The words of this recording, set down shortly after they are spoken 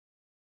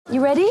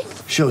You ready?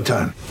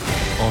 Showtime.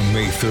 On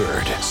May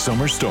 3rd,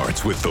 summer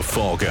starts with The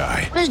Fall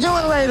Guy. Let's do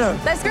it later.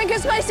 Let's drink a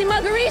spicy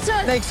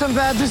margarita. Make some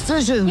bad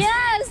decisions.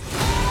 Yes.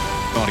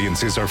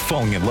 Audiences are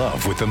falling in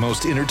love with the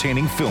most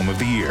entertaining film of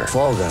the year.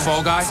 Fall Guy.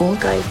 Fall Guy? Fall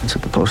Guy. That's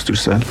what the poster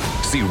said.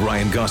 See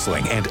Ryan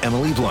Gosling and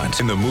Emily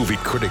Blunt in the movie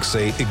critics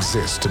say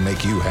exists to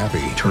make you happy.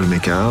 Trying to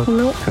make it out?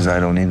 Nope. Because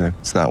I don't either.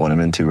 It's not what I'm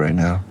into right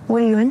now.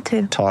 What are you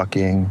into?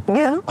 Talking.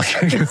 Yeah.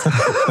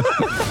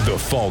 The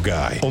Fall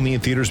Guy. Only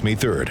in theaters May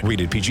 3rd.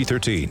 Rated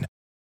PG-13.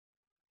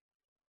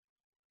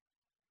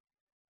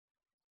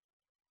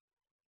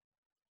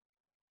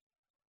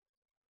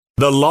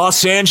 The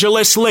Los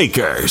Angeles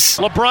Lakers.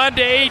 LeBron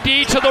to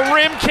AD to the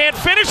rim, can't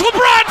finish.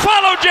 LeBron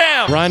follow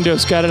jam.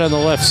 Rondo's got it on the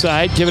left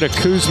side. Give it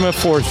to Kuzma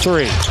for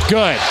three.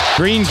 Good.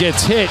 Green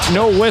gets hit.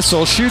 No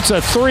whistle. Shoots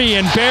a three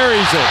and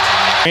buries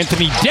it.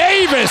 Anthony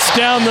Davis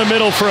down the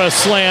middle for a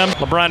slam.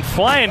 LeBron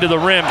flying to the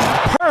rim.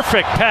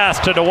 Perfect pass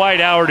to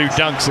Dwight Howard, who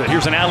dunks it.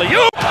 Here's an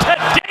alley-oop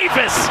to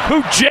Davis,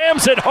 who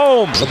jams it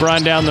home.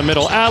 LeBron down the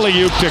middle.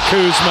 Alley-oop to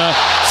Kuzma.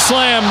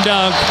 Slam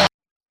dunk.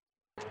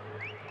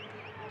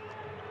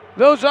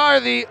 Those are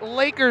the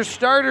Lakers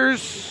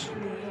starters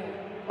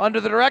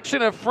under the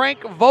direction of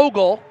Frank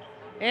Vogel.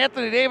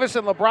 Anthony Davis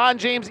and LeBron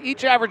James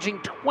each averaging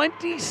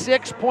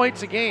 26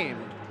 points a game.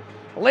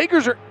 The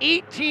Lakers are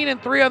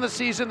 18-3 on the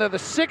season. They're the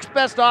sixth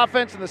best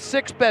offense and the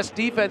sixth best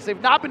defense.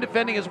 They've not been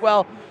defending as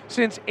well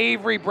since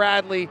Avery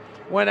Bradley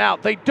went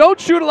out. They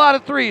don't shoot a lot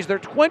of threes. They're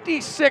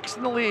 26th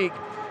in the league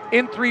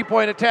in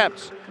three-point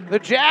attempts. The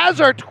Jazz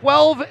are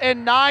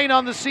 12-9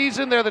 on the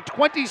season. They're the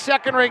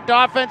 22nd ranked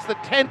offense, the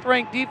 10th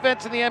ranked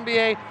defense in the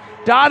NBA.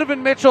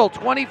 Donovan Mitchell,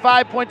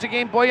 25 points a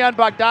game. Bojan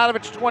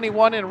Bogdanovic,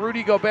 21, and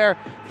Rudy Gobert,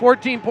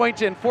 14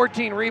 points and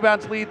 14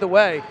 rebounds lead the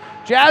way.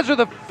 Jazz are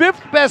the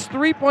fifth best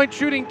three-point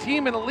shooting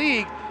team in the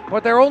league,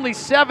 but they're only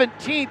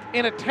 17th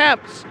in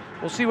attempts.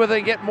 We'll see whether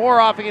they get more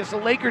off against a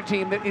Laker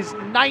team that is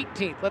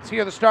 19th. Let's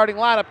hear the starting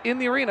lineup in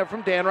the arena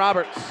from Dan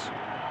Roberts.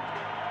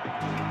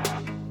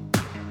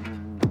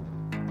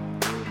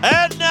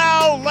 And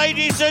now,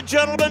 ladies and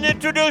gentlemen,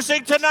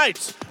 introducing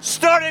tonight's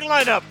starting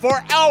lineup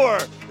for our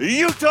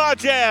Utah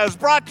Jazz,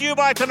 brought to you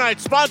by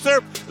tonight's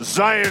sponsor,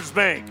 Zions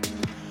Bank.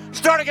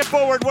 Starting at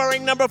forward,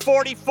 wearing number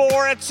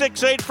 44 at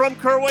 6'8" from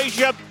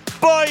Croatia,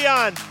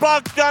 Bojan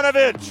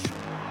Bogdanovic.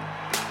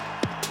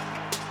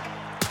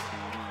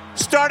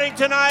 Starting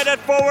tonight at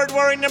forward,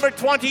 wearing number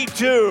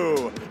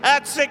 22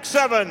 at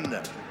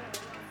 6'7"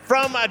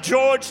 from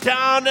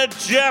Georgetown,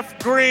 Jeff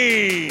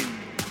Green.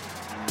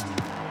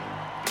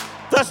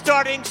 The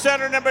starting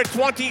center, number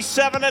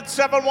 27 at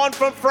 7'1"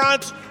 from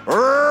France,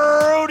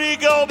 Rudy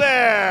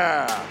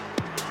Gobert.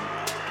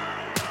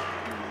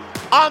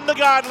 On the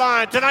guard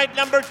line, tonight,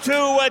 number 2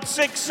 at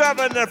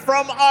 6'7"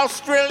 from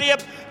Australia,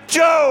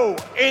 Joe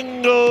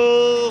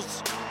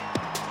Ingles.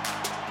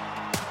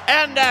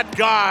 And at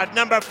guard,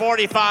 number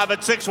 45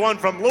 at 6'1"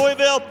 from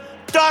Louisville,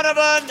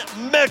 Donovan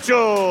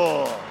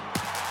Mitchell.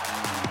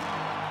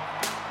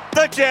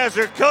 The Jazz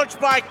are coached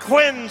by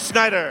Quinn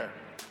Snyder.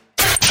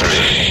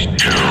 3,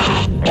 2,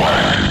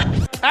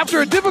 1.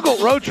 After a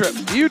difficult road trip,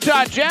 the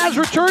Utah Jazz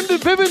returned to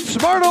Vivint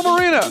Smart Home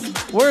Arena,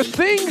 where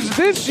things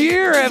this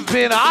year have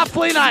been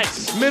awfully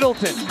nice.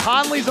 Middleton,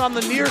 Conley's on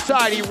the near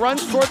side. He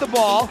runs toward the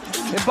ball,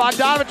 and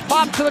Bogdanovic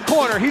pops to the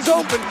corner. He's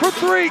open for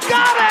three.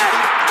 Got it!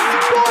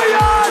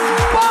 Bojan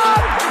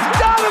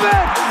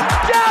Bogdanovic!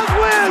 Jazz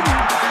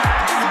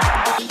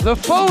win! The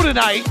foe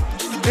tonight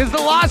is the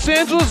Los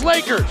Angeles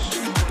Lakers,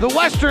 the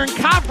Western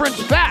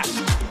Conference best,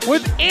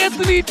 with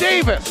Anthony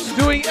Davis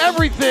doing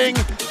everything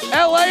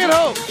LA at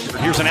home.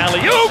 Here's an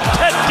alley-oop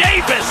to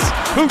Davis,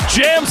 who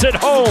jams it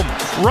home.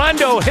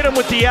 Rondo hit him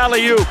with the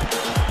alley-oop.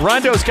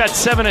 Rondo's got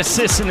 7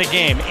 assists in the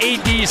game.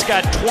 AD's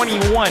got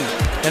 21,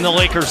 and the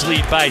Lakers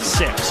lead by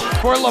 6.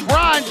 For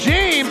LeBron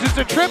James, it's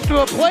a trip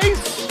to a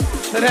place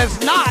that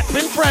has not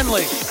been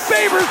friendly.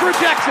 Favors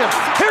rejects him.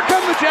 Here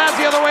come the Jazz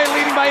the other way,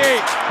 leading by 8.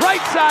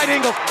 Right side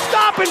Ingles.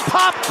 Stop and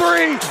pop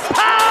three.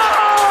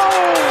 Pow!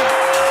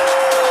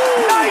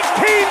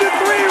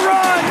 19-3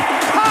 run.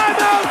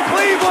 Timeout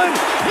Cleveland.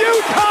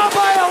 Utah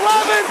by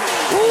 11.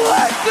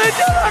 Listen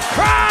to the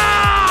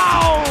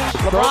crowd.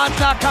 LeBron's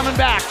not coming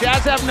back.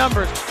 Jazz have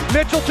numbers.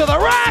 Mitchell to the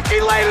rack.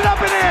 He laid it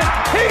up and in.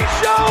 He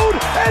showed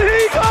and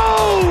he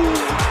goes.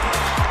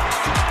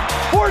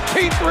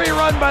 14-3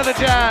 run by the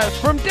Jazz.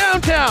 From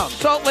downtown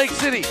Salt Lake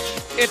City,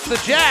 it's the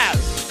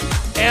Jazz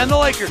and the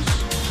Lakers.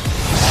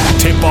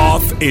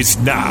 Tip-off is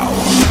now.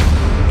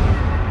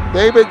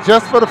 David,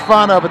 just for the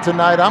fun of it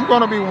tonight, I'm going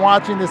to be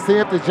watching to see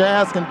if the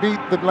Jazz can beat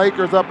the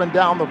Lakers up and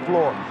down the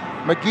floor.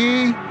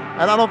 McGee,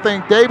 and I don't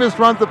think Davis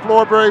runs the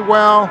floor very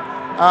well,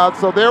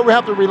 so there we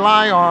have to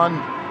rely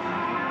on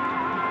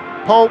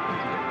Pope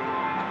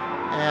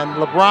and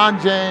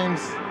LeBron James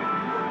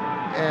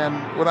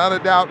and, without a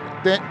doubt,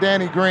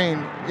 Danny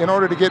Green in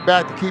order to get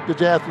back to keep the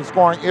Jazz from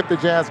scoring if the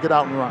Jazz get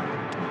out and run.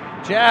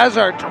 Jazz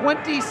are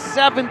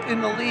 27th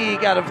in the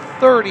league out of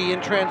 30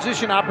 in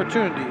transition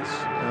opportunities.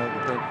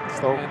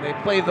 And they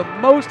play the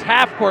most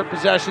half-court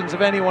possessions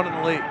of anyone in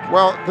the league.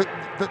 Well,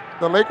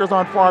 the Lakers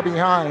aren't far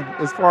behind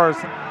as far as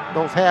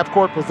those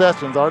half-court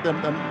possessions.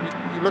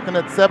 You're looking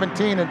at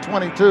 17 and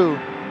 22.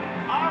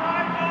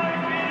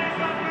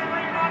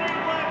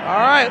 All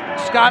right,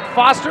 Scott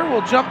Foster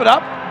will jump it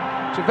up.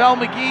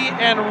 JaVale McGee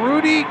and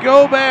Rudy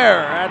Gobert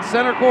at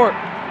center court.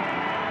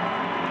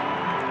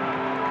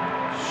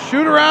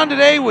 Shoot around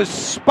today was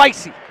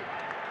spicy.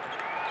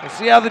 We'll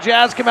see how the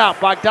Jazz come out.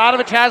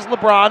 Bogdanovich has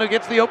LeBron, who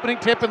gets the opening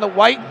tip in the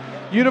white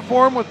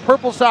uniform with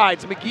purple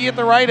sides. McGee at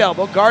the right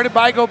elbow, guarded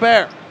by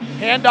Gobert.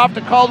 Hand off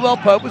to Caldwell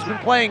Pope, who's been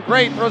playing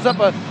great. Throws up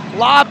a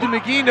lob to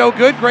McGee, no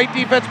good. Great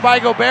defense by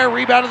Gobert.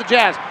 Rebound to the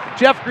Jazz.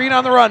 Jeff Green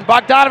on the run.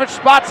 Bogdanovich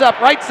spots up,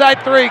 right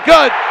side three.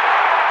 Good.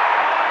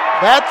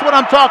 That's what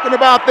I'm talking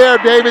about there,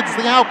 David.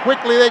 See how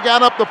quickly they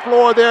got up the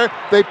floor there.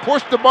 They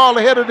pushed the ball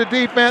ahead of the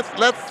defense.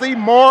 Let's see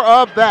more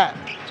of that.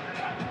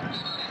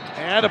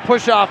 And a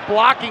push-off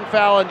blocking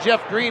foul on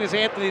Jeff Green as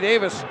Anthony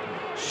Davis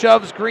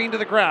shoves Green to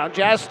the ground.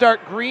 Jazz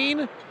start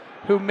Green,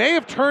 who may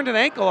have turned an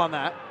ankle on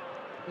that.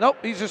 Nope,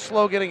 he's just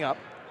slow getting up.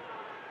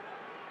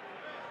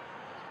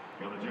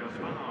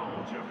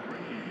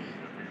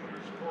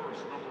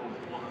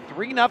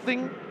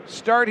 3-0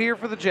 start here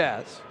for the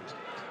Jazz.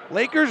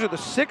 Lakers are the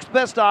 6th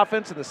best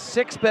offense and the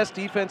 6th best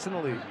defense in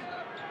the league.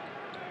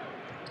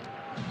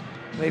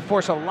 They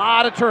force a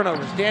lot of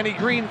turnovers. Danny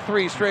Green,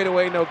 3 straight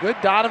away, no good.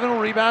 Donovan will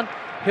rebound.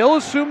 He'll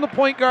assume the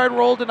point guard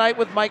role tonight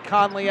with Mike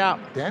Conley out.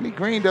 Danny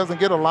Green doesn't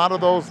get a lot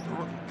of those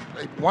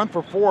 1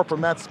 for 4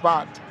 from that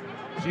spot.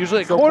 It's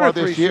usually a corner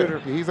 3 shooter.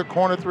 He's a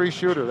corner 3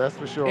 shooter, that's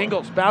for sure.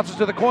 Ingles bounces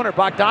to the corner.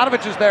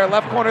 Bogdanovich is there.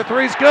 Left corner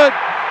 3's good.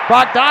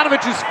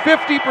 Bogdanovich is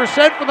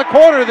 50% from the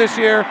corner this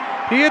year.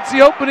 He hits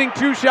the opening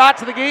 2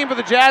 shots of the game for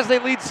the Jazz. They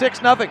lead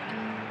 6-0.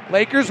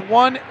 Lakers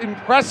won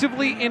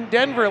impressively in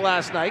Denver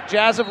last night.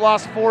 Jazz have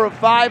lost 4 of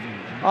 5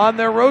 on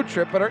their road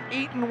trip, but are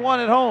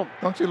 8-1 at home.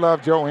 Don't you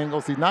love Joe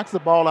Ingles? He knocks the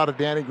ball out of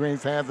Danny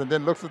Green's hands and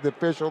then looks at the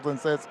officials and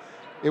says,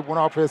 it went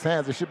off his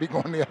hands. It should be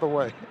going the other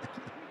way.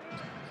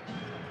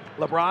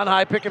 LeBron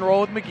high pick and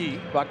roll with McGee.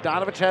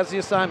 Bogdanovich has the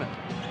assignment.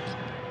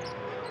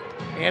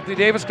 Anthony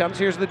Davis comes.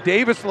 Here's the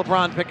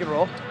Davis-LeBron pick and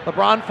roll.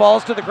 LeBron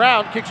falls to the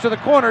ground, kicks to the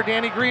corner.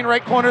 Danny Green,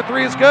 right corner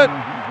 3 is good.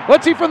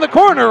 What's he from the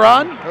corner,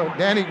 Ron?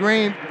 Danny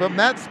Green, from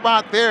that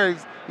spot there,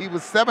 he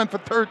was 7 for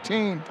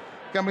 13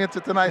 coming into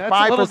tonight.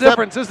 That's a little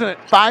difference, isn't it?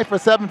 5 for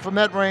 7 from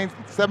that range,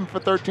 7 for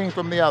 13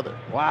 from the other.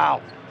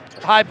 Wow.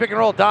 High pick and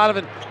roll.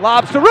 Donovan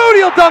lobs to Rudy.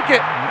 He'll dunk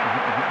it.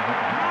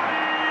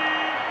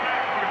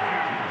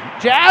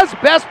 Jazz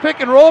best pick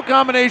and roll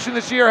combination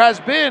this year has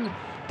been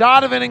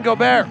Donovan and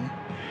Gobert.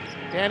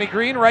 Danny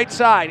Green, right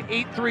side,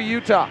 8-3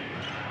 Utah.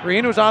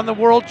 Green was on the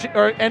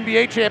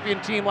NBA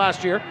champion team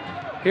last year.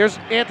 Here's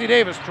Anthony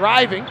Davis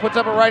driving, puts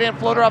up a right-hand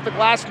floater off the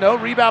glass. No,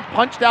 rebound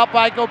punched out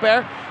by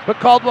Gobert, but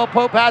Caldwell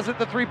Pope has it at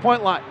the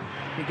 3-point line.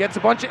 He gets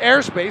a bunch of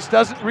airspace,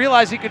 doesn't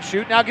realize he could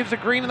shoot, now gives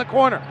it Green in the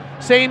corner.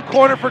 Same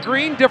corner for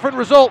Green, different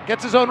result.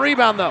 Gets his own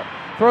rebound though.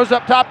 Throws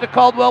up top to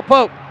Caldwell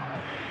Pope.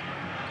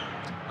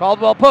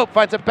 Caldwell Pope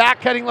finds a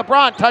back-heading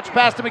LeBron. Touch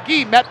pass to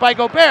McGee, met by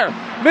Gobert.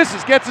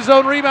 Misses, gets his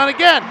own rebound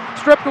again.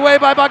 Stripped away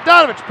by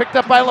Bogdanovich, picked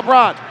up by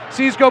LeBron.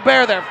 Sees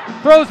Gobert there,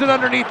 throws it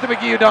underneath to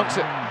McGee, who dunks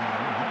it.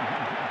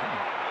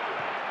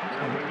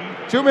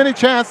 Too many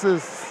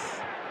chances.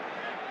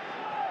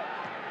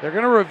 They're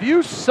going to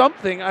review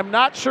something, I'm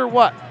not sure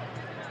what.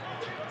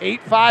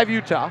 8-5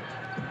 Utah.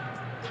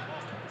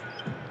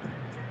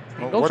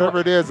 Well, whatever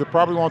it is, it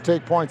probably won't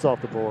take points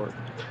off the board.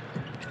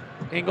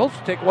 Ingles,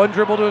 take one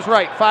dribble to his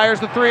right,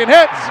 fires the 3 and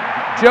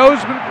hits.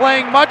 Joe's been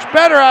playing much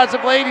better as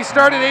of late. He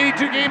started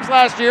 82 games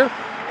last year,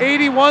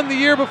 81 the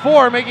year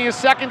before, making his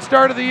 2nd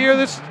start of the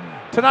year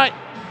tonight.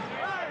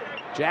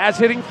 Jazz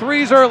hitting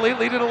 3s early,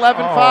 lead at 11-5.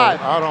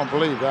 I don't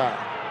believe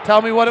that.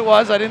 Tell me what it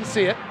was, I didn't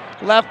see it.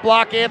 Left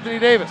block, Anthony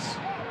Davis.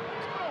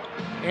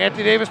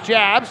 Anthony Davis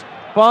jabs,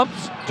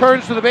 bumps,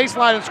 turns to the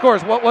baseline and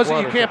scores. What was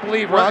it you can't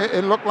believe, Well, Ron?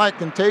 it looked like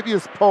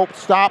Kentavious Pope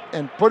stopped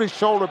and put his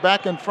shoulder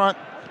back in front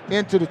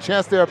into the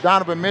chest there of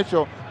Donovan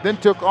Mitchell, then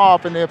took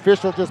off, and the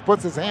official just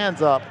puts his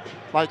hands up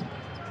like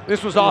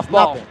this was off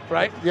ball, nothing.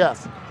 right?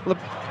 Yes.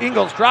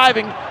 Ingles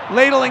driving,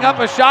 ladling up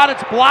a shot.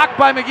 It's blocked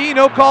by McGee.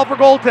 No call for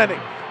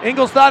goaltending.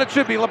 Ingles thought it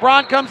should be.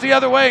 LeBron comes the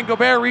other way, and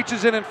Gobert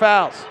reaches in and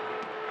fouls.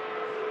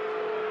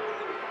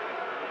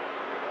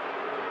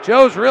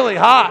 Joe's really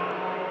hot.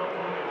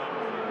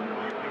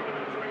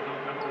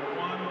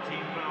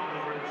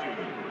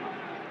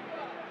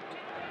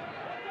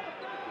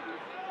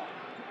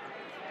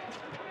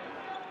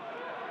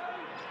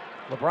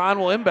 LeBron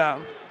will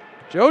inbound.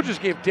 Joe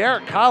just gave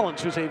Derek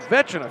Collins, who's a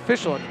veteran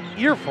official, an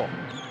earful.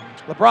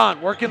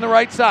 LeBron working the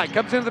right side,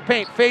 comes into the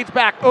paint, fades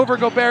back over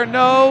Gobert.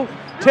 No.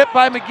 Tip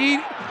by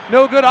McGee.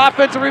 No good.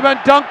 Offensive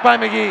rebound, dunk by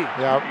McGee.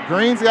 Yeah,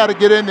 Green's got to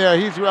get in there.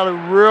 He's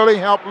really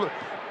helped.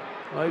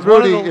 Well, he's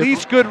one of the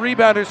least good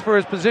rebounders for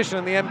his position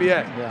in the NBA.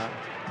 Yeah.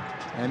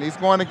 And he's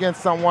going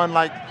against someone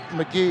like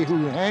McGee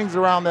who hangs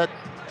around that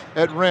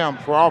rim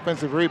for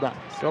offensive rebounds.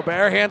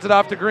 Gobert hands it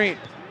off to Green.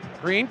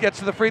 Green gets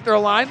to the free throw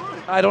line.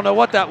 I don't know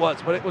what that was,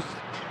 but it was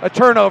a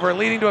turnover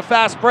leading to a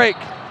fast break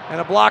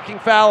and a blocking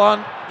foul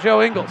on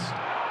Joe Ingles.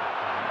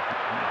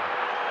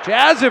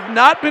 Jazz have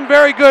not been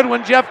very good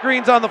when Jeff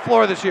Green's on the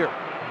floor this year.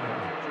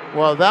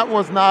 Well, that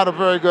was not a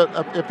very good.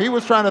 If he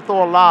was trying to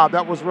throw a lob,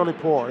 that was really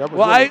poor. That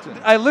was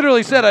I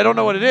literally said I don't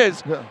know what it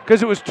is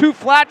because it was too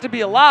flat to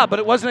be a lob, but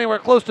it wasn't anywhere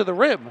close to the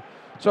rim.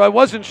 So I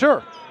wasn't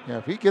sure. Yeah,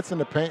 if he gets in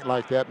the paint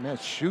like that, man,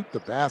 shoot the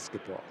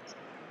basketball.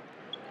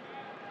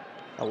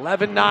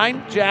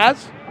 11-9,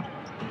 Jazz.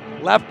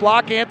 Left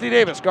block, Anthony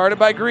Davis, guarded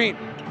by Green.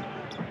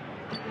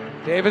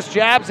 Davis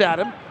jabs at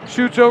him,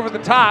 shoots over the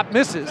top,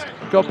 misses.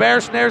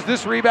 Gobert snares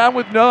this rebound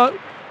with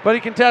nobody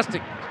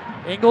contesting.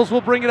 Ingles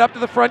will bring it up to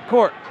the front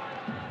court.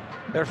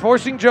 They're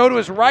forcing Joe to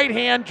his right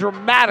hand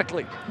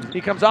dramatically.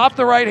 He comes off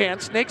the right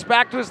hand, snakes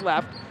back to his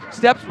left,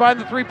 steps behind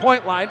the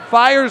three-point line,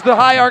 fires the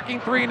high arcing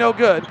three, no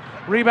good.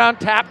 Rebound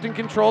tapped and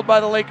controlled by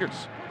the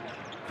Lakers.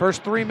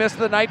 First three missed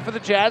of the night for the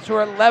Jazz, who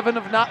are lead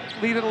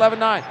at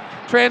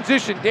 11-9.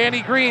 Transition,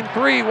 Danny Green,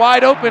 three,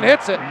 wide open,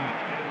 hits it.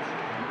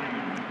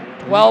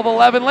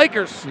 12-11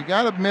 Lakers. You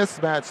got a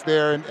mismatch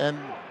there, and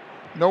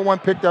no one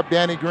picked up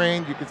Danny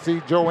Green. You can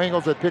see Joe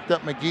Ingles had picked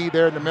up McGee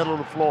there in the middle of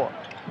the floor.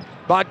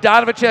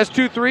 Bogdanovich has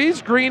 2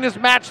 threes. Green has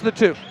matched the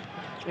 2.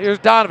 Here's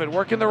Donovan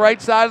working the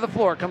right side of the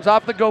floor. Comes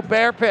off the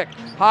Gobert pick.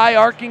 High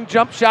arcing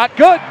jump shot.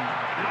 Good.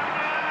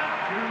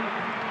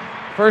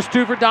 First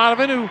 2 for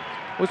Donovan, who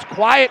was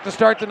quiet to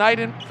start the night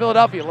in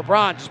Philadelphia.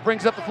 LeBron just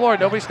brings up the floor.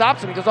 Nobody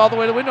stops him. He goes all the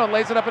way to the window and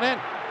lays it up and in.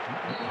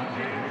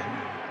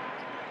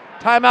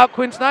 Timeout,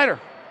 Quinn Snyder.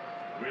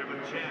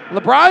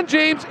 LeBron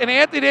James and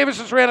Anthony Davis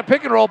just ran a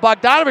pick and roll.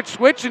 Bogdanovich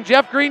switched and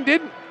Jeff Green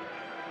didn't.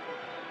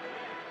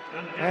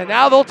 And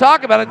now they'll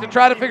talk about it to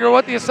try to figure out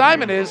what the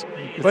assignment is.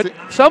 But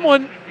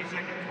someone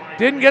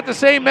didn't get the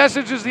same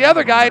message as the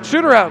other guy at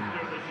shoot-around.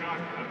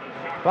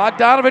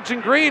 Bogdanovich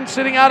and Green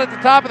sitting out at the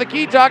top of the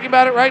key talking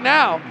about it right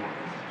now.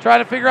 Trying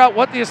to figure out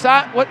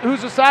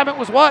whose assignment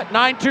was what.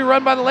 9-2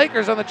 run by the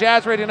Lakers on the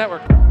Jazz Radio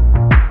Network.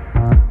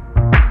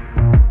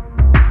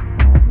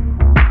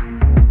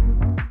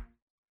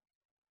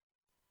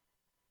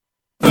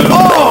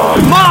 Oh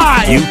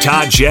my!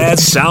 Utah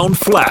Jazz Sound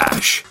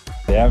Flash.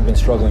 They haven't been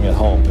struggling at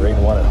home. They're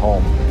 8-1 at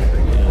home.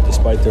 And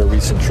despite their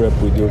recent trip,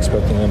 we do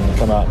expect them to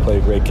come out and play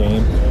a great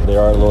game. They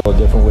are a little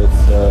different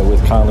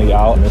with Conley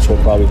out. Mitchell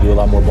will probably do a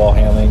lot more ball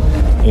handling.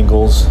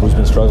 Ingles, who's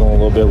been struggling a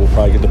little bit, will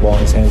probably get the ball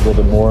in his hands a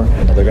little bit more.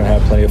 And they're going to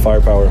have plenty of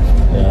firepower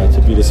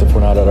to beat us if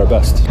we're not at our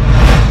best.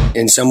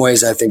 In some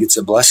ways, I think it's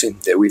a blessing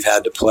that we've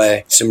had to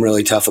play some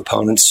really tough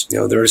opponents. You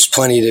know, there's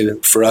plenty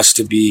for us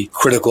to be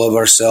critical of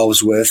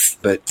ourselves with,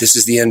 but this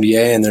is the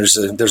NBA, and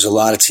there's a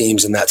lot of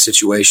teams in that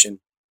situation.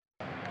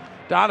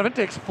 Donovan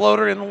takes a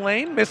floater in the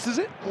lane, misses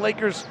it.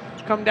 Lakers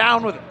come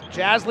down with it.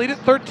 Jazz lead at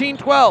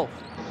 13-12.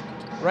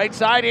 Right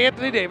side,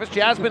 Anthony Davis.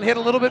 Jazz been hit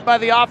a little bit by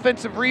the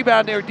defensive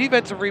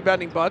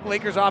rebounding bug.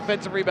 Lakers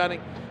offensive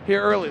rebounding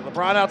here early.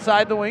 LeBron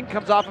outside the wing,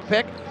 comes off a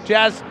pick.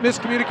 Jazz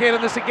miscommunicated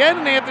on this again,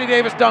 and Anthony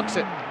Davis dunks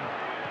it.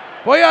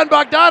 Bojan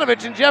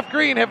Bogdanovich and Jeff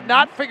Green have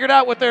not figured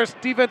out what their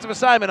defensive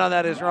assignment on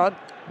that is, Ron.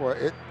 Well,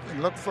 it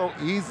looks so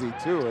easy,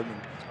 too. I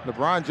mean,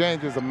 LeBron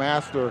James is a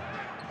master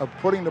of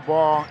putting the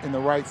ball in the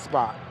right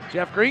spot.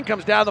 Jeff Green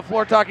comes down the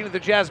floor talking to the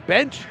Jazz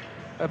bench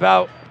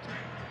about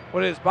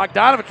what it is.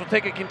 Bogdanovich will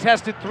take a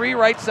contested 3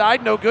 right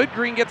side. No good.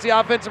 Green gets the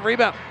offensive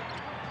rebound.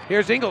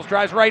 Here's Ingles.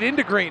 Drives right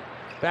into Green.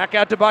 Back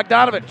out to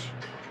Bogdanovich.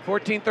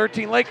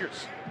 14-13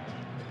 Lakers.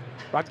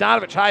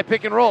 Bogdanovich, high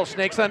pick and roll.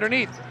 Snakes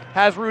underneath.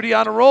 Has Rudy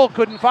on a roll.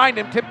 Couldn't find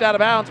him. Tipped out of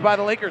bounds by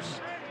the Lakers.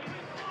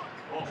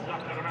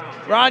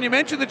 Ron, you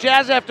mentioned the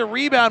Jazz have to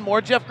rebound more.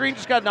 Jeff Green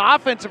just got an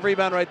offensive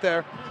rebound right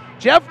there.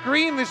 Jeff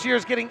Green this year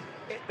is getting,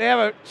 they have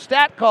a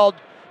stat called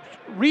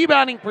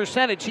rebounding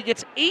percentage. He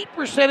gets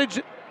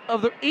 8%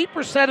 of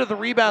the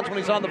rebounds when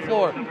he's on the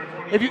floor.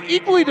 If you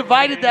equally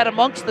divided that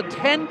amongst the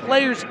 10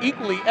 players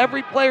equally,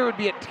 every player would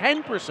be at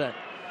 10%.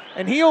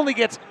 And he only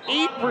gets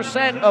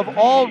 8% of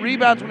all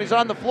rebounds when he's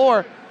on the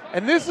floor.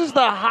 And this is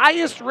the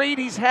highest rate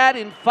he's had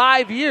in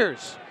 5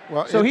 years.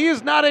 Well, so he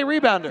is not a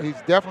rebounder.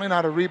 He's definitely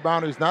not a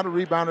rebounder. He's not a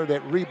rebounder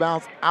that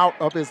rebounds out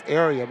of his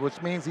area,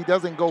 which means he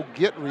doesn't go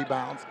get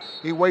rebounds.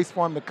 He waits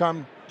for him to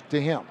come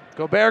to him.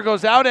 Gobert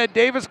goes out. Ed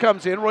Davis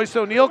comes in. Royce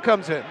O'Neal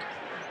comes in.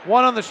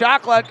 One on the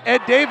shot clock.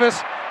 Ed Davis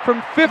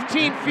from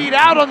 15 feet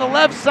out on the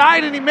left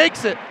side, and he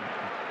makes it.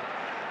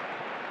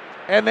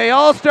 And they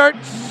all start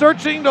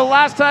searching the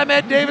last time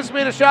Ed Davis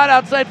made a shot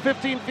outside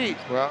 15 feet.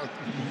 Well,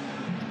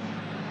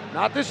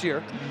 not this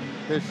year.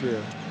 This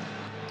year.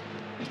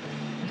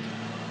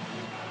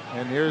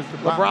 And here's the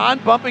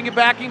LeBron bumping and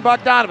backing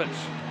Bogdanovich.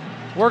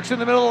 Works in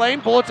the middle of the lane,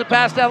 bullets a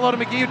pass down low to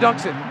McGee, who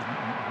dunks it.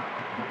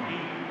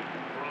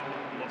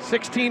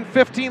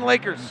 16-15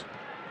 Lakers.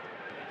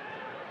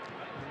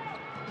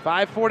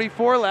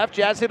 5:44 left.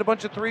 Jazz hit a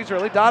bunch of threes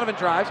early. Donovan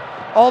drives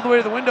all the way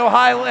to the window.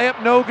 High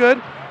layup, no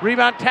good.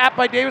 Rebound tapped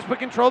by Davis, but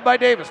controlled by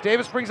Davis.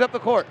 Davis brings up the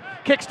court.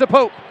 Kicks to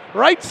Pope.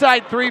 Right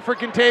side 3 for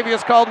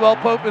Kentavious Caldwell.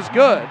 Pope is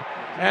good.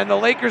 And the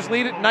Lakers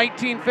lead at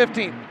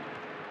 19-15.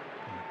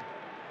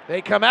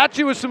 They come at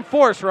you with some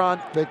force,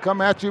 Ron. They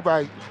come at you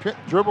by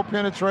dribble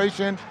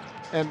penetration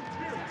and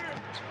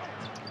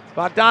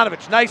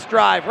Bogdanovich, nice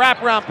drive,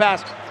 wraparound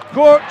pass.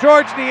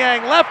 George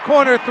Niang, left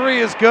corner 3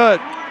 is good.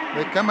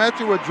 They come at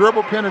you with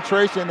dribble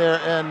penetration there,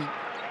 and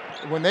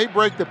when they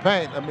break the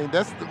paint, I mean,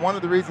 that's one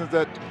of the reasons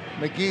that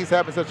McGee's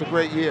having such a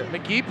great year.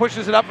 McGee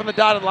pushes it up from the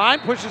dotted line,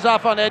 pushes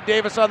off on Ed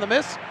Davis on the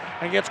miss,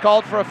 and gets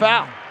called for a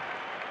foul.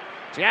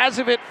 Jazz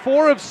have hit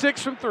 4 of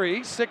 6 from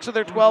 3, 6 of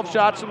their 12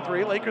 shots from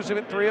 3. Lakers have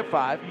hit 3 of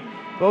 5.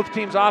 Both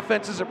teams'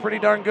 offenses are pretty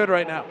darn good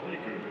right now.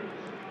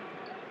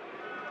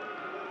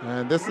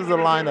 And this is a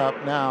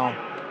lineup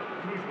now.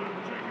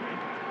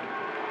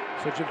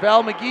 So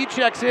JaVale McGee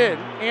checks in.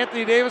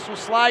 Anthony Davis will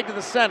slide to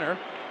the center.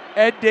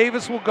 Ed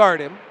Davis will guard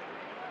him.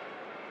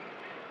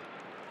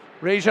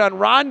 Rajon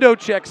Rondo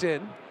checks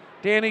in.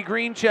 Danny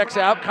Green checks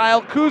out.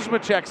 Kyle Kuzma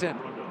checks in.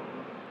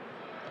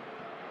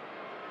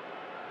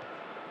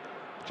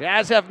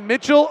 Jazz have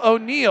Mitchell,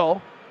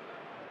 O'Neal,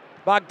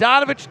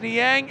 Bogdanovich,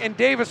 Niang, and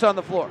Davis on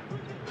the floor.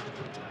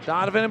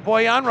 Donovan and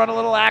Bojan run a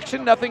little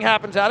action. Nothing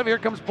happens out of it. Here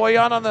comes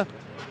Bojan on the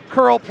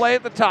curl play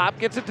at the top.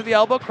 Gets it to the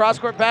elbow.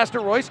 Cross-court pass to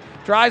Royce.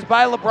 Drives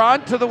by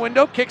LeBron to the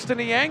window. Kicks to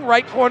Niang.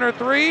 Right corner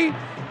 3.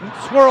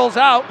 Swirls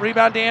out.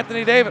 Rebound to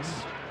Anthony Davis.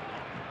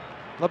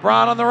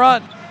 LeBron on the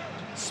run.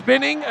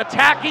 Spinning,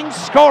 attacking,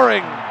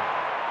 scoring.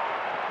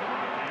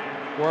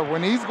 Well,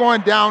 when he's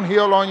going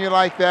downhill on you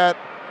like that.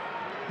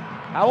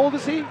 How old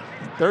is he?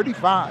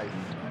 35.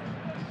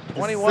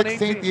 21,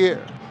 16th 18.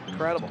 year.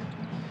 Incredible.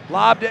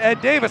 Lob to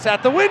Ed Davis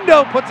at the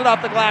window. Puts it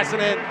off the glass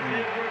and in.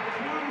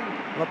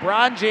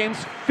 LeBron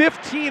James,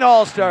 15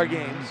 All-Star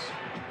games.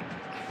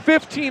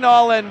 15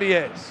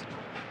 All-NBAs.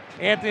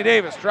 Anthony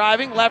Davis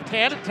driving, left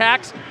hand,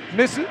 attacks,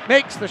 misses,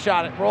 makes the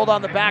shot. It rolled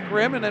on the back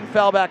rim and then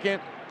fell back in.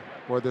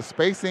 Well, the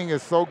spacing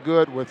is so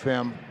good with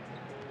him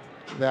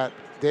that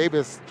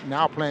Davis,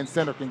 now playing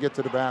center, can get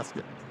to the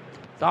basket.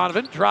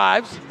 Donovan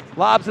drives,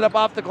 lobs it up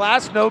off the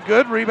glass, no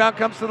good. Rebound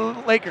comes to the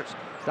Lakers.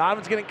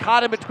 Donovan's getting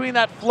caught in between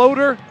that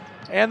floater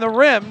and the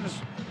rims.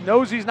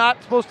 Knows he's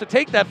not supposed to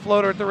take that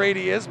floater at the rate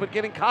he is, but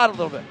getting caught a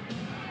little bit.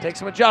 Takes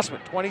some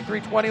adjustment.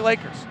 23-20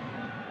 Lakers.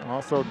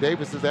 Also,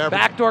 Davis is average.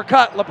 Backdoor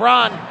cut.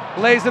 LeBron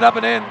lays it up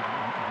and in.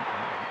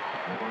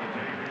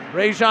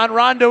 Rajon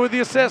Rondo with the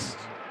assist.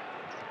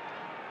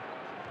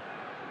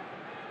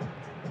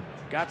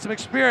 Got some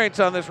experience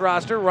on this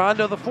roster.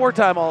 Rondo, the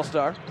 4-time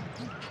All-Star.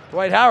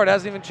 Dwight Howard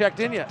hasn't even checked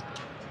in yet.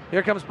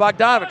 Here comes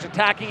Bogdanovich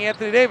attacking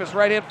Anthony Davis.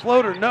 Right-hand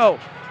floater, no.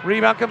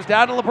 Rebound comes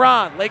down to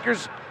LeBron.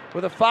 Lakers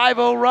with a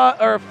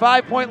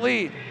 5-point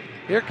lead.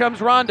 Here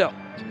comes Rondo.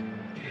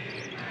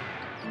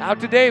 Out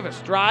to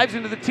Davis. Drives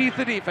into the teeth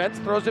of defense.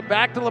 Throws it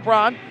back to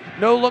LeBron.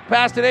 No look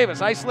pass to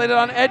Davis. Isolated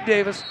on Ed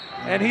Davis.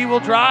 And he will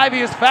drive. He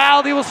is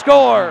fouled. He will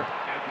score.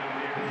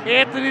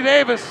 Anthony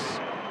Davis.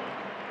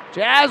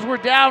 Jazz were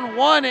down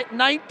 1 at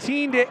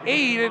 19-8,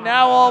 and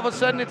now all of a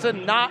sudden it's a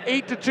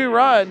 8-2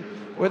 run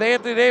with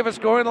Anthony Davis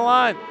going to the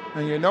line.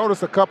 And you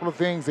notice a couple of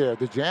things there.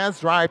 The Jazz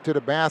drive to the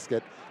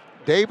basket.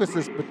 Davis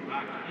is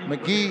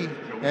McGee,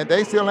 and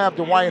they still have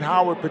Dwight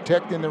Howard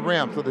protecting the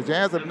rim. So the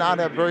Jazz have not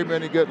had very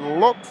many good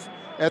looks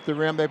at the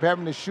rim. They're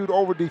having to shoot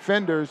over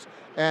defenders,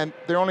 and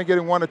they're only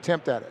getting one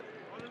attempt at it.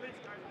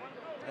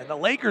 And the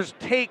Lakers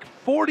take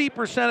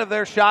 40% of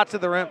their shots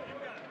at the rim.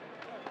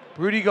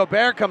 Rudy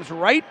Gobert comes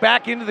right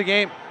back into the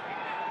game.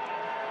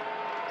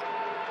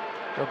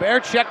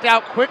 Gobert checked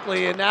out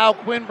quickly, and now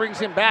Quinn brings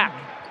him back.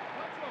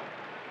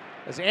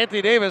 As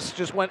Anthony Davis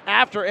just went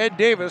after Ed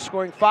Davis,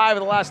 scoring 5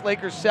 of the last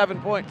Lakers'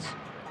 7 points.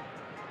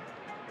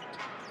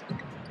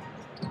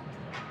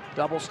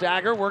 Double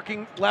stagger,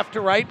 working left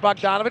to right.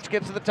 Bogdanovich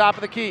gets to the top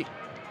of the key.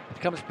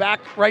 Comes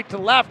back right to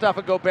left off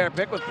a Gobert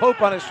pick with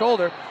Pope on his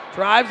shoulder.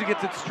 Drives and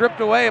gets it stripped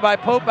away by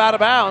Pope out of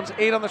bounds.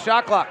 8 on the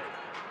shot clock.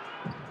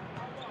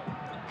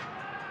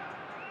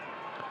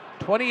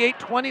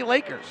 28-20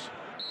 Lakers.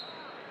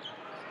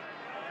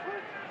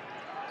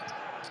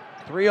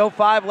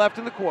 3:05 left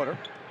in the quarter.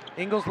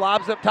 Ingles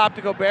lobs up top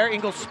to Gobert.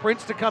 Ingles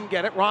sprints to come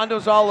get it.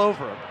 Rondo's all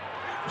over him.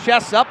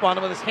 Chests up on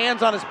him with his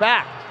hands on his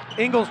back.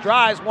 Ingles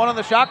drives, 1 on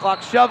the shot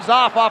clock, shoves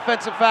off,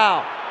 offensive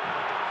foul.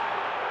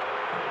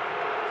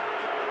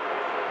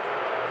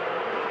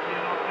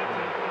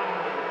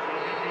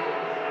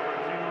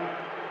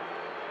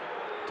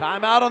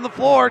 Timeout on the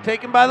floor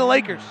taken by the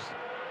Lakers.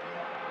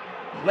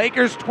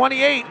 Lakers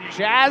 28,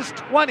 Jazz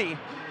 20.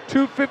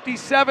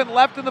 2:57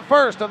 left in the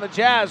first on the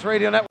Jazz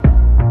Radio Network.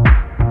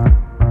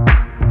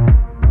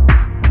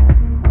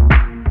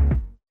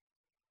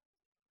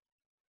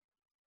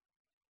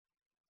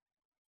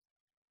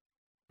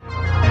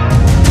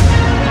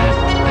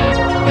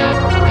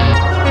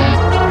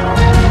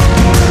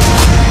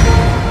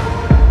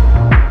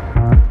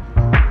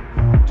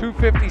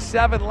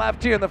 .57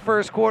 left here in the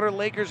first quarter.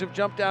 Lakers have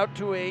jumped out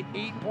to a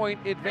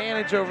 8-point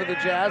advantage over the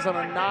Jazz on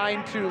a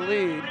 9-2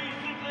 lead.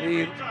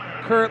 The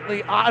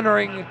currently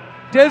honoring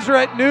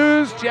Deseret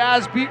News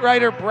Jazz beat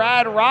writer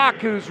Brad Rock,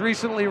 who's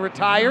recently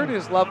retired.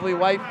 His lovely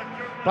wife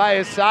by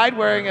his side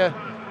wearing a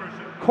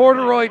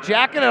corduroy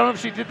jacket. I don't know if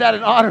she did that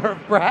in honor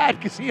of Brad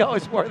because he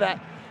always wore that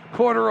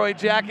corduroy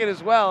jacket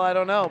as well. I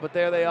don't know, but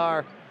there they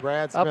are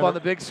Brad's up been on the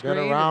big screen.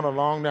 Been around a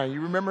long time.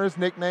 You remember his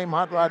nickname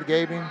Hot Rod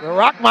gave him? The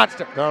Rock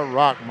Monster. The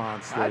Rock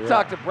Monster. I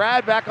talked to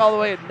Brad back all the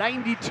way in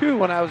 '92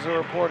 when I was a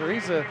reporter.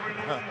 He's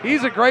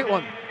a great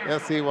one.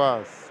 Yes, he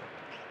was.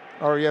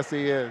 Or yes,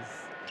 he is.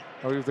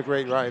 Oh, he was a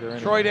great writer.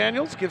 Anyway. Troy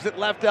Daniels gives it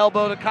left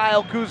elbow to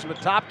Kyle Kuzma.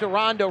 Top to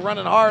Rondo,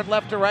 running hard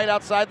left to right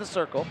outside the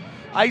circle.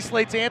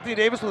 Isolates Anthony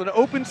Davis with an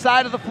open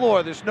side of the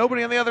floor. There's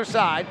nobody on the other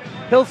side.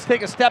 He'll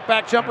take a step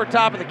back jumper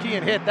top of the key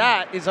and hit.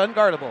 That is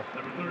unguardable.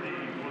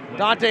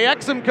 Dante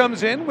Exum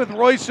comes in with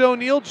Royce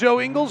O'Neal, Joe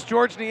Ingles,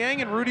 George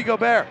Niang, and Rudy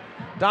Gobert.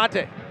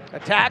 Dante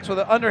attacks with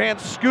an underhand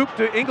scoop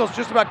to Ingles,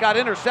 just about got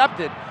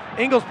intercepted.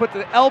 Ingles put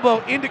the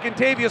elbow into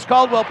Kentavious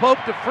Caldwell-Pope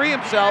to free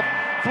himself.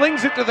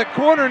 Flings it to the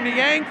corner.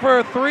 Niang for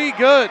a three.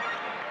 Good.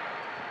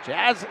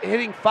 Jazz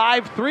hitting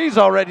 5 threes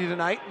already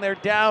tonight, and they're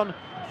down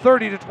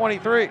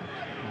 30-23.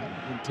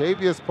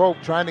 Kentavious Pope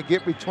trying to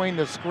get between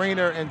the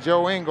screener and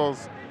Joe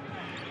Ingles.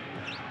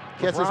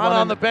 Catches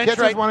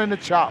one in the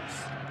chops.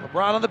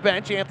 LeBron on the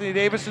bench. Anthony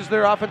Davis is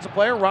their offensive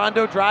player.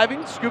 Rondo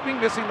driving, scooping,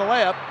 missing the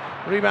layup.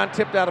 Rebound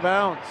tipped out of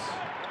bounds.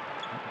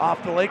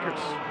 Off the Lakers.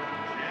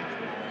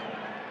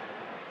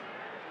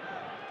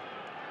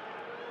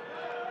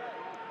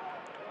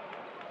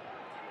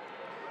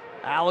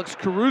 Alex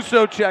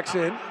Caruso checks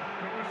in.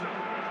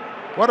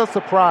 What a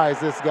surprise,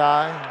 this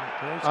guy.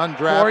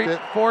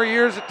 Undrafted. 4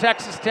 years at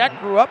Texas Tech.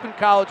 Grew up in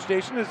College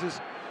Station as his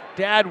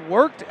dad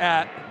worked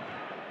at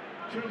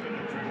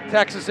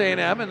Texas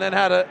A&M and then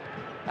had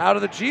out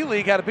of the G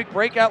League, had a big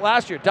breakout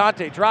last year.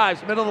 Dante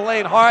drives, middle of the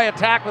lane, high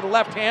attack with the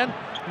left hand.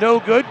 No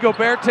good.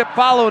 Gobert tip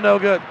follow, no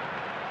good.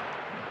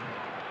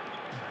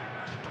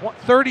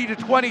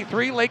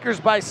 30-23, Lakers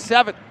by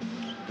 7.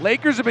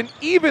 Lakers have been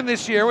even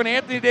this year when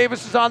Anthony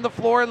Davis is on the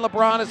floor and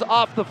LeBron is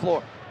off the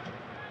floor.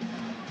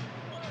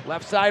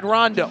 Left side,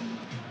 Rondo.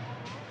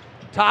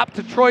 Top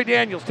to Troy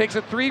Daniels. Takes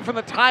a three from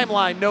the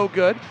timeline, no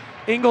good.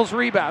 Ingles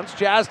rebounds.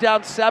 Jazz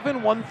down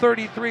 7,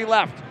 1:33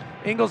 left.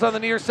 Ingles on the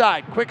near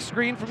side. Quick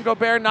screen from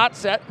Gobert, not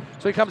set.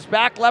 So he comes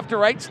back left to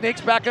right, snakes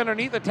back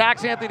underneath,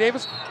 attacks Anthony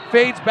Davis,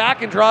 fades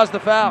back and draws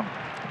the foul.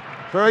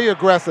 Very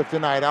aggressive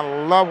tonight. I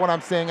love what I'm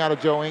seeing out of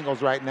Joe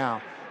Ingles right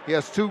now. He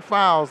has 2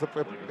 fouls,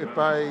 if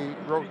I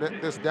wrote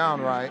this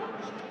down right.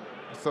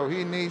 So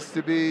he needs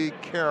to be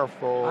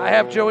careful. I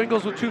have Joe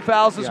Ingles with 2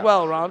 fouls as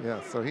well, Ron.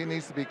 Yeah, so he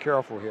needs to be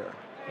careful here.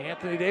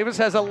 Anthony Davis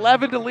has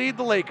 11 to lead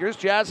the Lakers.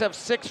 Jazz have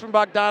 6 from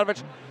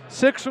Bogdanovich,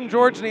 6 from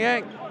George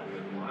Niang.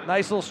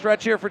 Nice little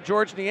stretch here for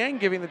George Niang,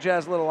 giving the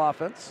Jazz a little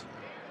offense.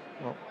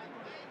 Well,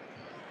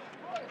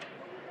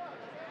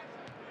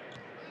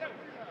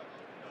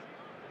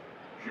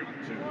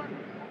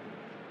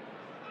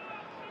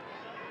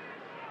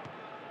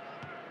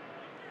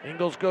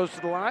 Ingles goes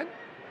to the line.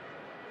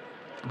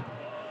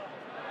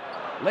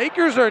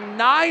 Lakers are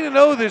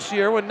 9-0 this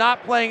year when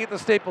not playing at the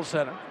Staples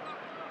Center.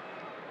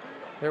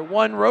 Their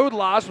one road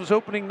loss was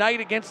opening night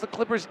against the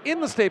Clippers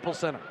in the Staples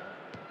Center.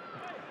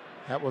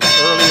 That was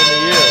early in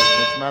the year.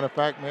 As a matter of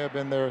fact, may have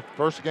been their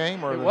first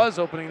game. It was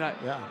opening night.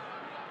 Yeah.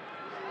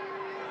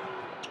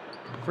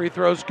 Free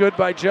throws good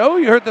by Joe.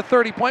 You heard the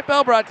 30-point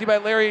bell brought to you by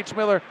Larry H.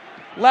 Miller,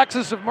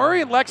 Lexus of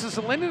Murray, and Lexus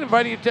of Linden,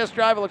 inviting you to test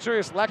drive a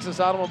luxurious Lexus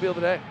automobile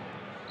today.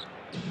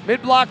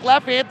 Mid-block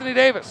left, Anthony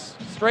Davis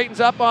straightens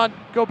up on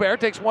Gobert,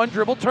 takes one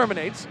dribble,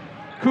 terminates.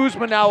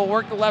 Kuzma now will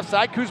work the left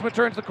side. Kuzma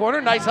turns the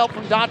corner. Nice help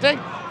from Dante.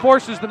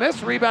 Forces the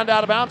miss. Rebound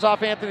out of bounds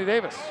off Anthony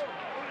Davis.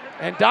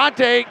 And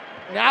Dante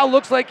now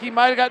looks like he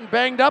might have gotten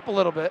banged up a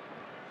little bit.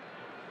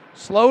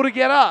 Slow to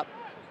get up.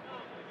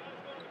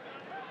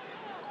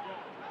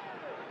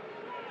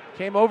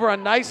 Came over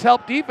on nice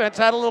help defense.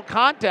 Had a little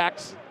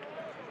contact.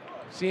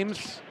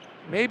 Seems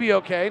maybe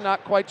okay.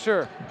 Not quite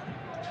sure.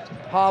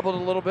 Hobbled a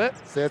little bit.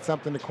 Said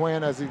something to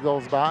Quinn as he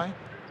goes by.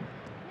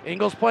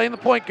 Ingles playing the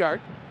point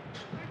guard.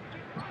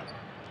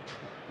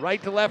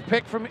 Right to left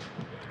pick from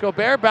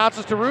Gobert,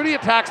 bounces to Rudy,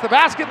 attacks the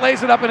basket,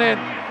 lays it up and in.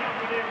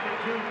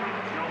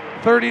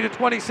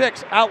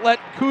 30-26, outlet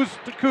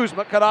to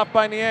Kuzma, cut off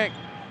by Niang.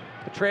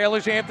 The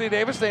trailers Anthony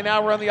Davis, they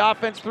now run the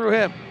offense through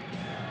him.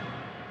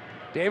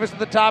 Davis at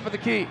the top of the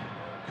key.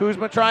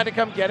 Kuzma trying to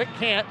come get it,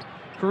 can't.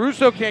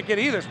 Caruso can't get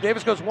either. So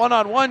Davis goes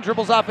one-on-one,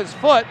 dribbles off his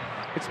foot.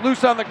 It's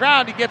loose on the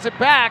ground, he gets it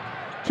back.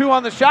 2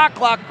 on the shot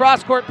clock,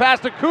 cross-court pass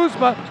to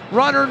Kuzma.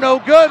 Runner no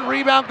good,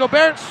 rebound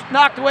Gobert,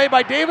 knocked away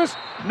by Davis.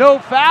 No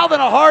foul, then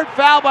a hard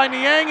foul by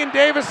Niang and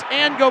Davis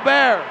and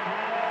Gobert.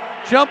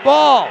 Jump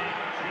ball,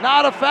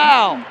 not a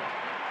foul.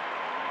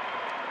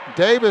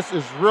 Davis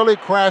is really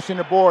crashing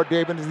the board,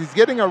 David. He's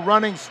getting a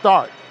running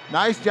start.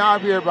 Nice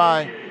job here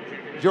by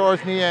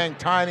George Niang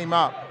tying him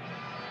up.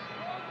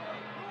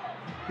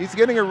 He's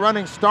getting a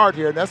running start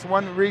here. That's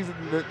one reason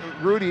that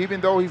Rudy,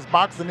 even though he's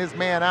boxing his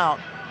man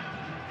out,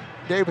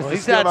 Davis is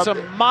he's still had up some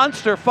there.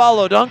 monster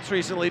follow dunks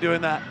recently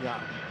doing that. Yeah.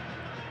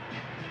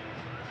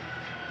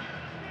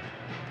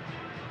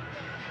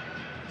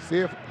 See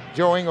if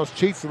Joe Ingles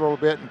cheats a little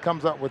bit and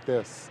comes up with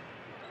this.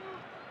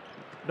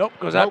 Nope,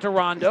 goes out to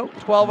Rondo.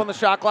 12 on the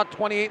shot clock,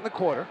 28 in the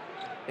quarter.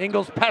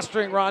 Ingles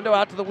pestering Rondo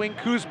out to the wing.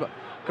 Kuzma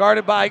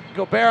guarded by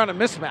Gobert on a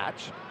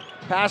mismatch.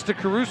 Pass to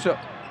Caruso.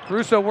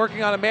 Caruso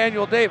working on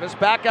Emmanuel Davis.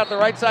 Back out the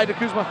right side to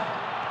Kuzma.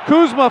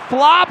 Kuzma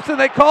flops and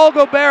they call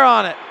Gobert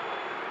on it.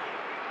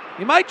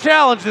 He might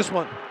challenge this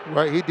one.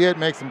 Right, he did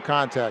make some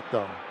contact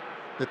though.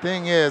 The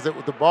thing is,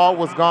 the ball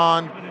was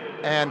gone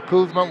and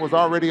Kuzma was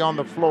already on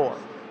the floor.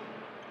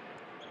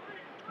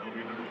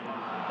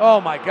 Oh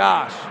my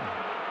gosh.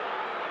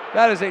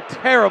 That is a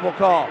terrible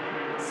call.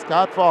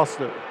 Scott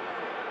Foster.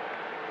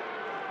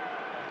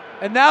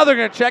 And now they're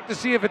going to check to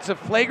see if it's a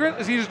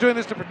flagrant. Is he just doing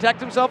this to protect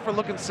himself for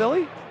looking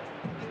silly?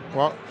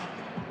 Well,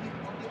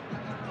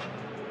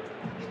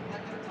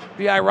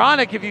 be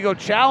ironic if you go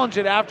challenge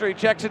it after he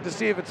checks it to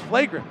see if it's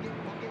flagrant.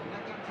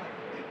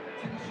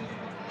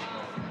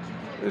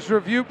 This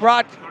review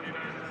brought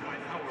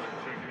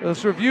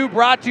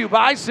to you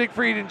by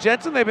Siegfried and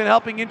Jensen. They've been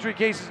helping injury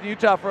cases in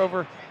Utah for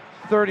over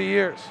 30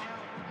 years.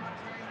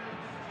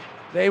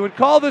 They would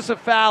call this a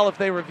foul if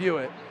they review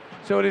it,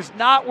 so it is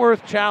not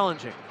worth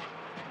challenging.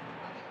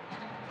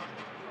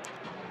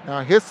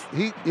 Now his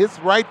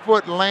right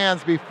foot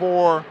lands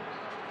before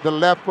the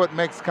left foot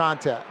makes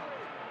contact.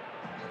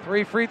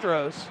 3 free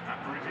throws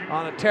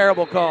on a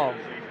terrible call.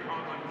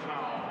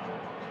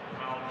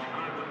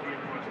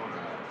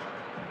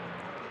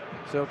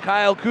 So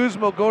Kyle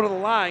Kuzma will go to the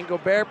line.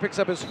 Gobert picks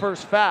up his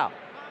first foul.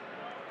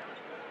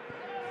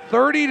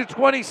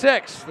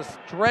 30-26, the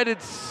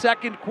dreaded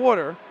second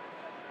quarter.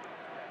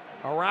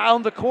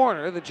 Around the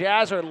corner, the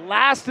Jazz are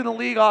last in the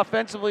league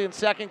offensively in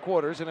second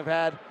quarters and have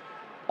had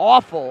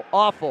awful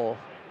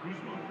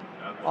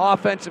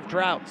offensive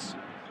droughts.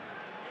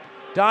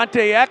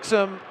 Dante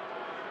Exum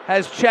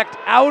has checked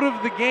out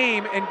of the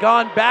game and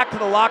gone back to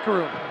the locker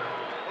room.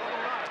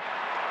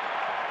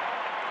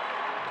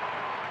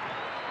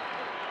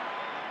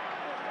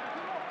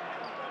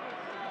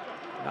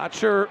 Not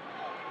sure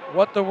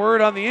what the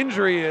word on the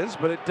injury is,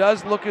 but it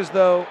does look as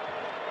though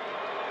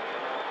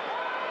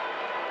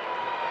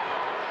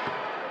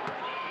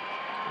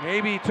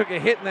maybe he took a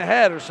hit in the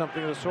head or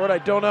something of the sort. I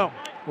don't know.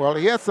 Well,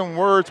 he had some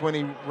words when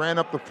he ran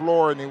up the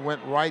floor and he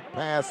went right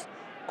past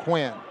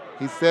Quinn.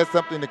 He said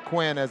something to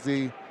Quinn as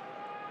he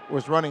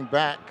was running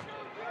back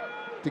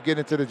to get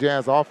into the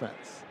Jazz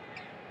offense.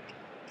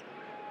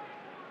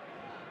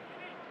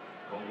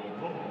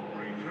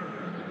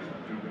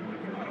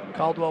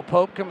 Caldwell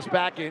Pope comes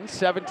back in.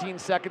 17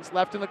 seconds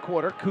left in the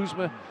quarter.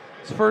 Kuzma's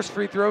first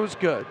free throw was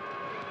good.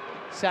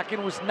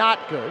 Second was not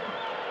good.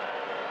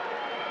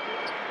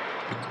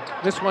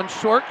 This one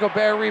short.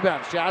 Gobert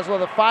rebounds. Jazz will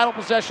have the final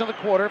possession of the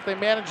quarter if they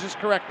manage this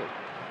correctly.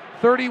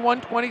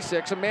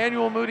 31-26.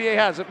 Emmanuel Mudiay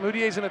has it.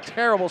 Mudiay's in a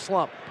terrible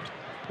slump.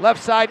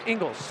 Left side,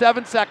 Ingles.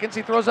 7 seconds.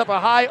 He throws up a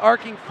high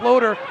arcing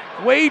floater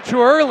way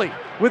too early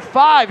with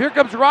 5. Here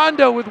comes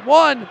Rondo with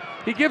 1.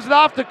 He gives it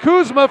off to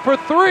Kuzma for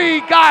 3.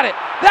 Got it.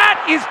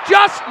 That is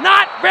just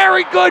not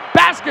very good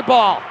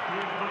basketball.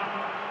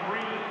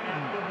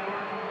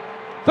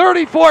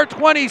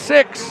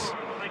 34-26.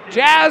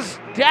 Jazz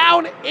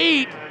down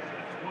 8.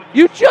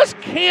 You just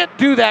can't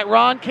do that,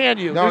 Ron, can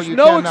you? No, There's you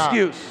no cannot.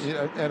 excuse.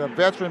 And a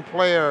veteran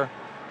player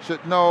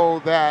should know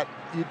that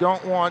you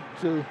don't want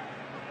to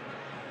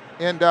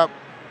end up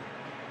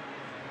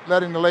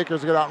letting the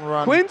Lakers get out and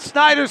run. Quinn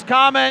Snyder's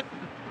comment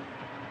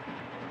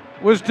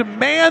was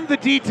demand the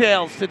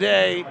details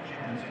today.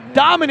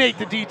 Dominate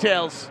the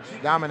details.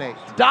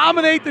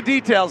 Dominate the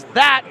details.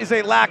 That is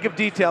a lack of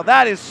detail.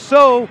 That is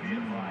so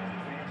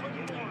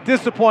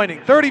disappointing.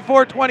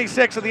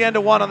 34-26 at the end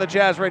of 1 on the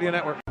Jazz Radio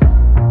Network.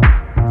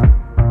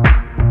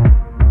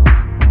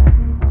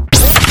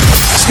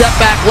 Step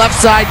back, left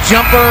side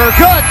jumper,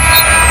 good.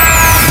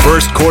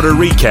 First quarter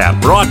recap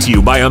brought to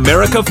you by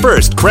America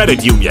First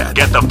Credit Union.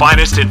 Get the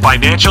finest in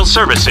financial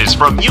services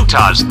from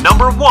Utah's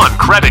 #1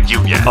 credit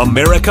union.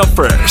 America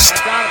First.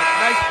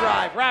 Nice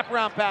drive,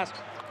 wraparound pass.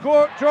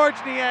 George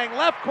Niang,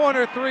 left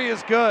corner 3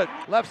 is good.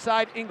 Left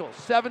side, Ingles,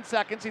 7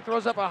 seconds. He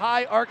throws up a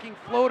high arcing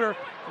floater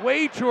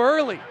way too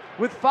early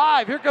with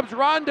 5. Here comes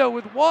Rondo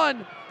with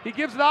 1. He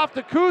gives it off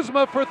to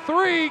Kuzma for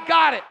 3.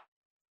 Got it.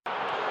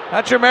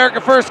 That's your America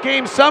First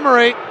game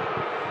summary.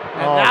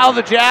 And now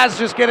the Jazz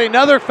just get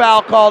another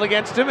foul called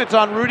against him. It's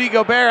on Rudy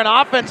Gobert, an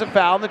offensive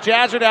foul. And the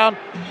Jazz are down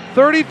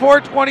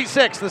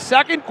 34-26. The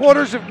second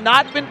quarters have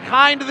not been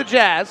kind to the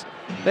Jazz.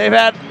 They've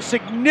had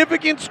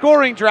significant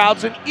scoring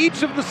droughts in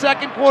each of the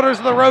second quarters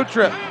of the road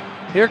trip.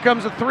 Here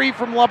comes a 3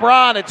 from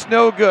LeBron. It's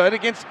no good.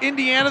 Against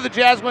Indiana, the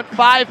Jazz went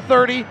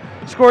 5-30,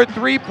 scored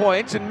 3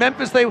 points. In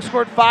Memphis, they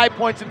scored 5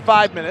 points in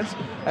 5 minutes.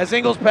 As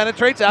Ingles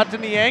penetrates out to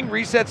Niang,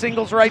 resets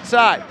Ingles right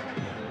side.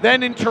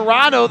 Then in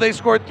Toronto, they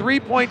scored 3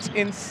 points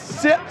in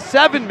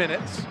 7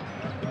 minutes.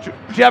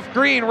 Jeff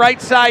Green,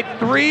 right side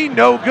 3,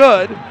 no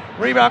good.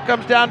 Rebound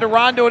comes down to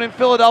Rondo, and in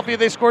Philadelphia,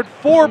 they scored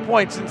 4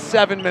 points in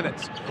 7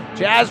 minutes.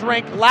 Jazz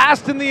ranked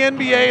last in the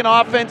NBA in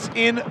offense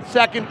in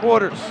second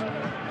quarters.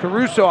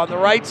 Caruso on the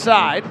right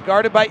side,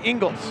 guarded by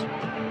Ingles.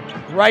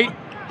 Right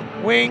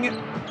wing,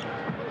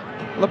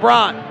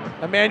 LeBron.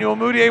 Emmanuel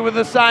Mudiay with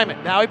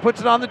assignment. Now he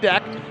puts it on the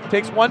deck.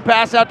 Takes one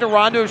pass out to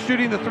Rondo,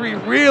 shooting the 3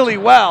 really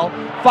well.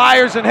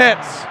 Fires and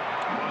hits.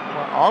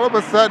 Well, all of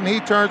a sudden, he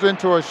turns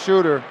into a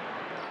shooter.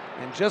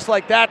 And just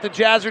like that, the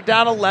Jazz are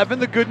down 11.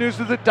 The good news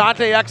is that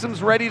Dante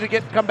Exum's ready to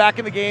come back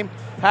in the game.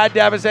 Had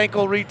to have his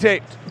ankle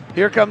retaped.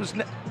 Here comes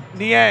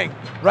Niang.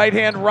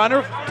 Right-hand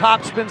runner.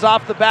 Top spins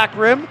off the back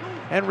rim.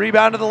 And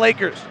rebound to the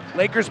Lakers.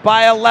 Lakers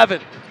by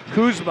 11.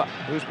 Kuzma,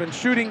 who's been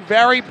shooting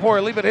very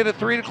poorly, but hit a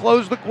 3 to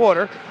close the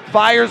quarter.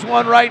 Fires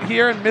one right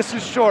here and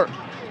misses short.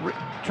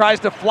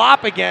 Tries to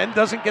flop again.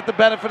 Doesn't get the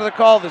benefit of the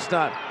call this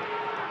time.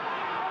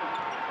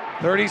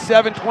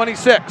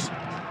 37-26.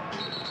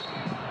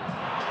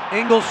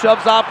 Ingles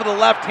shoves off with the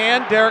left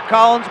hand. Derek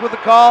Collins with the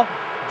call.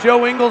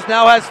 Joe Ingles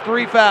now has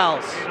 3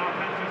 fouls.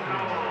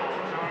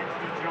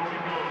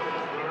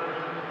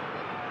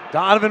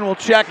 Donovan will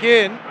check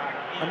in.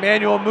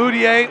 Emmanuel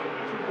Mudiay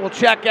will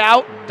check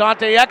out.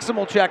 Dante Exum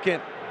will check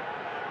in.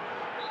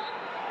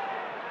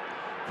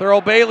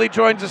 Thurl Bailey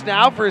joins us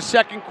now for his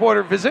second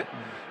quarter visit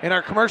in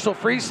our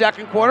commercial-free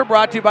second quarter,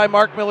 brought to you by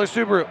Mark Miller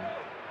Subaru.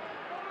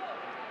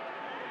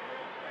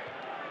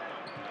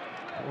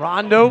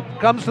 Rondo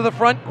comes to the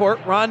front court.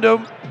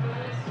 Rondo,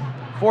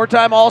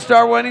 4-time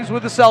All-Star winnings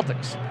with the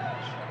Celtics.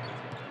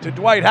 To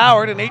Dwight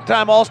Howard, an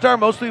 8-time All-Star,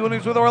 mostly when he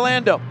was with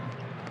Orlando.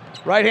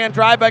 Right-hand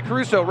drive by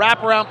Caruso.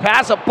 Wraparound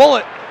pass, a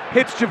bullet.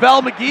 Hits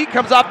JaVale McGee,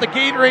 comes off the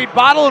Gatorade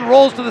bottle and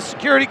rolls to the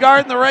security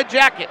guard in the red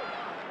jacket.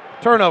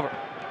 Turnover.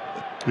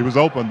 He was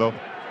open, though.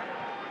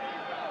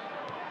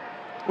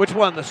 Which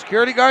one? The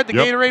security guard, the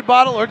Gatorade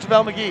bottle, or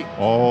JaVale McGee?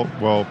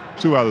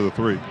 2 out of the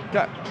 3.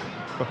 Okay.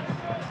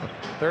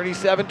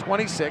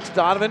 37-26.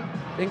 Donovan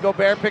and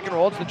Gobert pick and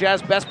roll. It's the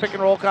Jazz best pick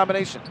and roll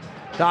combination.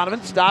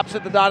 Donovan stops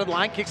at the dotted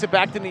line, kicks it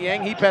back to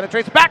Niang. He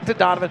penetrates back to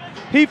Donovan.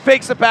 He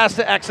fakes the pass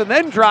to Exum,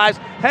 then drives,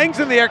 hangs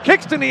in the air,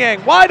 kicks to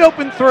Niang. Wide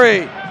open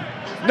 3.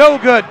 No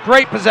good.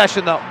 Great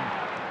possession, though.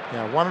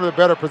 Yeah, one of the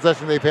better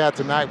possessions they've had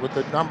tonight with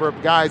the number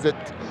of guys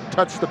that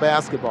touch the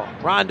basketball.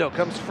 Rondo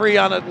comes free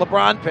on a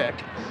LeBron pick.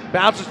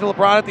 Bounces to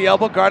LeBron at the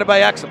elbow, guarded by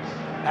Exum.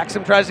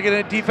 Exum tries to get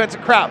in a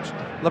defensive crouch.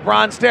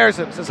 LeBron stares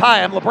at him, says,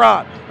 "Hi, I'm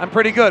LeBron. I'm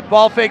pretty good."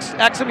 Ball fakes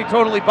Exum. He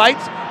totally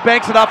bites,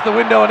 banks it off the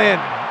window and in.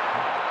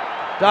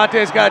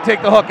 Dante's got to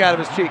take the hook out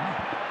of his cheek.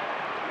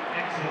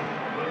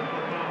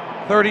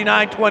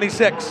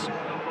 39-26.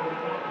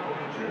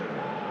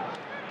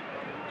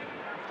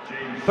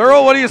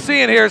 Thurl, what are you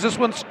seeing here? Is this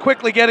one's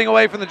quickly getting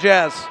away from the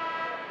Jazz?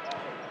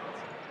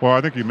 Well,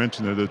 I think you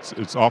mentioned it.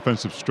 It's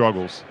offensive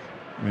struggles.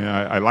 I mean,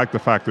 I like the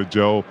fact that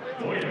Joe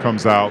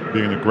comes out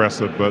being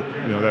aggressive, but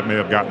that may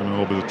have gotten him in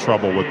a little bit of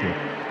trouble with the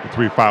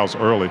 3 fouls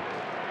early.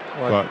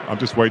 Right. But I'm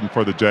just waiting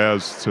for the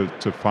Jazz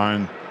to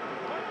find,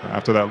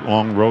 after that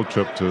long road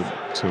trip, to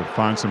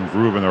find some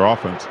groove in their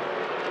offense.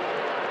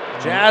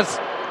 Jazz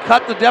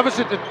cut the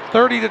deficit to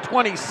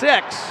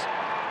 30-26,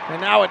 and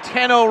now a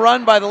 10-0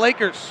 run by the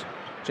Lakers.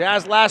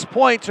 Jazz last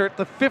points are at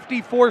the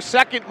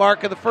 54-second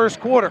mark of the first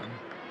quarter.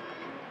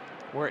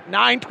 We're at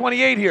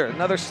 9:28 here.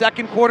 Another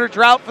second quarter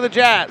drought for the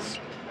Jazz.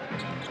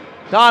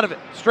 Donovan,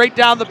 straight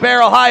down the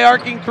barrel, high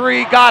arcing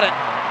 3, got it.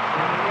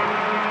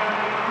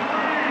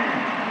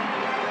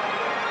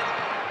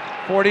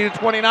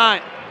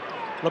 40-29.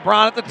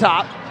 LeBron at the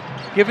top,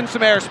 given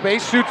some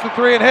airspace, shoots the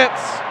 3 and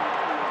hits.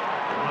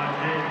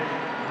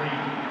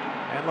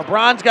 And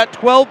LeBron's got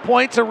 12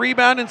 points, a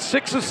rebound, and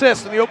 6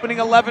 assists in the opening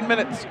 11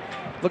 minutes.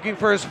 Looking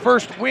for his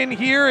first win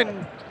here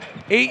in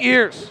 8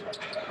 years.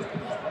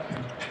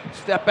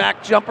 Step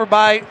back jumper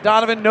by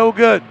Donovan, no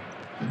good.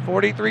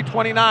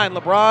 43-29,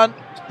 LeBron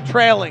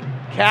trailing,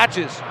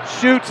 catches,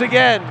 shoots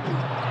again.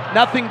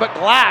 Nothing but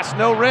glass,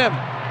 no rim.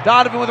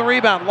 Donovan with a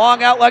rebound,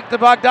 long outlet to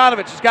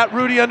Bogdanovich. He's got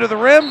Rudy under the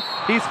rim.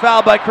 He's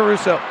fouled by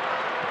Caruso.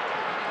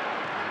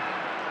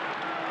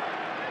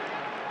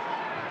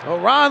 Well,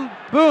 Ron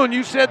Boone,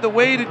 you said the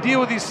way to deal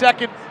with these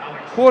second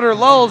quarter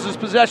lulls is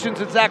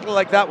possessions exactly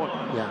like that one.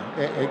 Yeah,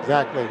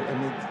 exactly. I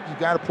mean, you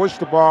got to push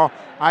the ball.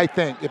 I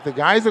think if the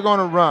guys are going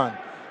to run,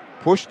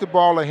 push the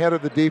ball ahead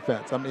of the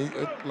defense. I mean,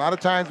 a lot of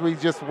times we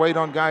just wait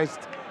on guys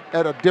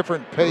at a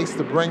different pace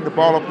to bring the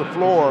ball up the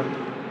floor.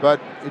 But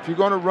if you're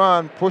going to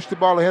run, push the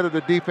ball ahead of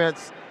the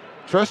defense.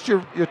 Trust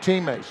your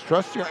teammates.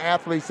 Trust your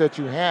athletes that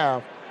you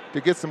have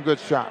to get some good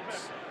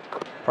shots.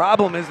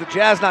 Problem is the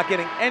Jazz not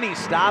getting any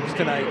stops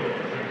tonight.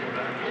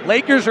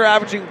 Lakers are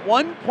averaging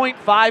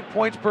 1.5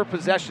 points per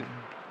possession.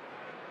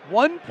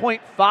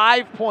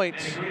 1.5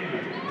 points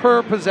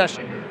per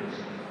possession.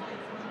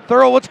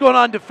 Thurl, what's going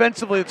on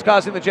defensively that's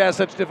causing the Jazz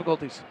such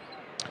difficulties?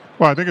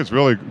 Well, I think it's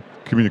really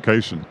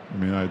communication. I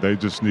mean, they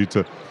just need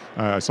to.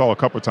 I saw a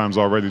couple of times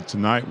already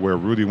tonight where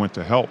Rudy went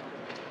to help,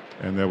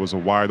 and there was a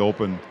wide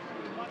open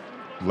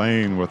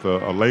lane with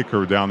a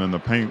Laker down in the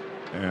paint,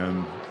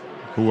 and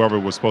whoever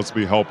was supposed to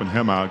be helping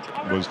him out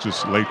was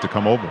just late to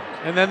come over.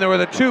 And then there were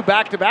the 2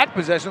 back-to-back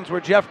possessions where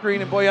Jeff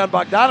Green and Bojan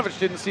Bogdanovic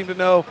didn't seem to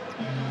know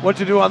what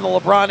to do on the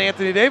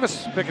LeBron-Anthony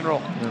Davis pick and roll.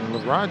 And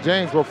LeBron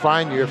James will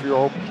find you if you're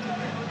open.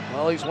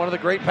 Well, he's one of the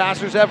great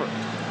passers ever.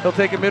 He'll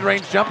take a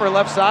mid-range jumper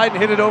left side and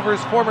hit it over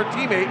his former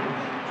teammate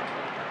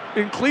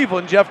in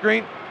Cleveland, Jeff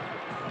Green.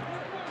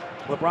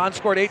 LeBron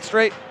scored 8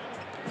 straight.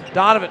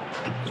 Donovan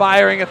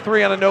firing a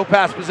 3 on a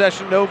no-pass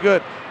possession, no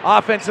good.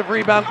 Offensive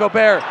rebound,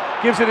 Gobert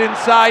gives it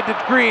inside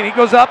to Green. He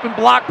goes up and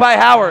blocked by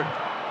Howard.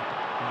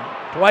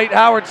 Dwight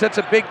Howard sets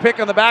a big pick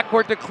on the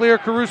backcourt to clear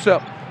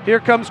Caruso. Here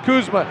comes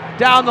Kuzma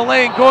down the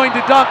lane, going to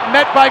dunk,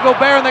 met by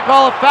Gobert, and they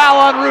call a foul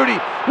on Rudy.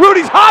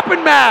 Rudy's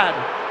hopping mad.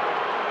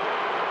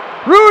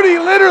 Rudy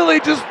literally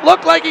just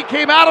looked like he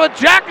came out of a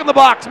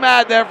jack-in-the-box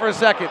mad there for a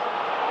second.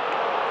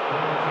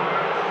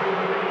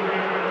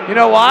 You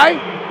know why?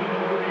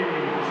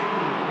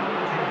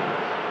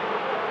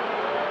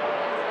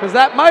 Because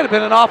that might have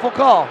been an awful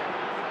call.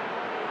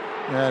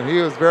 And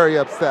he was very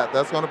upset.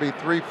 That's going to be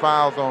 3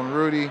 fouls on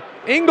Rudy.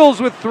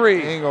 Ingles with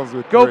 3. Ingles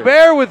with 3.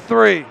 Gobert with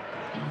 3.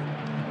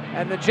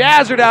 And the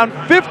Jazz are down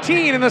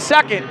 15 in the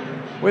second.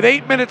 With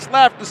 8 minutes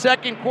left, the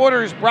second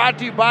quarter is brought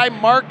to you by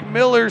Mark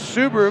Miller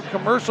Subaru,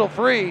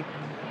 commercial-free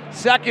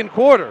second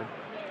quarter.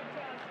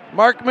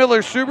 Mark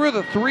Miller Subaru,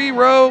 the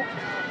 3-row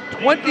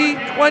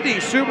 2020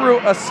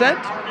 Subaru Ascent.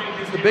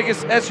 It's the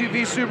biggest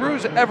SUV Subaru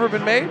has ever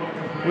been made,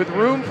 with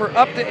room for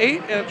up to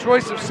 8 and a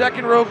choice of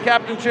second-row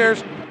captain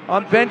chairs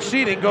on bench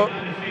seating.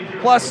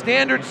 Plus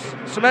standard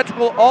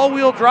symmetrical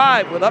all-wheel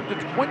drive with up to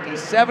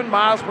 27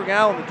 miles per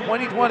gallon. The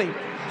 2020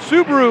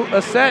 Subaru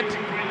Ascent.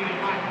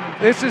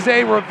 This is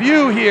a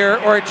review here,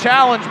 or a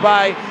challenge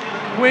by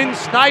Quinn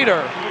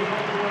Snyder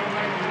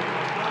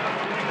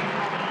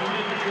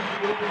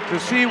to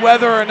see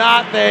whether or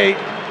not they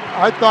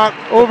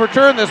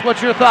overturn this.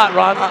 What's your thought,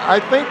 Ron? I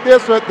think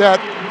this was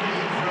that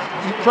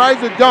he tries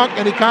to dunk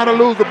and he kind of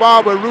loses the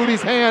ball, but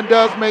Rudy's hand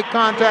does make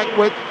contact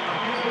with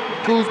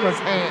Kuzma's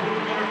hand.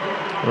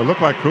 Well, it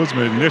looked like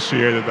Kuzma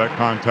initiated that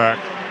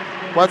contact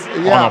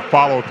on a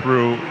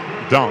follow-through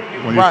dunk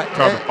when he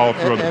tried to follow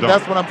through the dunk. And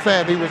that's what I'm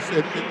saying. He was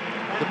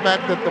the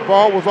fact that the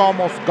ball was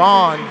almost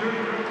gone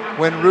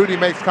when Rudy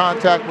makes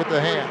contact with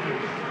the hand.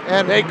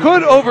 And they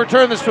could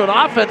overturn this to an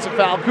offensive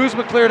foul.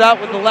 Kuzma cleared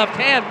out with the left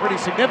hand pretty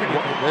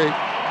significantly. They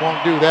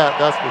won't do that,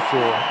 that's for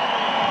sure.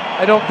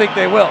 I don't think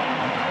they will.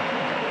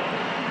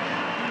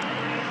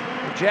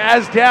 The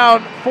Jazz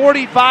down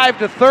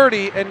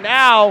 45-30, and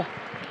now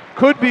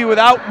could be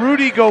without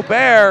Rudy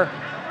Gobert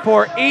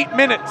for 8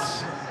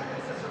 minutes.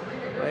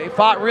 They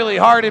fought really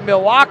hard in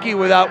Milwaukee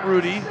without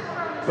Rudy,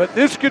 but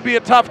this could be a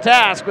tough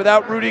task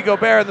without Rudy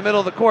Gobert in the middle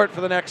of the court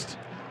for the next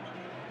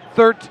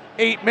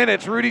 8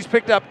 minutes. Rudy's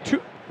picked up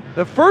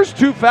the first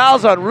 2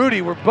 fouls on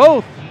Rudy were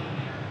both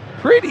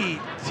pretty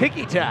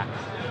ticky-tack.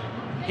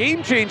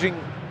 Game-changing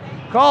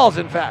calls,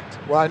 in fact.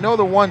 Well, I know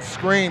the one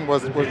screen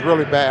was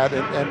really bad,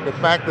 and the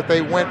fact that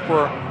they went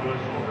for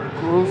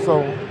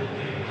Caruso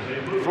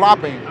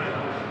flopping,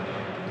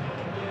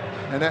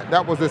 and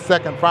that was his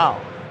second foul.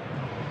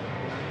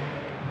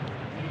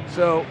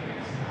 So,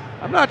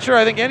 I'm not sure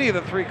I think any of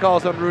the 3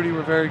 calls on Rudy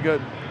were very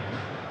good.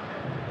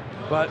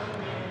 But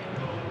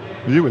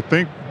you would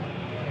think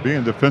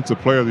being Defensive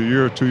Player of the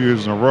Year 2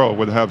 years in a row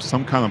would have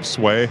some kind of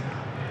sway.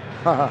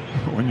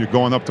 When you're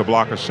going up to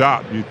block a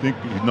shot, you think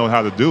you know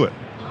how to do it.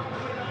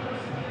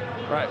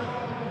 Right.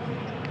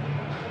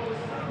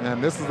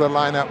 And this is the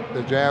lineup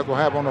the Jazz will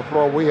have on the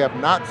floor we have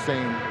not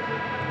seen.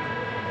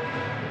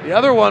 The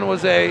other one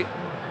was a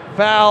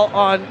foul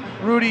on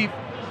Rudy,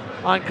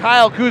 on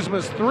Kyle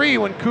Kuzma's 3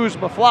 when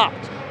Kuzma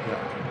flopped.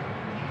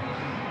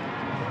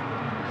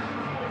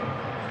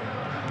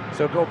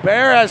 So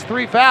Gobert has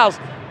 3 fouls.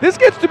 This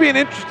gets to be an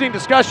interesting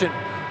discussion.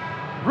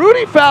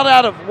 Rudy fouled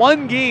out of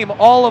 1 game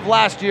all of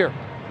last year.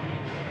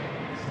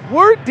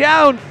 We're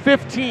down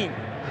 15.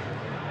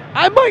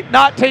 I might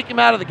not take him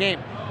out of the game.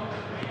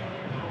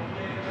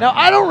 Now,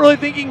 I don't really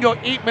think he can go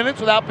 8 minutes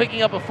without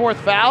picking up a 4th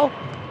foul,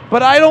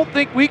 but I don't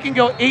think we can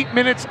go 8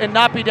 minutes and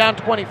not be down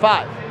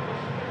 25.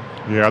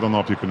 Yeah, I don't know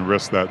if you can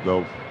risk that,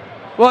 though.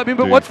 Well, I mean,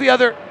 but what's the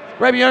other,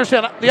 right, you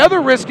understand, the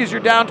other risk is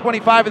you're down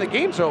 25 and the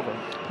game's over.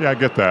 Yeah, I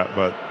get that,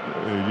 but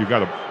you got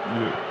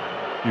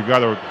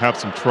to have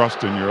some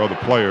trust in your other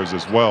players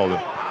as well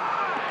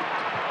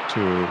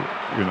to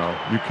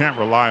you can't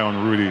rely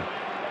on Rudy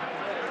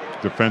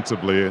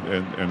defensively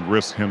and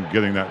risk him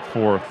getting that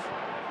 4th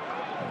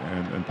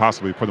and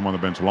possibly put him on the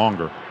bench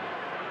longer.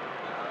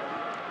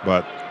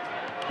 But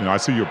I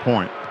see your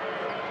point.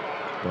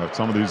 But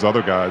some of these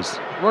other guys,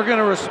 we're going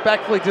to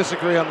respectfully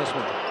disagree on this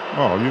one.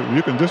 Oh,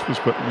 you can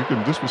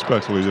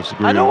disrespectfully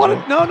disagree. I don't want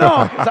to. No.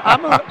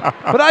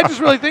 But I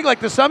just really think, like,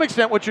 to some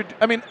extent,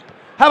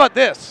 how about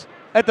this?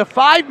 At the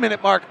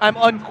 5-minute mark, I'm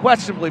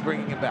unquestionably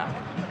bringing him back.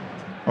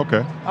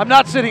 Okay. I'm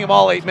not sitting him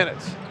all 8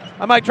 minutes.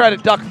 I might try to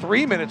duck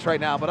 3 minutes right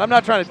now, but I'm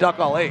not trying to duck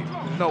all 8.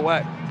 There's no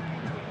way.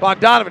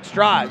 Bogdanovich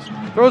drives,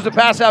 throws the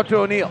pass out to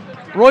O'Neal.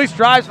 Royce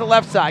drives to the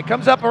left side,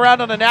 comes up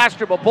around on a Nash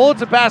dribble,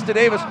 bullets a pass to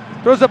Davis,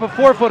 throws up a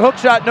 4-foot hook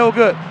shot, no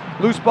good.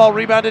 Loose ball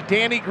rebounded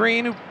Danny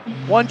Green, who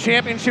won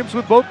championships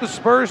with both the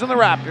Spurs and the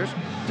Raptors.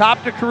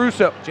 Top to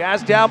Caruso.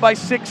 Jazz down by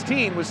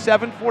 16 with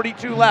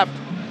 7:42 left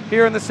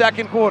here in the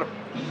second quarter.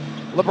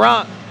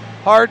 LeBron,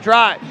 hard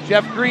drive.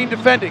 Jeff Green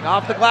defending.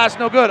 Off the glass,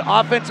 no good.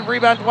 Offensive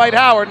rebound, Dwight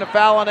Howard, and a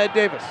foul on Ed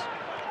Davis.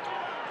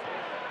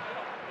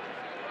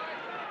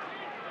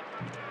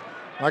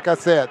 Like I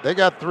said, they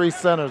got 3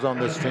 centers on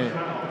this team.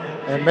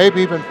 And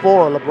maybe even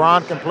 4.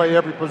 LeBron can play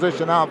every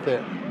position out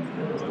there.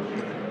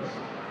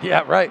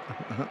 Yeah, right.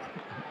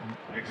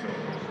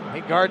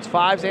 He guards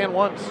 5s and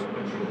 1s.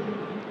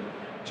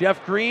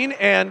 Jeff Green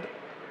and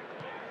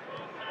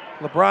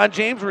LeBron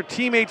James were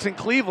teammates in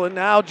Cleveland.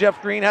 Now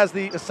Jeff Green has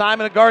the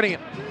assignment of guarding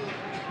him.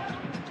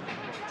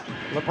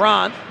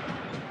 LeBron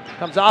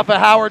comes off a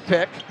Howard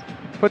pick,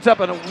 puts up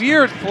a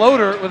weird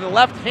floater with the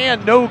left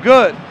hand, no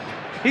good.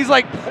 He's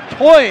like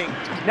toying.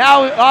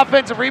 Now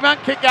offensive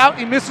rebound, kick out.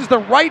 He misses the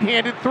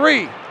right-handed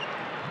three.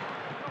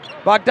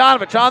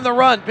 Bogdanovich on the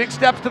run, big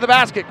steps to the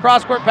basket.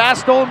 Cross-court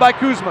pass stolen by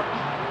Kuzma.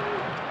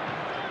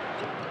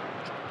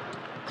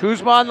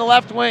 Kuzma on the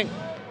left wing.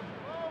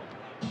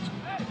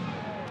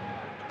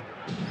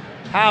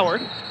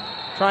 Howard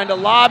trying to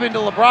lob into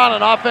LeBron,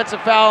 an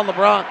offensive foul on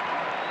LeBron.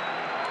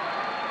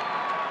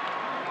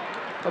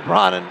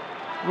 LeBron and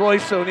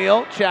Royce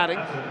O'Neal chatting.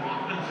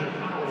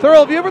 Thurl,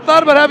 have you ever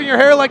thought about having your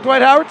hair like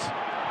Dwight Howard's?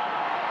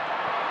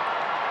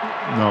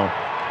 No.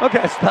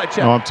 Okay, so I checked.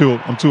 No,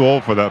 I'm too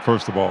old for that,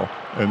 first of all.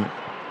 And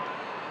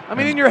I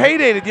mean, in your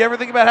heyday, did you ever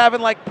think about having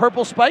like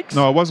purple spikes?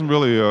 no, it wasn't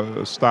really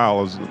a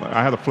style.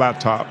 I had a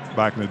flat top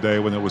back in the day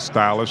when it was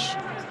stylish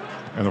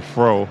and a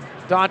fro.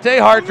 Dante,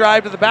 hard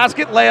drive to the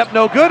basket, layup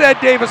no good. Ed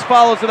Davis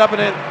follows it up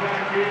and in.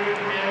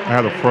 I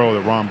had a fro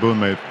that Ron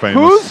Boone made famous.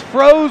 Whose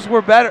fros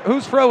were better?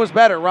 Whose fro was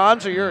better,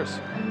 Ron's or yours?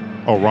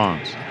 Oh,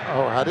 Ron's.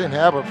 Oh, I didn't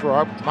have a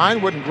fro.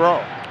 Mine wouldn't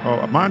grow.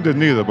 Oh, mine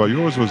didn't either, but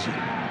yours was,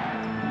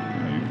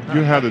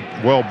 you had it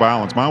well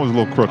balanced. Mine was a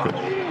little crooked.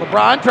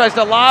 LeBron tries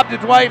to lob to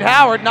Dwight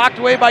Howard, knocked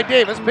away by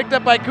Davis, picked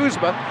up by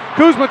Kuzma.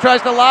 Kuzma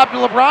tries to lob to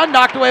LeBron,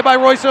 knocked away by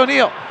Royce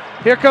O'Neal.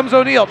 Here comes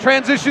O'Neal,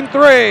 transition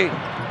three.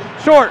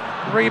 Short,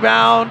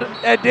 rebound.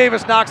 Ed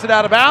Davis knocks it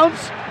out of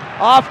bounds.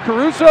 Off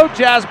Caruso,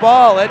 Jazz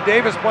ball. Ed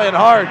Davis playing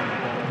hard.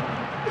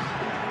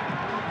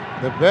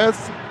 The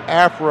best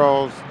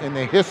afros in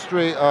the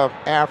history of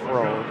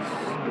afros.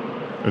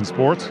 In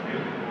sports?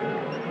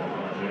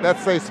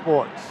 Let's say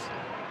sports.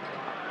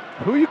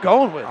 Who are you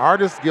going with?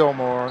 Artis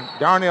Gilmore,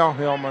 Darnell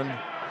Hillman,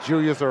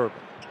 Julius Erving.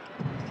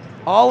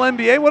 All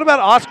NBA? What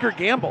about Oscar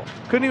Gamble?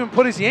 Couldn't even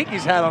put his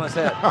Yankees hat on his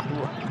head.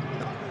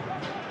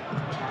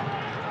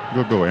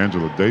 You'll go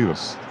Angela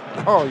Davis.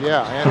 Oh,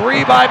 yeah.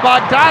 Three by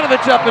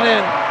Bogdanovich up and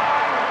in.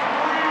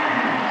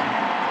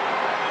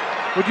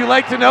 Would you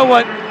like to know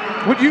what,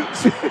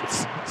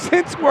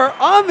 since we're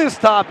on this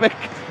topic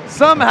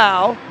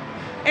somehow,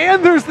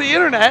 and there's the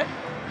internet,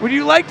 would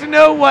you like to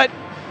know what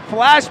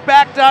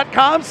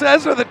Flashback.com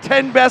says are the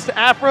 10 best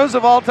afros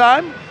of all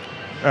time?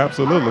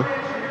 Absolutely.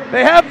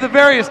 They have the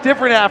various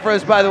different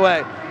afros, by the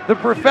way. The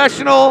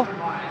professional,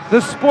 the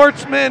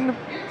sportsman,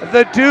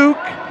 the Duke,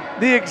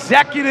 the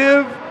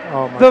executive,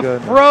 the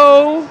goodness.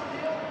 pro.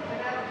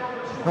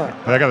 Hey,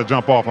 I got to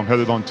jump off. I'm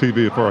headed on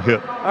TV for a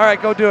hit. All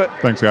right, go do it.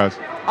 Thanks, guys.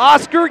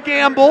 Oscar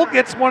Gamble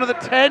gets one of the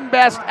 10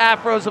 best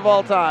afros of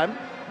all time.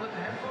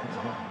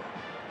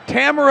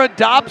 Tamara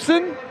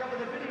Dobson.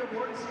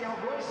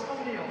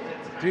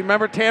 Do you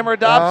remember Tamara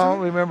Dobson? I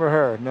don't remember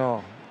her,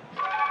 no.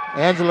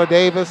 Angela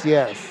Davis,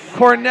 yes.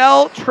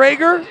 Cornell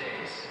Traeger.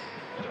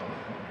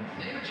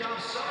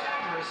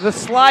 The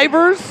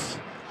Slivers.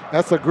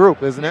 That's a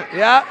group, isn't it?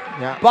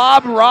 Yeah.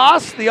 Bob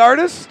Ross, the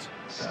artist.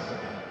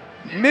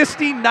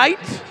 Misty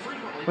Knight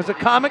was a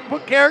comic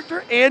book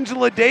character.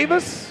 Angela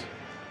Davis.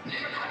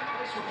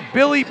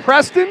 Billy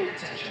Preston.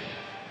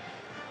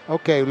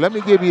 Okay, let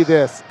me give you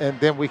this, and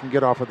then we can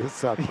get off of this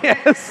subject.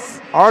 Yes.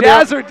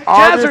 Artis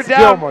Jazz down.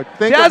 Gilmore,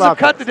 think Jazz about have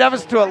cut this. the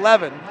deficit to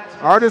 11.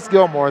 Artis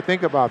Gilmore,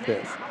 think about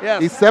this.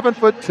 Yes. He's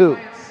 7'2",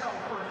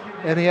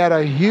 and he had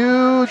a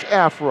huge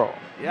afro,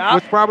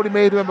 which probably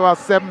made him about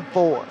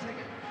 7'4".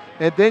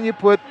 And then you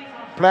put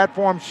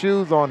platform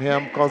shoes on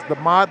him because the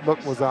mod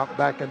look was up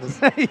back in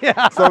the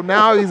yeah. So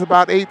now he's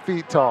about 8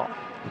 feet tall.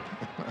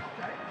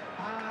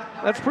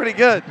 That's pretty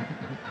good.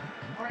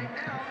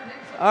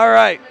 All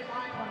right.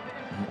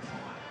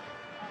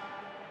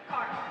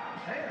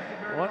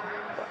 What?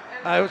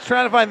 I was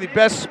trying to find the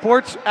best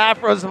sports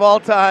afros of all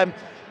time,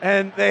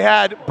 and they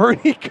had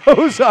Bernie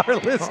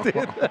Kosar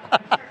listed.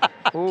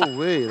 Oh,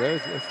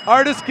 wait.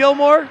 Artis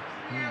Gilmore,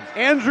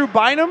 Andrew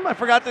Bynum. I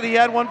forgot that he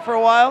had one for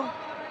a while.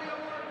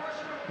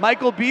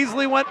 Michael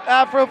Beasley went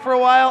afro for a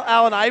while.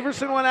 Allen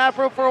Iverson went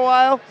afro for a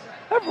while.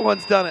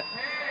 Everyone's done it.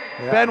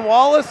 Yeah. Ben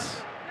Wallace.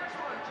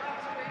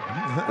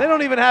 They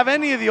don't even have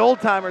any of the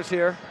old-timers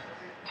here.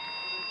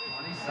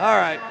 All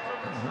right.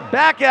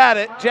 Back at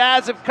it.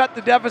 Jazz have cut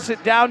the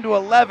deficit down to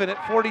 11 at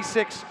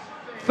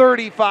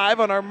 46-35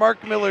 on our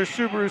Mark Miller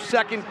Subaru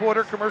second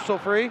quarter commercial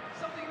free.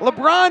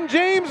 LeBron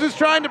James is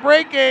trying to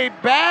break a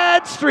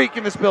bad streak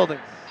in this building.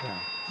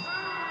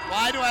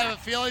 Why do I have a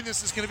feeling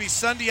this is going to be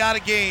Sunday out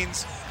of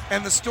Gaines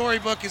and the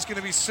storybook is going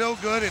to be so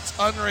good it's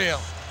unreal?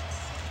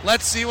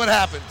 Let's see what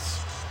happens.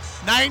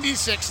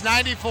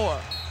 96-94.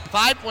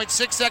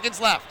 5.6 seconds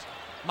left.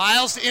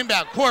 Miles to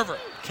inbound. Korver.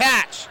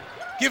 Catch.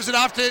 Gives it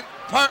off to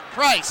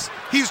Price.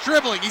 He's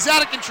dribbling. He's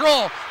out of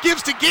control.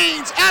 Gives to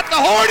Gaines at the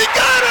horn. He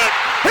got it!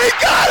 He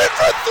got it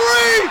for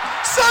three!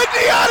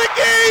 Sunday out of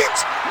Gaines.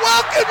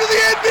 Welcome to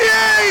the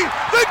NBA.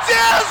 The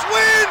Jazz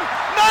win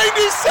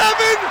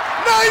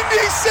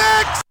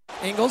 97-96.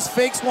 Ingles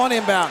fakes one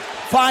inbound.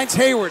 Finds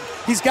Hayward.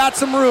 He's got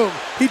some room.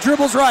 He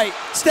dribbles right.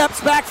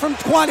 Steps back from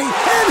 20 and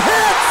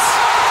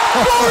hits!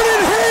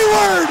 Gordon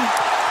Hayward!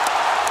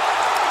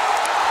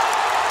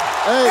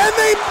 Hey, and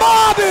they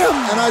mob him!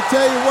 And I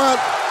tell you what,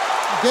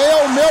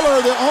 Gail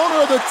Miller, the owner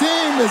of the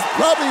team, is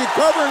probably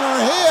covering her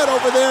head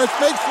over there to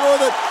make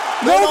sure that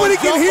nobody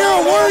can hear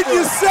a word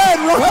you said,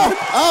 Ron. Well,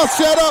 I'll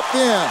shut up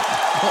then.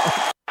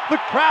 The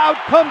crowd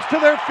comes to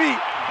their feet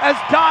as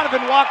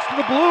Donovan walks to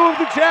the blue of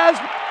the Jazz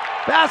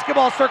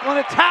basketball circle and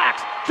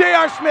attacks.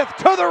 J.R. Smith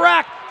to the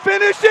rack,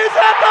 finishes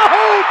at the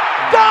hoop.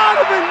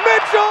 Donovan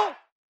Mitchell.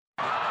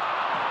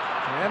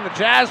 And the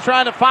Jazz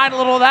trying to find a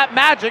little of that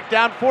magic,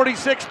 down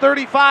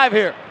 46-35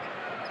 here.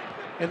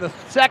 In the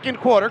second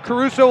quarter,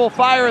 Caruso will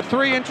fire a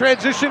three in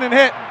transition and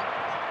hit.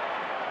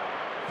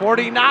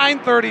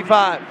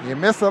 49-35. You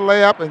miss a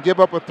layup and give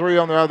up a three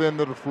on the other end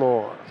of the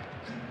floor.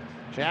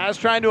 Jazz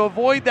trying to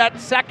avoid that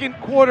second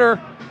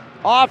quarter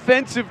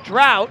offensive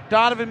drought.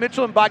 Donovan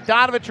Mitchell and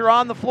Bogdanovich are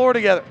on the floor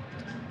together.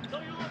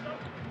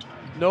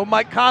 No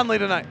Mike Conley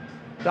tonight.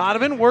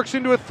 Donovan works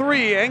into a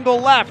three, angle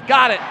left,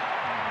 got it.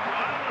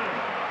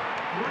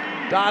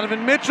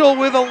 Donovan Mitchell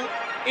with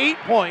 8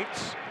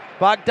 points.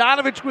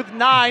 Bogdanovich with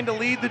 9 to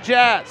lead the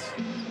Jazz.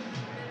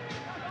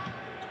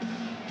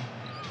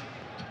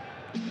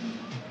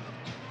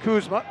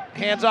 Kuzma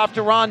hands off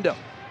to Rondo.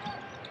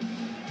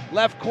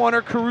 Left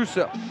corner,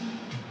 Caruso.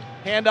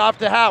 Hand off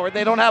to Howard.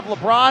 They don't have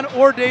LeBron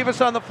or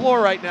Davis on the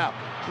floor right now.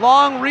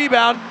 Long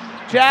rebound.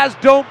 Jazz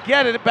don't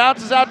get it. It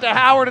bounces out to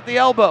Howard at the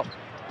elbow.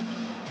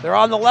 They're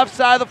on the left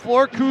side of the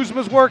floor.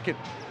 Kuzma's working.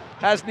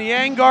 Has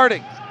Niang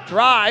guarding.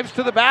 Drives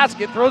to the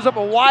basket. Throws up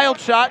a wild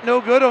shot.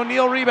 No good.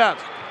 O'Neal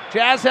rebounds.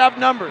 Jazz have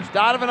numbers.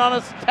 Donovan on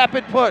a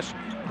tepid push.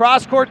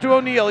 Cross court to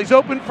O'Neal. He's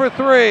open for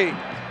three.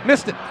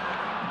 Missed it.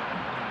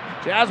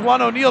 Jazz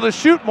want O'Neal to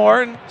shoot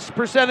more, and his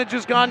percentage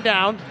has gone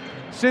down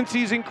since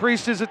he's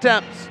increased his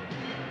attempts.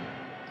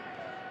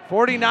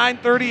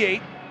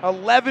 49-38,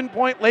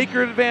 11-point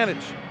Laker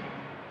advantage.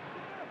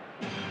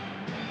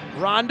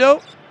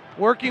 Rondo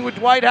working with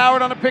Dwight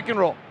Howard on a pick and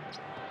roll.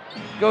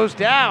 Goes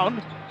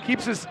down,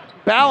 keeps his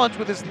balance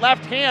with his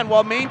left hand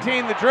while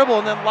maintaining the dribble,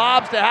 and then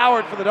lobs to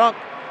Howard for the dunk.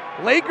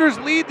 Lakers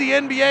lead the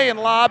NBA in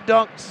lob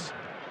dunks.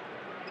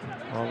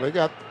 Well, they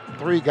got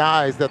three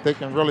guys that they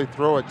can really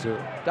throw it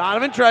to.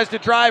 Donovan tries to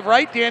drive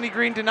right. Danny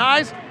Green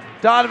denies.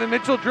 Donovan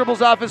Mitchell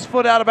dribbles off his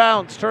foot out of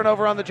bounds.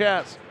 Turnover on the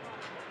Jazz.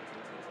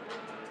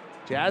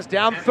 Jazz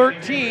down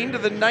 13 to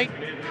the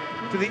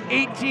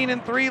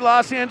 18-3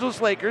 Los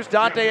Angeles Lakers.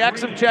 Dante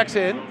Exum checks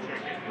in.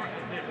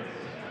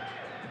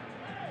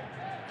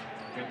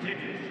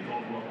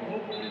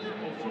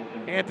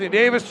 Anthony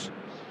Davis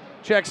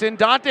checks in.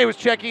 Dante was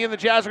checking in. The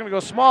Jazz are going to go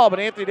small, but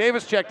Anthony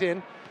Davis checked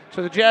in.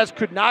 So the Jazz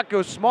could not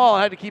go small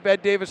and had to keep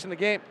Ed Davis in the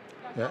game.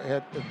 Yeah,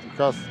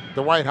 because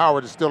Dwight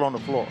Howard is still on the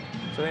floor.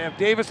 So they have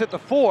Davis at the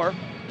 4.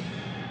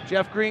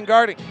 Jeff Green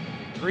guarding.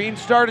 Green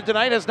started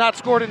tonight, has not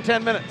scored in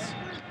 10 minutes.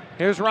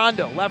 Here's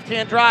Rondo.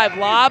 Left-hand drive,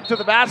 lob to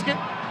the basket.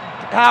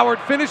 Howard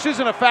finishes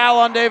and a foul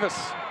on Davis.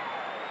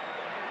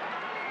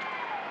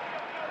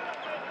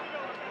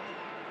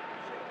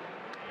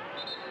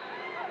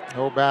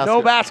 No basket.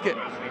 No basket.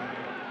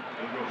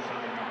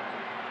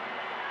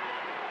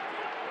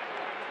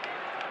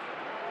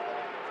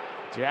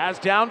 Jazz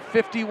down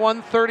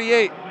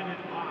 51-38.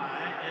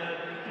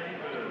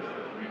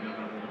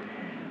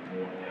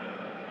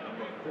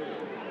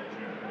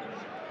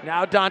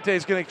 Now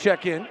Dante's going to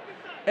check in.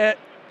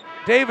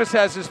 Davis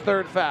has his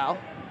third foul.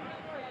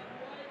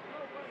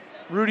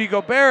 Rudy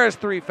Gobert has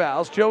 3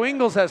 fouls. Joe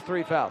Ingles has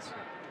 3 fouls.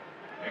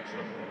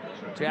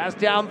 Jazz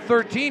down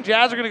 13.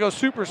 Jazz are going to go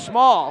super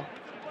small.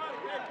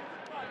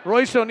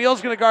 Royce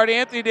O'Neal's going to guard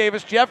Anthony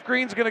Davis. Jeff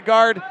Green's going to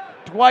guard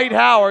Dwight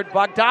Howard.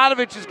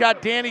 Bogdanovich has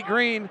got Danny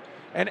Green.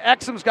 And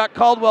Exum's got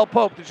Caldwell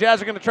Pope. The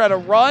Jazz are going to try to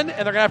run,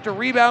 and they're going to have to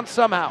rebound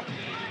somehow.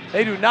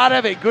 They do not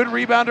have a good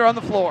rebounder on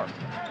the floor.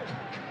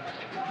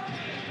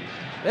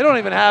 They don't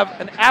even have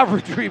an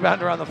average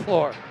rebounder on the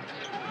floor.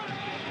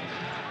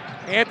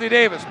 Anthony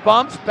Davis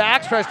bumps,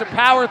 backs, tries to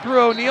power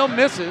through O'Neal,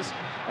 misses,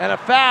 and a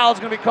foul is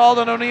going to be called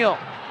on O'Neal.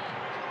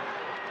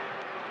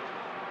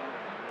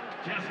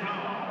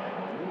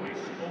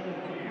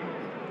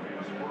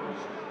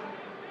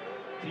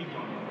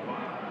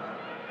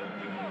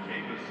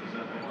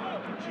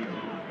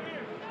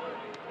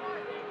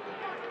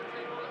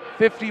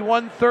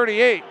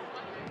 (51-38).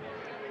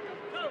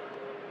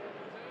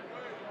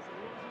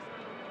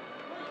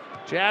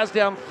 Jazz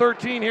down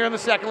 13 here in the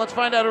second. Let's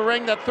find out who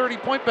rang that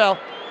 30-point bell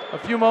a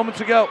few moments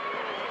ago.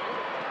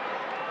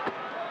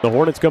 The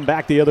Hornets come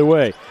back the other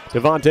way.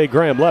 Devontae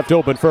Graham left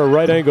open for a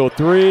right angle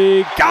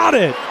 3. Got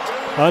it!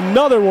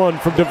 Another one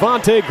from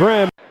Devontae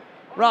Graham.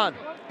 Ron.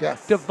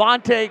 Yes.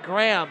 Devontae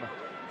Graham,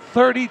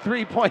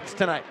 33 points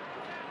tonight.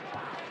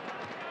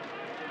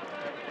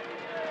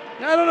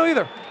 I don't know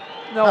either.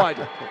 No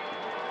idea.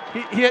 He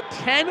hit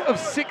 10 of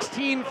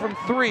 16 from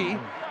 3.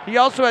 He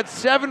also had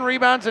 7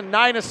 rebounds and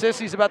 9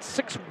 assists. He's about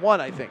 6'1",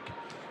 I think.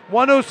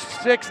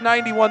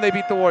 106-91, they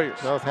beat the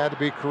Warriors. Those had to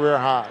be career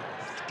highs.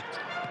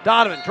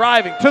 Donovan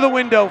driving to the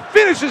window,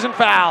 finishes and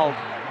fouled.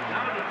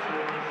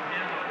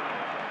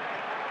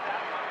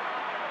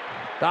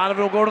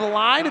 Donovan will go to the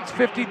line. It's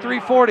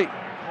 53-40.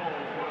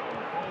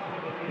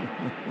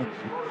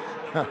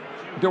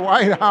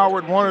 Dwight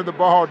Howard wanted the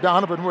ball.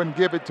 Donovan wouldn't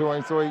give it to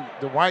him, so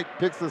Dwight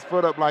picks his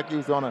foot up like he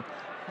was on a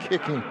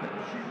kicking.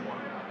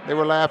 They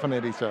were laughing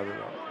at each other,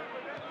 though.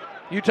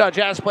 Utah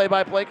Jazz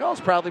play-by-play calls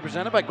proudly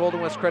presented by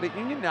Golden West Credit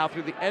Union. Now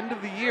through the end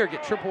of the year,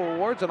 get triple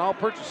rewards on all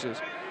purchases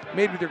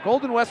made with your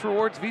Golden West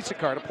Rewards Visa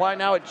card. Apply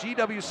now at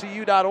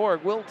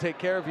gwcu.org. We'll take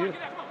care of you.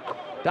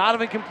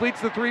 Donovan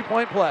completes the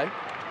three-point play.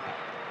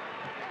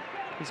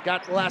 He's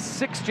got the last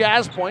 6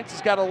 Jazz points.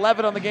 He's got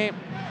 11 on the game.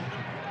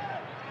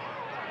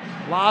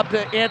 Lob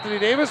to Anthony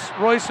Davis.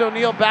 Royce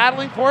O'Neal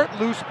battling for it.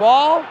 Loose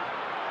ball.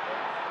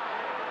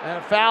 And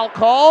a foul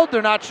called.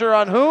 They're not sure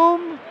on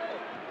whom.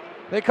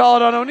 They call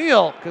it on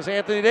O'Neal because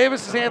Anthony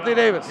Davis is Anthony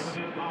Davis.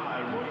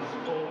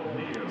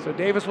 So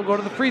Davis will go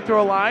to the free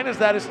throw line as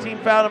that is team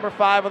foul number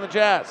 5 on the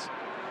Jazz.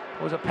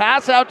 It was a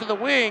pass out to the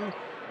wing.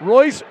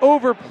 Royce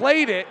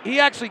overplayed it. He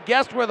actually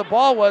guessed where the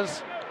ball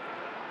was.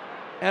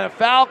 And a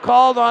foul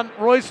called on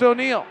Royce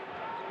O'Neal.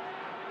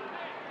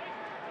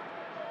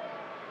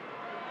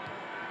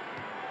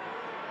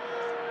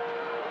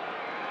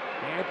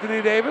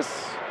 Anthony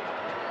Davis.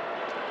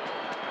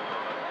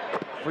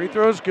 Free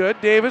throw's good.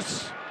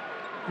 Davis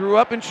grew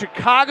up in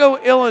Chicago,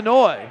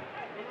 Illinois.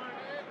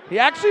 He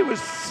actually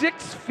was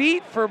 6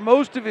 feet for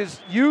most of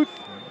his youth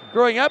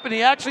growing up, and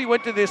he actually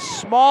went to this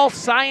small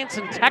science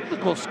and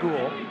technical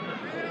school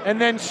and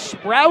then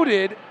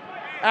sprouted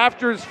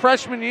after his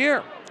freshman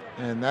year.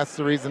 And that's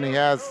the reason he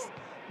has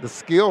the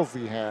skills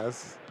he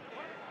has.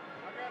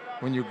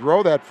 When you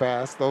grow that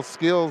fast, those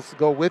skills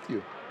go with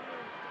you.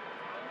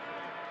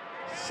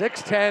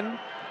 6'10",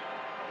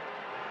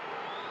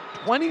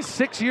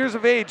 26 years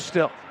of age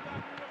still.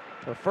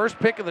 The first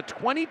pick of the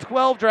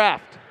 2012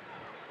 draft.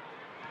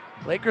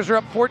 Lakers are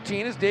up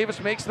 14 as Davis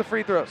makes the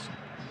free throws.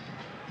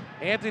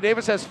 Anthony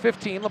Davis has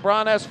 15.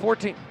 LeBron has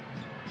 14.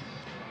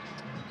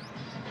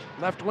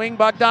 Left wing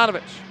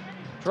Bogdanovich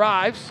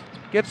drives,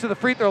 gets to the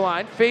free throw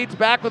line, fades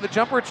back with a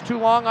jumper. It's too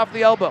long off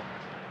the elbow.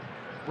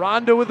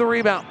 Rondo with the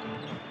rebound.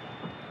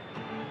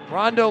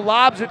 Rondo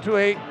lobs it to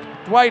a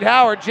Dwight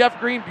Howard. Jeff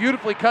Green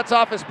beautifully cuts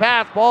off his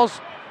path.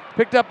 Ball's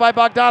picked up by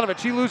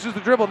Bogdanovich. He loses the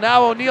dribble.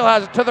 Now O'Neal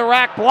has it to the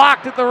rack,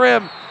 blocked at the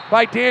rim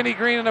by Danny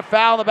Green, and a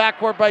foul in the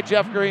backcourt by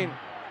Jeff Green,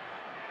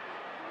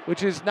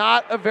 which is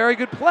not a very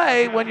good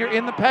play when you're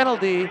in the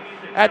penalty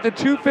at the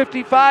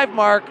 2:55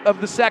 mark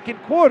of the second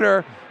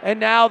quarter, and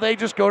now they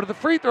just go to the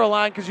free throw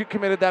line because you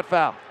committed that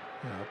foul.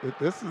 Yeah,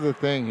 this is the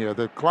thing here.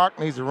 The clock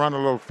needs to run a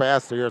little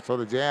faster here so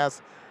the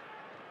Jazz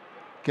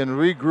can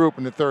regroup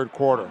in the third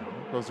quarter.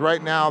 Because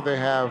right now they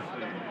have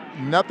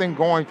nothing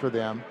going for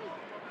them.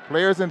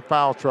 Players in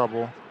foul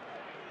trouble,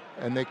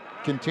 and they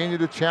continue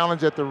to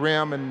challenge at the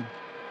rim, and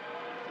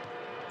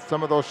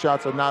some of those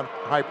shots are not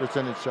high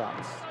percentage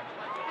shots.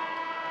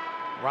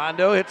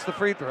 Rondo hits the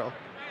free throw.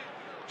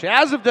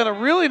 Jazz have done a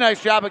really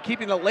nice job of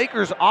keeping the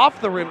Lakers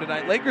off the rim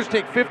tonight. Lakers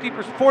take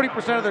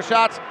 40% of their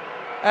shots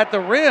at the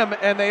rim,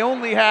 and they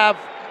only have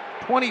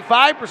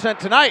 25%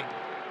 tonight.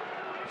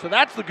 So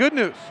that's the good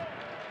news.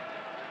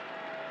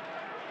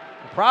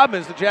 The problem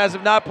is the Jazz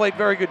have not played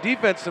very good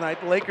defense tonight.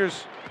 The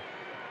Lakers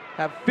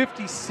have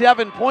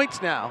 57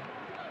 points now.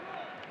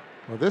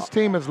 Well, this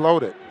team is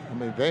loaded. I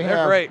mean, they're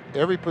have great.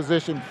 Every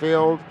position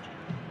filled.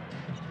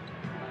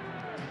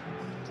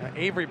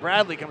 Avery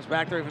Bradley comes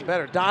back there even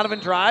better. Donovan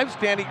drives.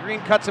 Danny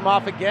Green cuts him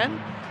off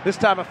again. This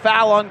time a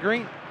foul on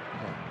Green.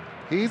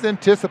 He's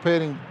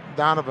anticipating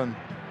Donovan.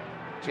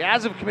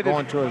 Jazz have committed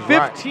going to his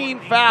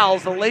 15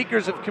 fouls. The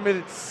Lakers have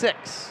committed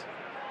 6.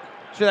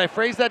 Should I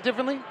phrase that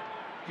differently?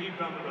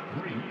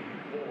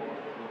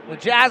 The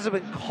Jazz have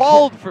been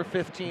called for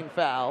 15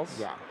 fouls.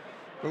 Yeah.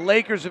 The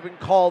Lakers have been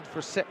called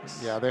for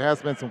 6. Yeah, there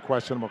has been some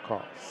questionable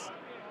calls.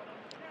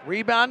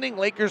 Rebounding,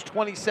 Lakers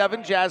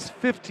 27, Jazz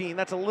 15.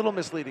 That's a little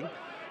misleading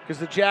because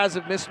the Jazz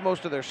have missed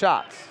most of their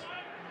shots.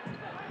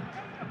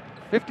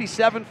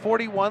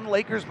 57-41,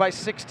 Lakers by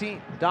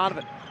 16.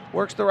 Donovan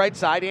works the right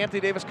side. Anthony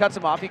Davis cuts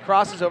him off. He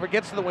crosses over,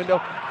 gets to the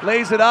window,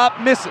 lays it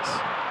up, misses.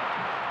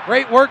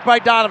 Great work by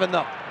Donovan,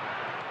 though.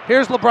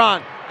 Here's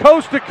LeBron,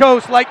 coast to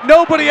coast like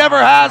nobody ever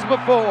has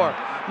before.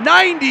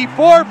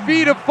 94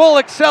 feet of full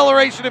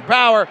acceleration and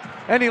power,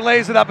 and he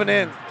lays it up and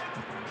in.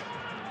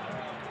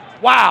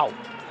 Wow.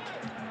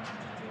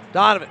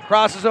 Donovan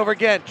crosses over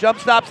again, jump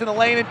stops in the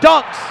lane and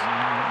dunks.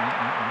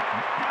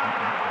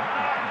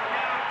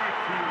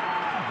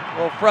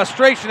 A little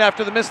frustration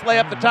after the missed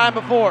layup the time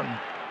before.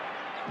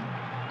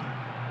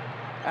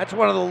 That's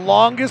one of the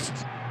longest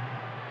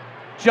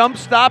jump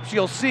stops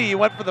you'll see. He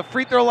went from the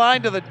free throw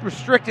line to the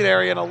restricted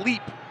area in a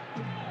leap.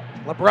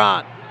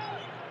 LeBron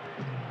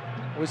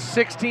with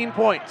 16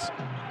 points,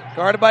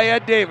 guarded by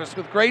Ed Davis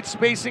with great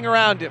spacing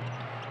around him.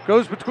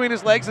 Goes between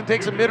his legs and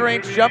takes a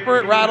mid-range jumper.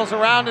 It rattles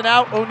around and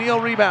out. O'Neal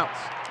rebounds.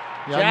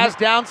 Jazz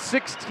down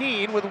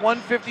 16 with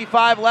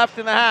 1:55 left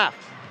in the half.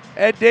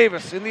 Ed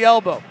Davis in the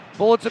elbow.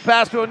 Bullets it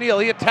past to O'Neal.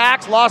 He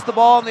attacks, lost the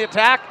ball in the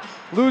attack,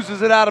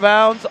 loses it out of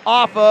bounds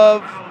off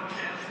of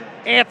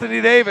Anthony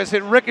Davis.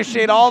 It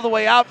ricocheted all the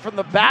way out from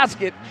the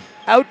basket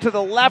out to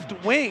the left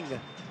wing.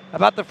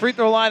 About the free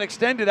throw line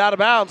extended out of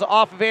bounds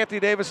off of Anthony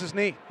Davis's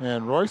knee.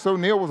 And Royce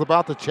O'Neal was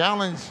about to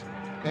challenge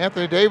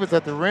Anthony Davis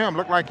at the rim.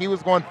 Looked like he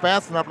was going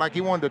fast enough, like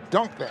he wanted to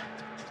dunk that.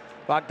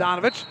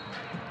 Bogdanovich,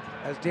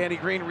 as Danny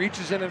Green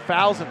reaches in and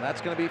fouls him.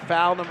 That's going to be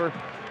foul number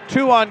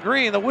 2 on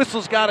Green. The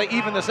whistle's got to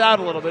even this out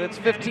a little bit. It's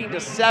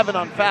 15-7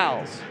 on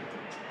fouls.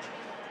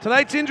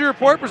 Tonight's injury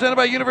report presented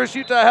by University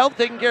of Utah Health,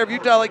 taking care of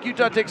Utah like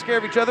Utah takes care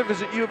of each other.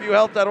 Visit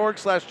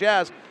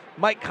uofuhealth.org/Jazz.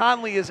 Mike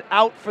Conley is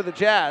out for the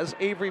Jazz.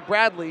 Avery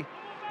Bradley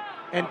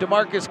and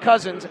DeMarcus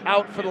Cousins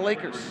out for the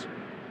Lakers.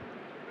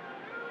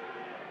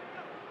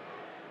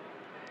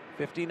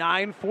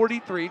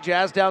 59-43,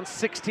 Jazz down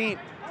 16.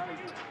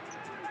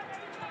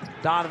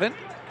 Donovan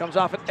comes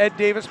off an Ed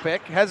Davis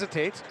pick,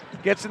 hesitates,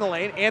 gets in the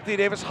lane. Anthony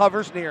Davis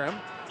hovers near him.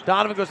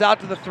 Donovan goes out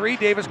to the 3.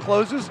 Davis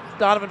closes.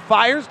 Donovan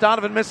fires.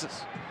 Donovan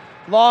misses.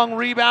 Long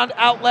rebound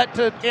outlet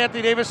to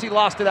Anthony Davis. He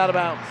lost it out of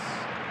bounds.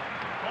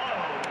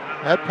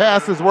 That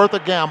pass is worth a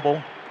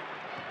gamble.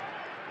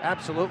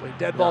 Absolutely.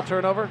 Dead ball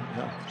turnover.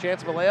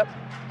 Chance of a layup.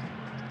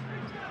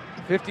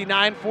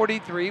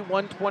 59-43,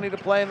 1:20 to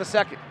play in the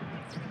second.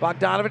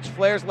 Bogdanovich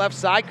flares left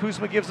side.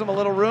 Kuzma gives him a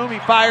little room. He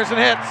fires and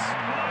hits.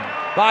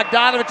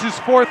 Bogdanovich's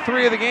 4th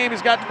 3 of the game.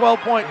 He's got 12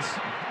 points.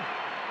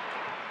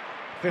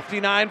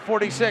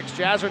 59-46.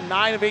 Jazz are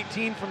 9 of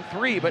 18 from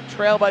 3, but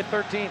trail by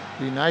 13.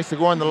 Be nice to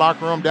go in the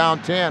locker room down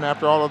 10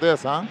 after all of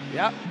this, huh?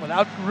 Yeah,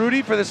 without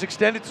Rudy for this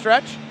extended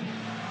stretch.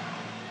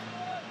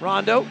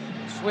 Rondo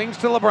swings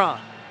to LeBron.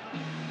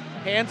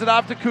 Hands it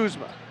off to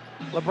Kuzma.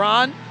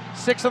 LeBron,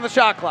 6 on the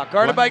shot clock,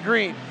 guarded by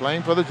Green.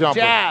 Playing for the jumper.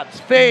 Jabs,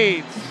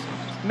 fades,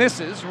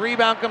 misses.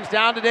 Rebound comes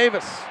down to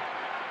Davis.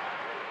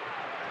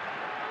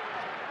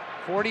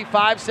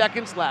 45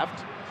 seconds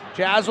left.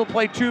 Jazz will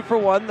play 2 for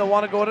 1. They'll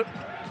want to go to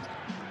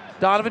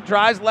Donovan.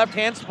 Drives left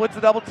hand, splits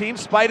the double team.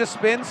 Spida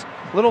spins.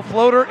 Little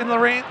floater in the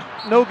rain.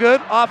 No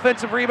good.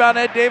 Offensive rebound,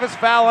 Ed Davis.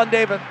 Foul on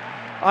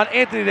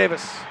Anthony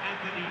Davis.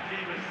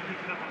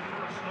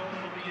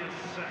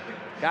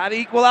 Got to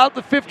equal out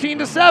the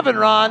 15-7,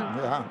 Ron.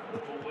 Yeah.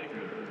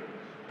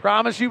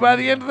 Promise you by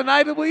the end of the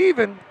night it'll be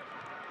even.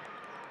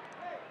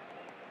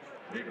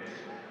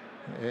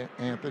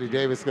 Anthony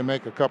Davis can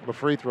make a couple of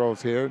free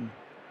throws here.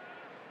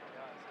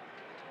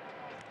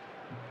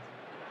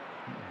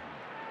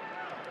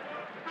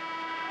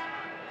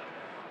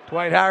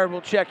 Dwight Howard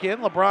will check in.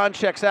 LeBron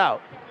checks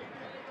out.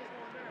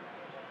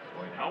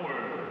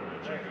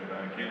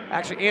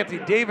 Actually,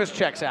 Anthony Davis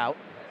checks out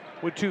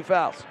with 2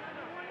 fouls.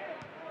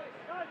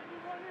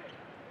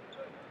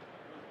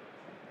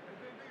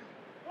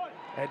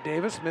 Ed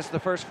Davis missed the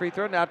first free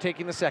throw, now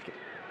taking the second.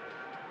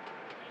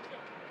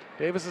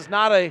 Davis is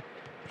not a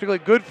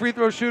particularly good free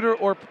throw shooter,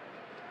 or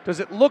does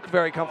it look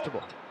very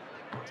comfortable.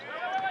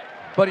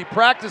 But he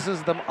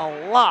practices them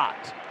a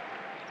lot,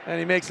 and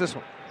he makes this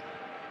one.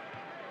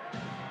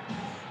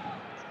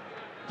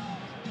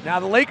 Now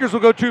the Lakers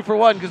will go 2 for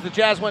 1 because the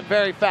Jazz went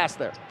very fast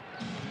there.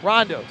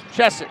 Rondo,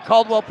 chest it,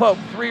 Caldwell Pope,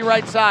 3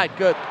 right side,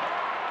 good.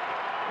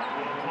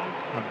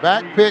 A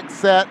back pick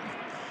set.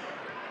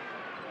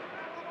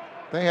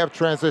 They have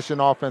transition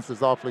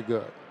offenses awfully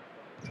good.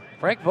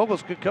 Frank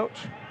Vogel's a good coach.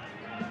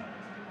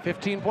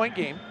 15-point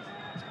game.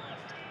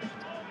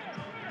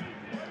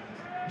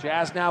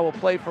 Jazz now will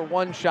play for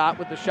 1 shot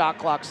with the shot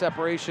clock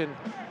separation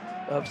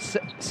of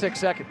 6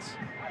 seconds.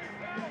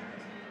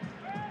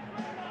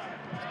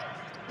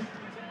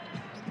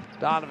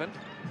 Donovan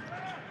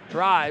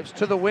drives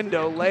to the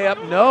window,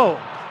 layup, no.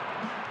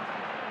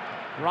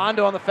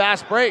 Rondo on the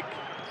fast break.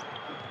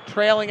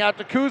 Trailing out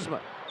to Kuzma.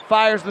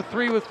 Fires the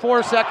 3 with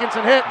 4 seconds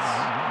and hits.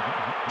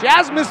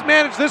 Jazz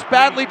mismanaged this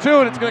badly too,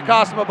 and it's going to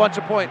cost them a bunch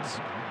of points.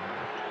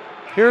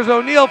 Here's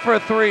O'Neal for a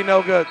 3,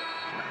 no good.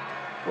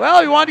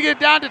 Well, he wanted to get it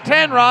down to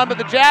 10, Ron, but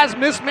the Jazz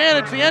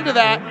mismanaged the end of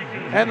that.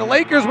 And the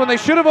Lakers, when they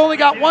should have only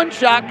got 1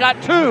 shot,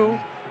 got 2.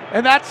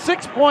 And that's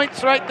 6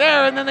 points right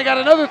there. And then they got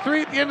another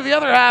 3 at the end of the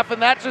other half,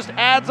 and that just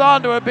adds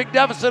on to a big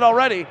deficit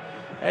already.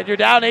 And you're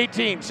down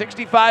 18,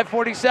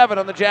 65-47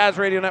 on the Jazz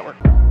Radio Network.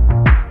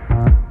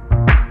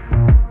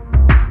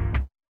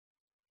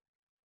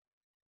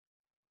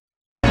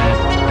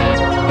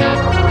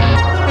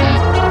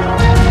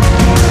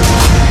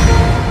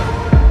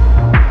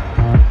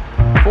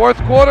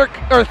 Fourth quarter,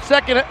 or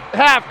second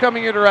half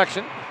coming your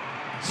direction.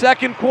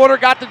 Second quarter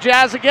got the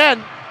Jazz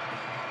again.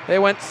 They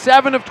went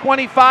 7 of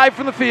 25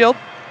 from the field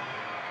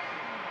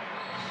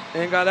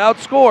and got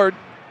outscored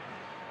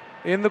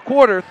in the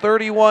quarter,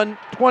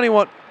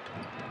 31-21.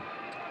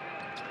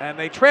 And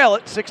they trail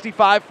it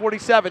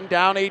 65-47,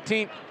 down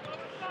 18.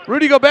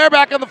 Rudy Gobert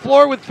back on the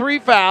floor with 3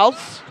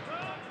 fouls.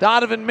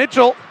 Donovan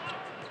Mitchell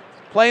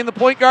playing the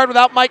point guard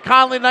without Mike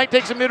Conley tonight,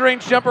 takes a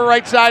mid-range jumper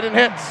right side and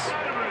hits.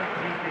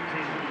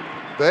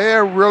 They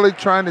are really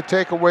trying to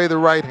take away the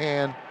right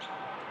hand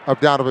of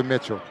Donovan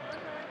Mitchell.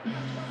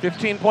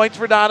 15 points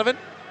for Donovan.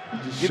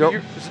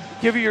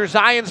 Give you your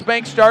Zions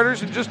Bank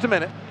starters in just a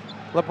minute.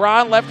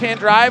 LeBron, left-hand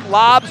drive,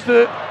 lobs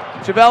to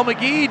JaVale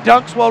McGee. He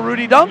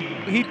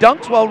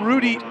dunks while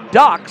Rudy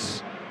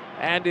ducks.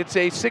 And it's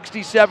a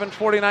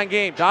 67-49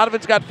 game.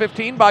 Donovan's got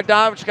 15.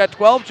 Bogdanovich got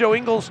 12. Joe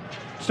Ingles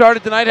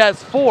started tonight,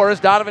 has 4 as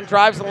Donovan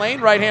drives the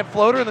lane. Right-hand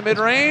floater in the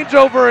mid-range,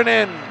 over and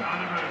in.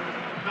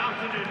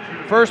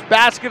 First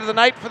basket of the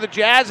night for the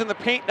Jazz in the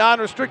paint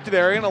non-restricted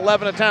area in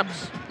 11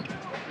 attempts.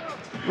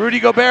 Rudy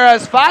Gobert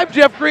has 5.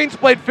 Jeff Green's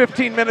played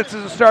 15 minutes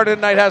as a starter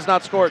tonight, has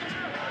not scored.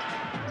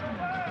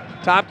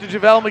 Top to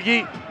JaVale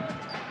McGee.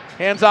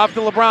 Hands off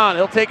to LeBron.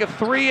 He'll take a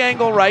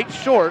 3-angle right,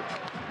 short,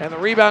 and the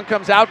rebound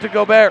comes out to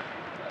Gobert.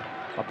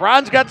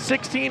 LeBron's got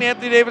 16.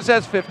 Anthony Davis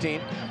has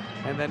 15.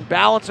 And then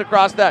balance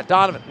across that.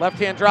 Donovan,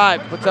 left-hand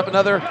drive, puts up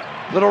another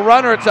little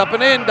runner. It's up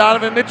and in.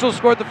 Donovan Mitchell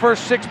scored the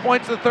first 6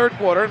 points of the third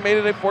quarter and made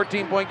it a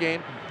 14-point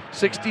game,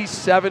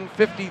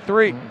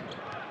 67-53.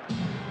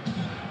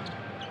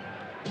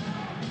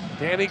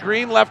 Danny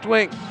Green, left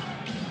wing.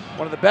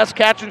 One of the best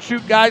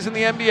catch-and-shoot guys in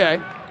the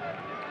NBA.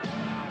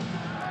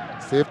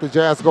 See if the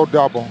Jazz go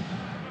double.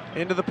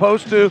 Into the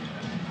post to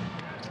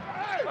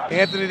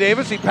Anthony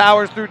Davis. He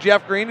powers through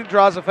Jeff Green and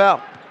draws a foul.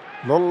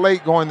 A little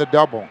late going to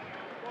double.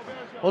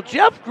 Well,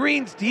 Jeff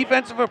Green's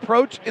defensive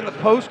approach in the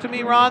post to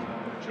me, Ron,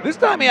 this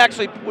time he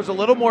actually was a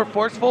little more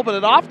forceful, but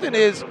it often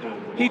is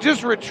he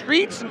just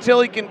retreats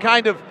until he can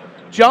kind of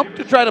jump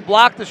to try to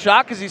block the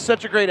shot because he's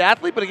such a great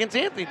athlete. But against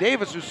Anthony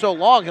Davis, who's so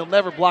long, he'll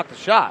never block the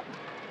shot.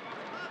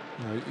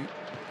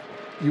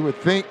 You would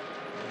think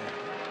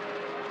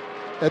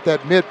at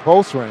that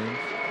mid-post range,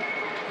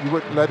 you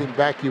wouldn't let him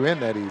back you in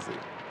that easy,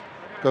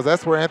 because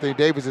that's where Anthony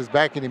Davis is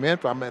backing him in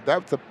from.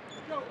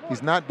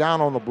 He's not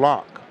down on the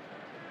block.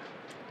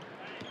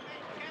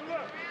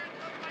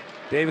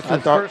 Davis I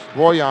was thought first.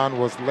 Bojan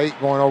was late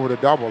going over the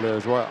double there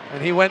as well.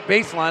 And he went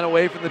baseline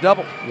away from the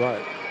double.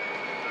 Right.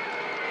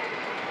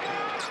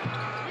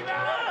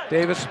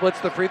 Davis splits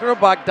the free throw.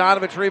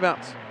 Bogdanovich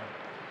rebounds.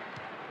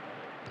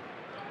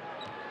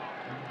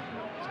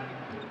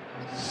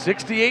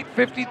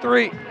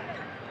 68-53.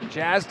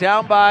 Jazz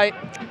down by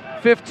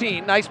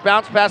 15. Nice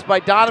bounce pass by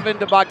Donovan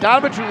to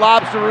Bogdanovich, who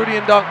lobs to Rudy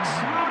and dunks.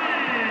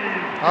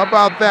 How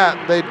about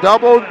that? They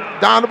doubled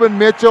Donovan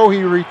Mitchell.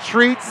 He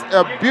retreats.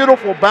 A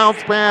beautiful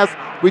bounce pass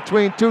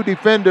between 2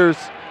 defenders.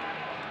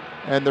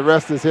 And the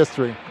rest is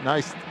history.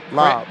 Nice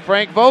lob.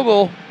 Frank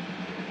Vogel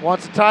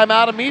wants a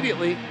timeout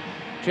immediately.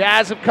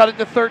 Jazz have cut it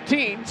to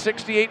 13,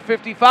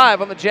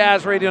 68-55 on the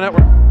Jazz Radio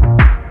Network.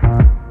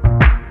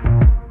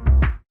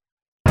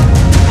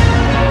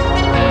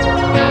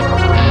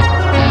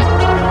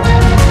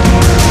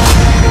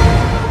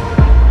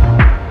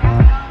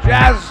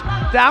 Jazz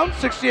down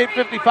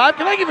 68-55.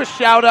 Can I give a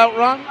shout out,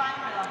 Ron?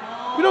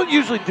 We don't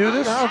usually do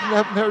this.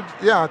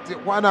 Yeah,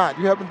 why not?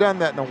 You haven't done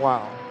that in a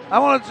while. I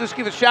want to just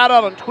give a shout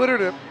out on Twitter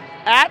to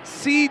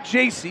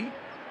 @CJC.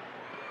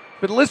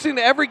 Been listening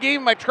to every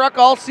game in my truck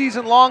all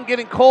season long,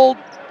 getting cold,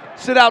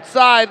 sit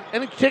outside.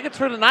 Any tickets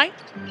for tonight?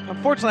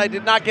 Unfortunately, I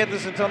did not get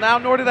this until now,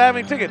 nor did I have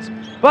any tickets.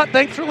 But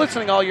thanks for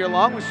listening all year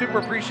long. We super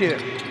appreciate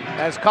it.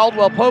 As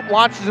Caldwell Pope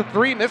launches a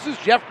 3, misses.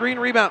 Jeff Green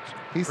rebounds.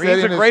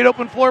 Green's a great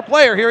open floor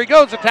player. Here he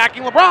goes,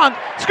 attacking LeBron,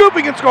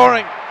 scooping and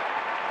scoring.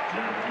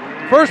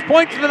 First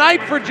points of the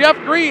night for Jeff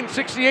Green,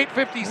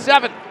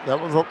 68-57. That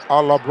was a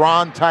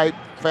LeBron-type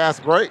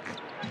fast break.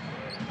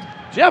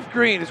 Jeff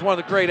Green is one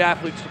of the great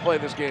athletes to play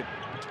this game.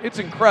 It's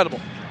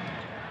incredible.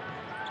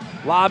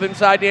 Lob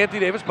inside to Anthony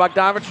Davis.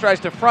 Bogdanovich tries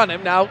to front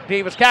him. Now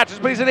Davis catches,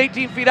 but he's at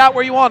 18 feet out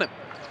where you want him.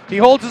 He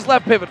holds his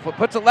left pivot foot,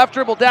 puts a left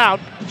dribble down.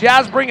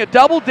 Jazz bring a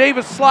double.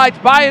 Davis slides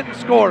by it and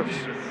scores.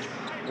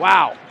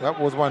 Wow. That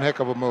was one heck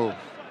of a move.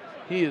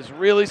 He is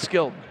really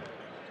skilled.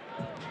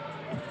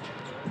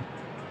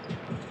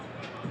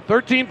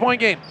 13-point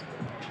game.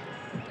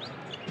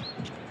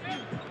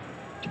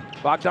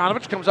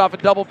 Bogdanovich comes off a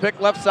double pick,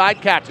 left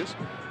side, catches.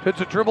 Puts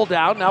a dribble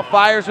down, now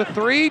fires a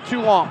 3,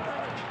 too long.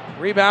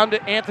 Rebound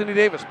to Anthony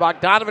Davis.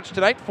 Bogdanovich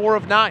tonight, 4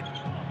 of 9.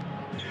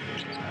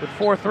 With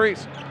 4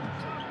 threes.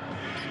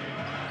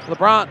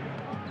 LeBron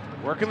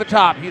working the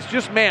top. He's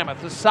just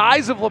mammoth. The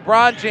size of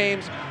LeBron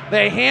James,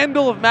 the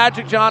handle of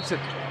Magic Johnson.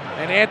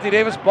 And Anthony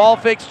Davis ball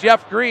fakes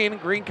Jeff Green.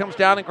 Green comes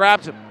down and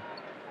grabs him.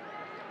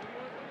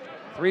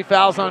 4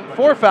 fouls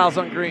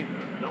on Green.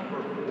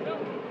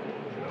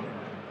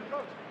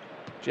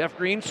 Jeff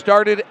Green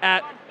started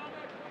at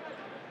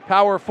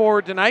power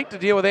forward tonight to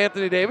deal with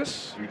Anthony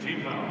Davis.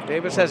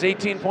 Davis has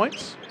 18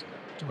 points.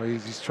 Well,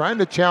 he's trying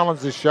to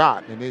challenge the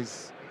shot, and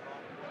he's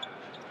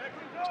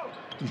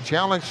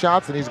challenged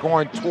shots, and he's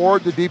going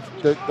toward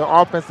the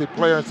offensive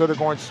player instead of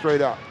going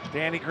straight up.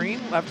 Danny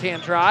Green,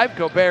 left-hand drive.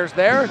 Gobert's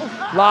there.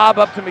 Lob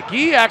up to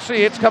McGee.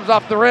 Actually, it comes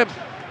off the rim.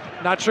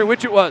 Not sure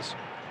which it was.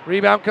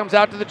 Rebound comes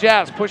out to the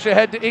Jazz. Push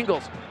ahead to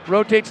Ingles.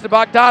 Rotates to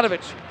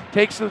Bogdanovich.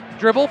 Takes the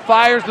dribble,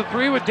 fires the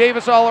 3 with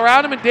Davis all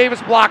around him, and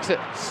Davis blocks it.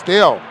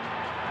 Still.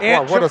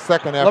 And wow, what a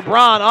second effort.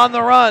 LeBron on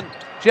the run.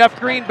 Jeff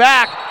Green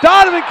back.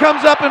 Donovan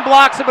comes up and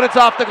blocks it, but it's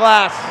off the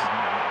glass.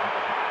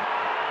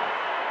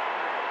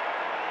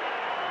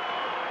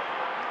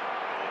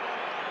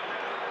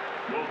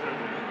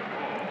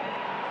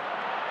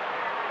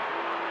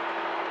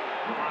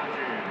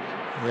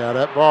 Yeah,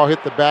 that ball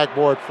hit the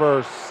backboard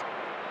first.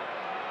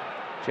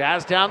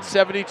 Jazz down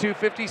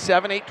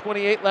 72-57,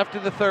 8:28 left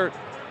in the third.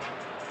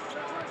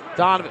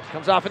 Donovan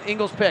comes off an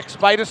Ingles pick.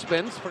 Spida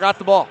spins, forgot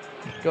the ball.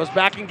 Goes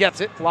back and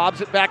gets it,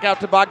 lobs it back out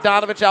to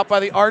Bogdanovich out by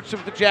the arch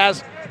of the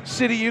Jazz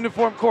City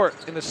uniform court.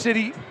 In the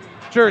City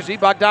jersey,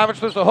 Bogdanovich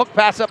throws a hook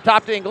pass up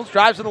top to Ingles,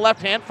 drives to the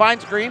left hand,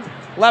 finds Green,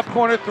 left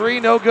corner three,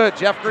 no good.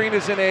 Jeff Green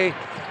is in a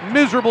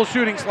miserable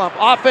shooting slump.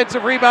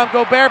 Offensive rebound,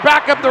 Gobert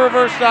back up the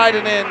reverse side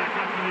and in.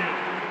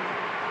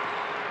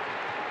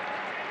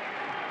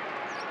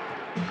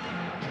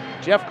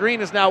 Jeff Green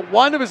is now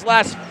one of his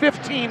last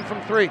 15 from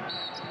three.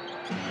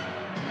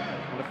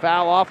 And a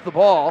foul off the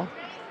ball.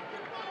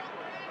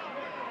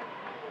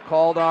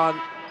 Called on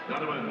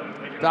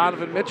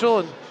Donovan Mitchell,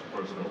 and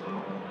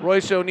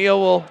Royce O'Neal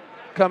will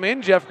come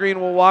in. Jeff Green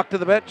will walk to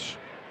the bench.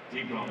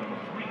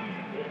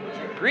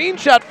 Green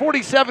shot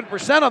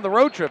 47% on the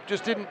road trip,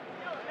 just didn't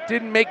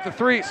make the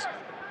threes.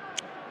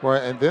 Well,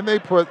 and then they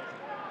put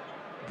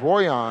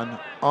Boyan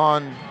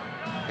on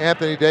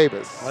Anthony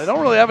Davis. Well, they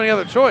don't really have any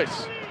other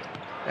choice.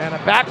 And a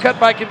back cut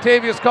by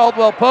Kentavious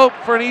Caldwell-Pope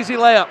for an easy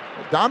layup.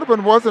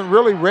 Donovan wasn't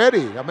really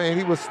ready. I mean,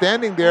 he was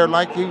standing there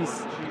like he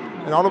was,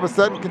 and all of a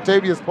sudden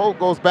Kentavious Pope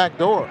goes back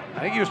door. I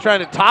think he was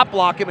trying to top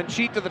block him and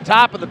cheat to the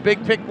top of the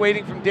big pick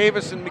waiting from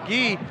Davis and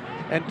McGee,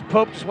 and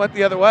Pope just went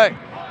the other way.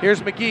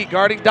 Here's McGee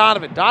guarding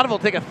Donovan. Donovan will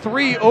take a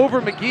three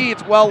over McGee.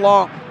 It's well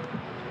long.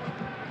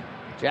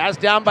 Jazz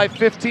down by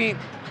 15.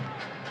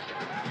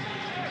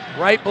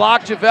 Right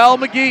block, JaVale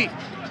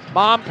McGee.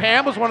 Mom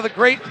Pam was one of the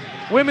great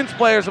women's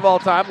players of all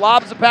time.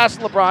 Lobs the pass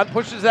to LeBron,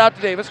 pushes it out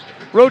to Davis,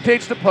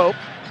 rotates to Pope.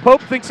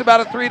 Pope thinks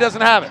about a three,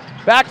 doesn't have it.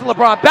 Back to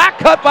LeBron. Back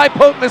cut by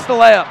Pope, missed the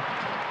layup.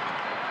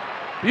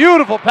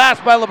 Beautiful pass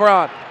by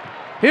LeBron.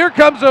 Here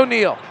comes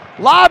O'Neal.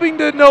 Lobbing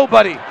to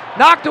nobody.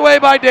 Knocked away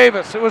by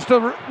Davis. It was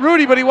to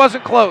Rudy, but he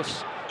wasn't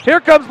close. Here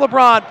comes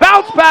LeBron.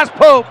 Bounce past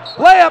Pope.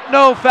 Layup,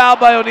 no. Foul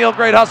by O'Neal.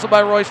 Great hustle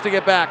by Royce to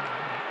get back.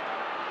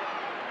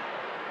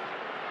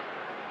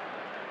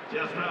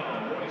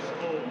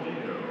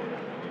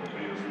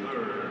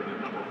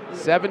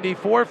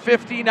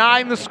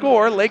 74-59 the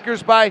score.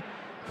 Lakers by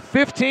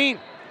 15.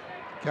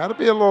 Got to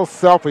be a little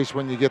selfish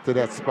when you get to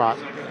that spot.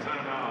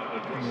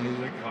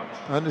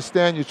 I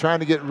understand you're trying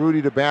to get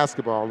Rudy to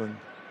basketball, and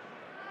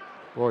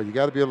boy, you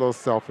got to be a little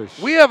selfish.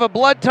 We have a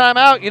blood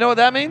timeout. You know what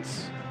that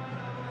means?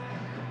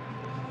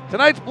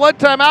 Tonight's blood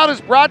timeout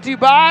is brought to you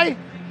by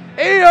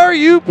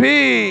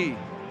ARUP.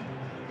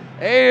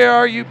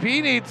 ARUP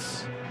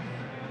needs...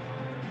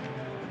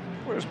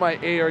 Where's my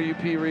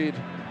ARUP read?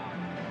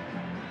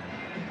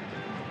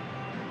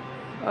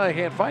 I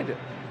can't find it.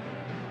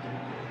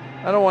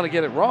 I don't want to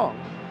get it wrong.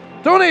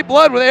 Donate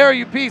blood with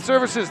ARUP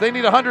Services. They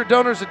need 100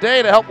 donors a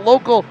day to help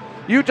local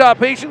Utah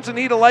patients in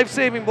need of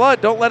life-saving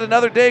blood. Don't let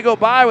another day go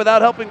by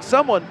without helping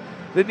someone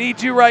that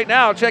needs you right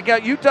now. Check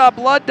out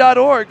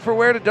utahblood.org for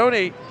where to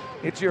donate.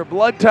 It's your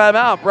blood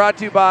timeout, brought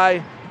to you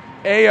by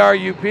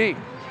ARUP.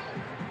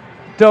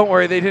 Don't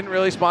worry, they didn't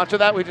really sponsor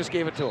that. We just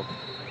gave it to them.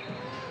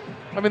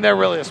 I mean, they're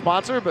really a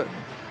sponsor, but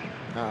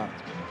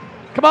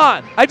come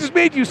on. I just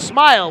made you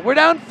smile. We're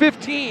down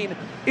 15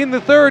 in the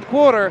third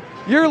quarter.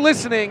 You're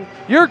listening.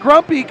 You're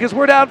grumpy because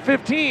we're down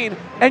 15,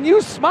 and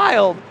you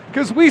smiled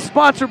because we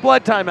sponsor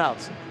blood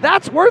timeouts.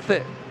 That's worth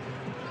it.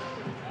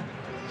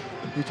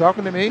 You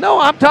talking to me? No,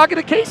 I'm talking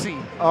to Casey.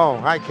 Oh,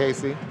 hi,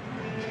 Casey.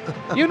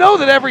 You know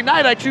that every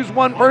night I choose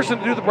one person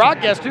to do the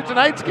broadcast to.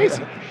 Tonight's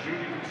Casey.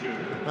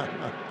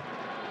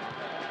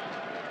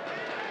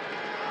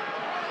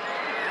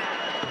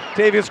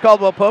 Kentavious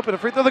Caldwell-Pope and a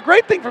free throw. The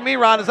great thing for me,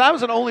 Ron, is I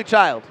was an only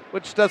child,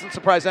 which doesn't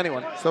surprise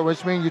anyone. So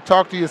which means you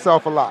talk to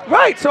yourself a lot.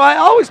 Right, so I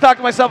always talk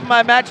to myself and my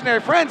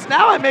imaginary friends.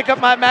 Now I make up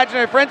my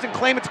imaginary friends and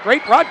claim it's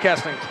great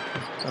broadcasting.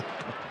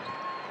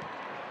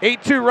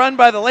 8-2 run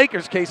by the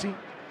Lakers, Casey.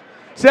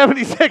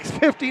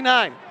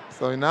 76-59.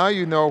 So now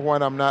you know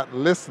when I'm not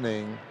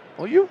listening.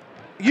 Well, you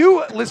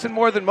listen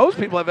more than most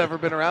people I've ever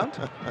been around,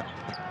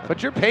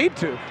 but you're paid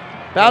to.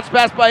 Bounce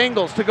pass by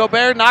Ingles to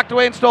Gobert, knocked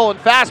away and stolen.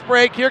 Fast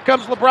break, here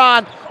comes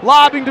LeBron,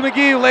 lobbing to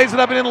McGee, who lays it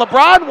up and in.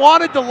 LeBron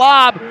wanted to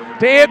lob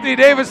to Anthony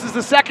Davis as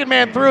the second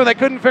man through. They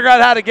couldn't figure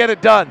out how to get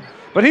it done.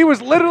 But he was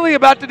literally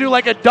about to do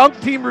like a dunk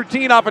team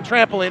routine off a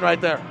trampoline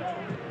right there.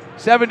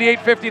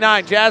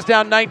 78-59, Jazz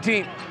down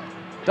 19.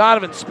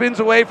 Donovan spins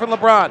away from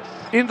LeBron,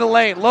 into the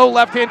lane, low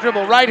left-hand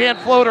dribble, right-hand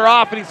floater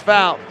off, and he's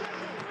fouled.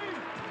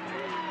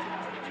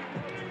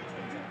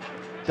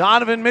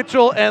 Donovan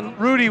Mitchell and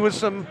Rudy with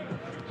some...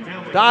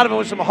 Donovan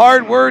with some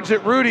hard words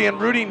at Rudy, and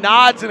Rudy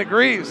nods and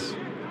agrees.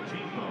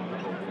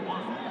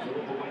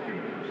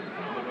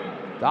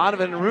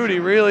 Donovan and Rudy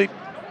really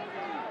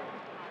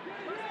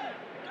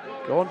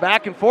going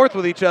back and forth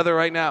with each other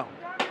right now.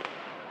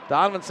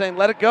 Donovan saying,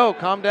 let it go,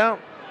 calm down.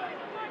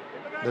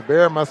 The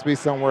bear must be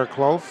somewhere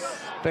close.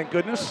 Thank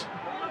goodness.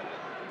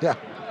 Yeah.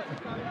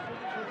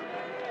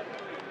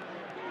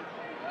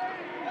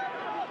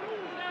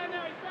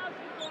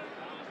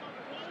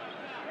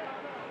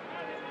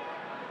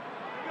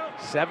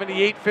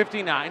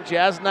 $78-59,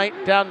 Jazz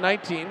down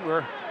 19.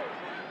 We're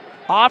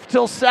off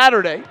till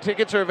Saturday.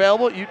 Tickets are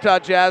available at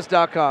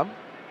utahjazz.com.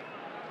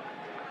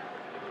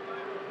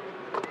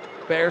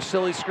 Bears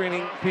silly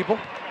screening people.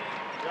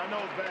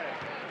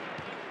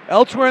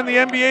 Elsewhere in the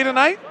NBA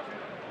tonight,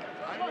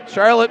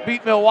 Charlotte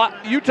beat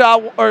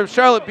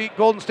Charlotte beat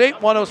Golden State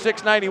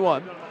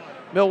 106-91.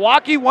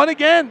 Milwaukee won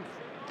again,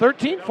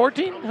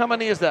 13-14. How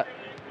many is that?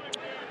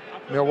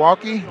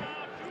 Milwaukee,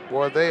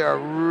 boy, they are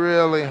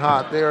really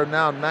hot. They are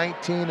now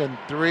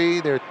 19-3.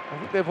 I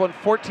think they've won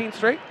 14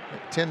 straight.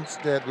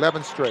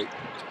 11 straight.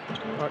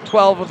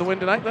 12 with the win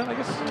tonight, then, I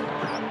guess.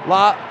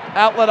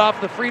 Outlet off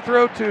the free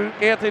throw to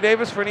Anthony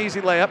Davis for an easy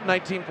layup.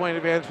 19-point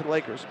advantage for the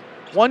Lakers.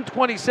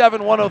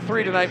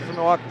 127-103 tonight for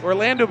Milwaukee.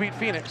 Orlando beat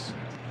Phoenix.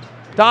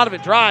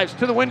 Donovan drives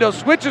to the window,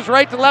 switches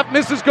right to left,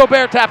 misses.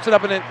 Gobert taps it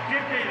up and in.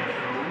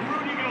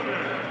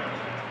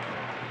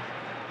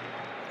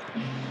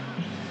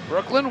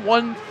 Brooklyn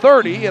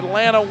 130,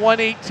 Atlanta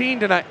 118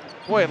 tonight.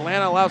 Boy,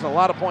 Atlanta allows a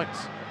lot of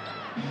points.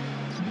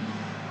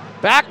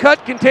 Back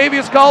cut,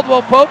 Kentavious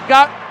Caldwell-Pope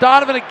got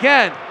Donovan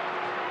again.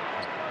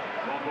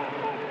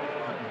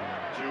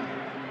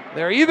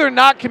 They're either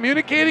not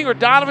communicating or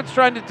Donovan's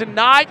trying to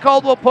deny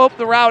Caldwell-Pope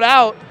the route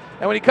out.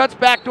 And when he cuts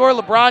back door,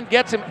 LeBron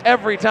gets him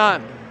every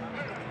time.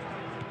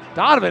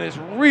 Donovan is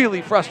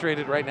really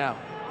frustrated right now.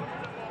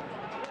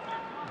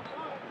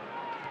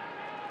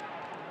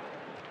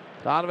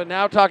 Donovan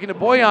now talking to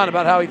Bojan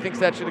about how he thinks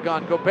that should have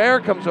gone.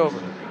 Gobert comes over.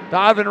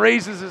 Donovan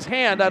raises his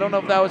hand. I don't know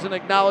if that was an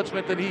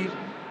acknowledgement that he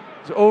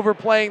is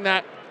overplaying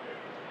that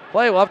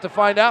play. We'll have to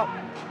find out.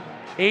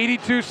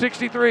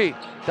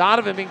 82-63.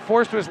 Donovan being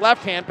forced to his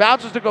left hand.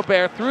 Bounces to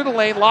Gobert through the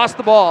lane. Lost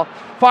the ball.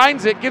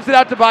 Finds it. Gives it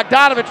out to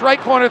Bogdanovich. Right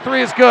corner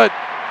three is good.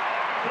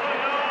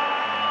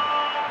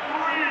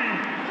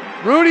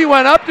 Rudy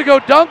went up to go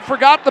dunk.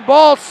 Forgot the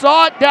ball.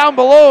 Saw it down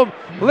below him.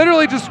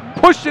 Literally just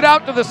pushed it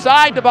out to the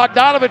side to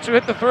Bogdanovich who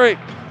hit the three.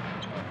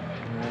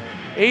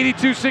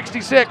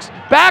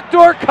 82-66.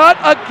 Backdoor cut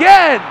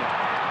again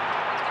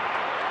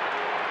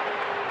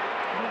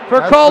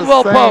for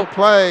Caldwell-Pope.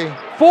 Play.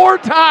 4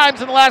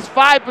 times in the last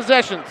 5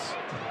 possessions.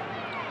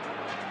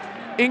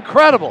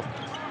 Incredible.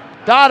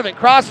 Donovan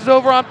crosses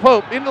over on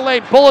Pope. In the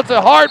lane. Bullets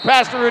a hard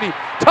pass to Rudy.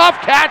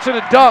 Tough catch and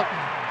a dunk.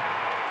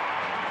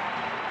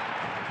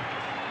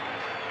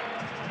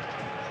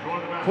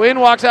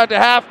 Quinn walks out to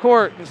half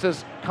court and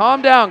says,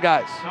 calm down,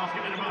 guys.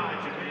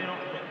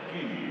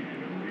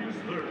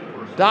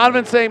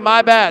 Donovan saying,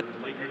 my bad,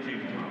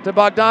 to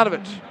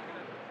Bogdanovich.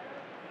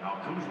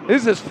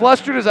 This is as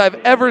flustered as I've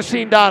ever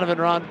seen Donovan,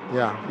 Ron.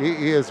 Yeah,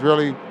 he is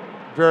really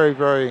very,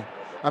 very,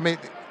 I mean,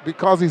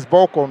 because he's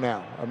vocal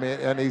now. I mean,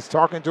 and he's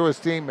talking to his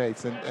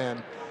teammates.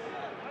 And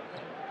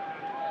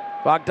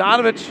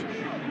Bogdanovich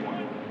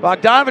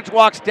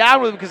walks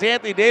down with him because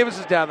Anthony Davis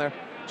is down there.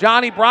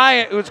 Johnny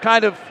Bryant, who's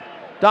kind of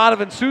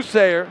Donovan's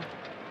soothsayer,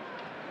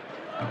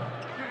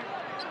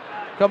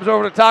 comes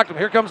over to talk to him.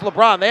 Here comes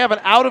LeBron. They have an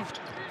out of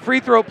free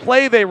throw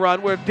play they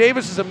run where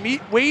Davis is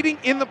waiting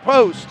in the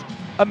post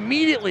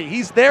immediately.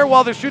 He's there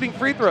while they're shooting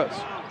free throws.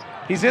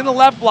 He's in the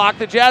left block.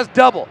 The Jazz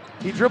double.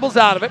 He dribbles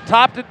out of it.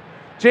 Top to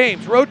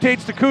James.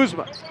 Rotates to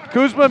Kuzma.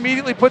 Kuzma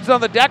immediately puts it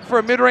on the deck for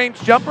a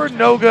mid-range jumper.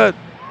 No good.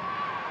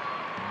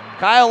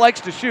 Kyle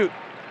likes to shoot.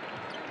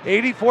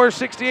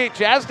 84-68.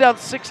 Jazz down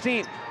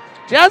 16.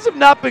 Jazz have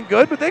not been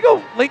good, but they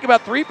go link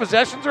about 3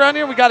 possessions around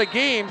here. We got a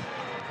game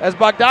as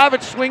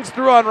Bogdanovich swings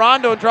through on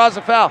Rondo and draws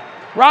a foul.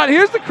 Ron,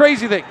 here's the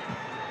crazy thing.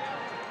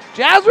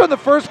 Jazz are on the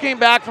first game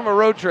back from a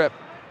road trip.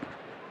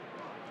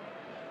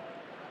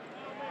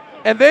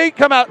 And they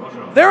come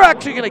out, they're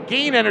actually going to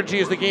gain energy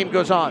as the game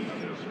goes on.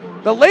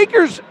 The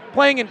Lakers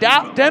playing in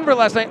Denver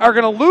last night are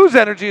going to lose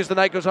energy as the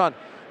night goes on.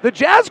 The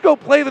Jazz go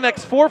play the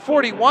next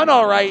 4:41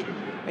 all right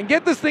and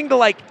get this thing to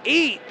like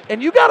 8.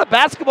 And you got a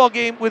basketball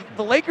game with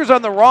the Lakers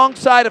on the wrong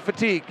side of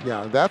fatigue.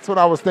 Yeah, that's what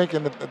I was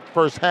thinking the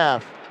first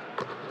half,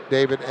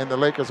 David, and the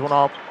Lakers went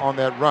off on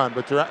that run.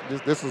 But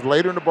this is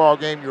later in the ball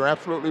game. You're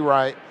absolutely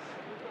right.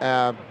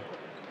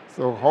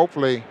 So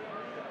hopefully,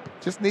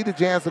 just need the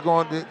Jazz to go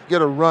on to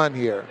get a run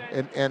here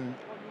and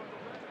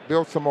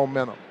build some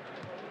momentum.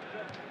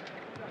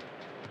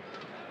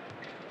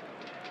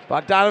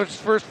 Bogdanovich's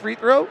first free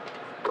throw.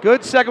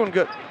 Good. Second one,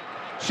 good.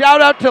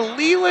 Shout out to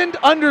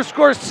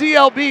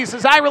Leland_CLB.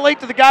 Says, I relate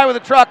to the guy with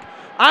the truck.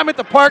 I'm at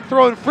the park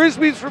throwing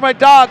Frisbees for my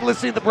dog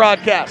listening to the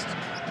broadcast.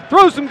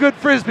 Throw some good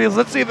Frisbees.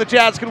 Let's see if the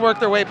Jazz can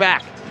work their way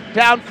back.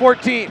 Down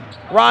 14.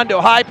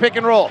 Rondo, high pick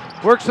and roll.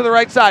 Works to the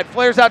right side.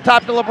 Flares out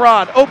top to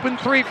LeBron. Open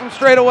 3 from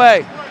straight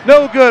away.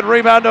 No good.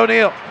 Rebound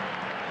O'Neal.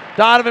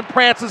 Donovan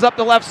prances up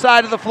the left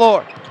side of the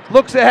floor.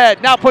 Looks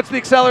ahead. Now puts the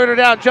accelerator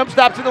down. Jump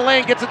stops in the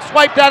lane. Gets it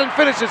swiped out and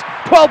finishes.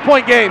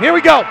 12-point game. Here we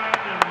go.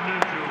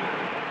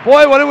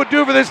 Boy, what it would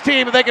do for this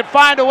team if they could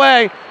find a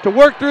way to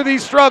work through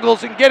these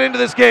struggles and get into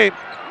this game.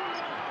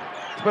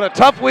 It's been a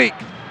tough week.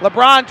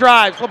 LeBron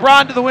drives.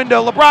 LeBron to the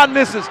window. LeBron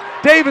misses.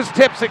 Davis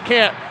tips it,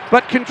 can't,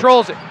 but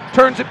controls it.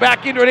 Turns it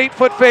back into an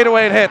 8-foot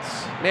fadeaway and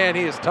hits. Man,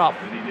 he is tough.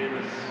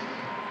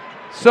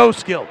 So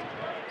skilled.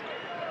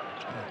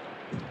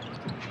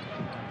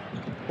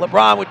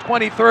 LeBron with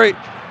 23.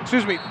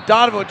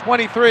 Donovan with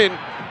 23, and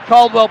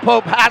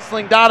Caldwell-Pope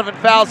hassling Donovan,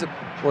 fouls him.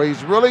 Well,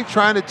 he's really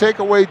trying to take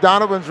away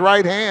Donovan's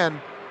right hand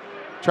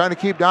trying to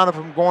keep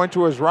Donovan from going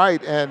to his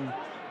right, and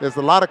there's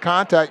a lot of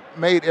contact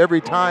made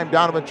every time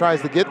Donovan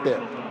tries to get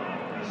there.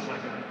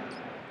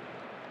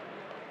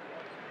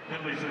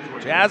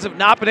 Jazz have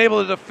not been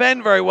able to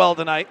defend very well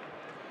tonight.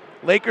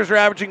 Lakers are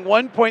averaging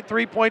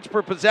 1.3 points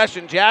per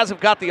possession. Jazz have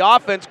got the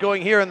offense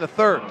going here in the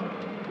third.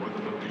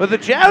 But the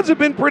Jazz have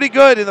been pretty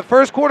good. In the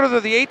first quarter,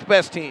 they're the 8th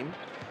best team.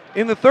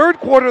 In the third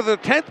quarter, they're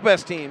the 10th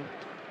best team.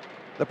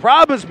 The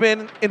problem has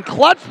been, in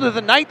clutch, they're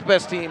the 9th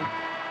best team.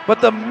 But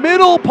the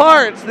middle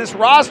parts, this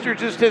roster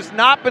just has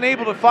not been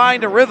able to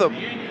find a rhythm.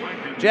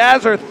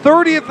 Jazz are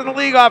 30th in the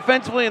league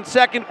offensively in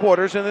second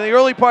quarters, and in the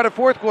early part of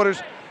fourth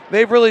quarters,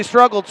 they've really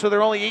struggled, so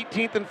they're only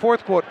 18th in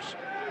fourth quarters.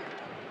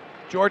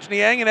 George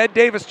Niang and Ed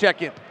Davis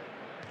check in.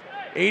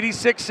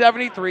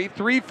 86-73,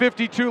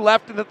 3:52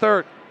 left in the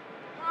third.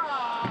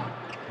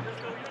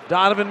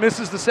 Donovan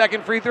misses the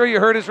second free throw. You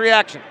heard his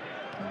reaction.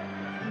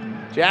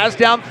 Jazz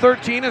down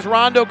 13 as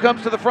Rondo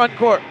comes to the front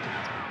court.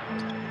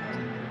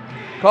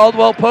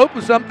 Caldwell Pope,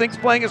 who some think's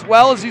playing as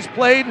well as he's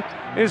played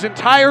in his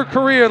entire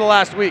career the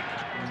last week.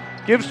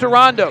 Gives to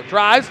Rondo,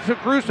 drives to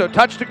Caruso,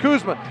 touch to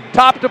Kuzma,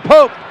 top to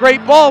Pope,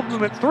 great ball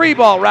movement,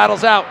 3-ball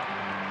rattles out.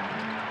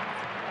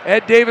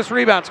 Ed Davis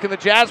rebounds. Can the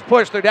Jazz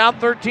push? They're down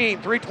 13,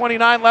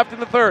 3:29 left in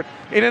the third.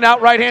 In and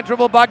out right-hand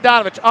dribble,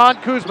 Bogdanovich on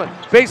Kuzma.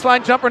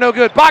 Baseline jumper, no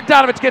good.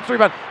 Bogdanovich gets the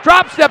rebound.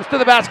 Drop steps to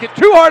the basket,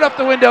 too hard up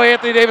the window.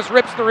 Anthony Davis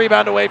rips the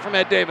rebound away from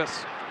Ed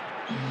Davis.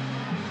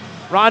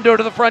 Rondo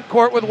to the front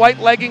court with white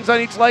leggings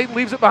on each leg,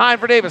 leaves it behind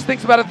for Davis.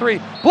 Thinks about a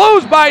three.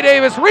 Blows by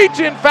Davis, reach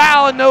in,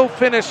 foul, and no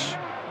finish.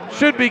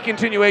 Should be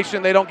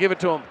continuation. They don't give it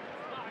to him.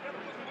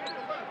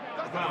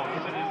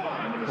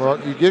 Well,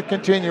 you get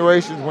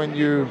continuations when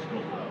you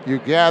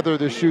gather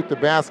to shoot the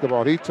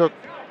basketball. He took.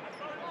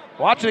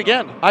 Watch it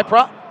again.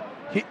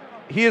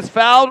 He is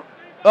fouled.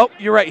 Oh,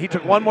 you're right. He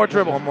took one more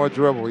dribble. One more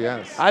dribble,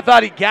 yes. I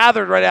thought he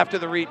gathered right after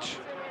the reach.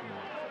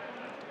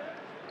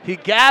 He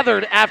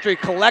gathered after he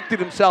collected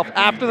himself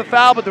after the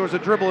foul, but there was a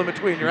dribble in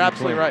between. You're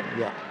absolutely right.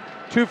 Yeah.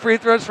 2 free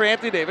throws for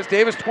Anthony Davis.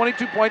 Davis,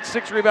 22 points,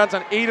 6 rebounds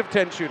on 8 of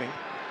 10 shooting.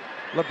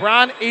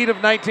 LeBron, 8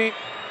 of 19.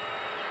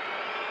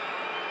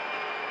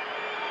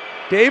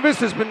 Davis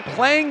has been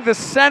playing the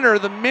center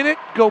the minute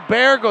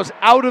Gobert goes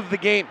out of the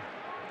game.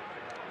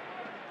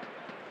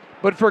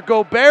 But for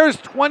Gobert's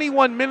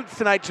 21 minutes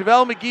tonight,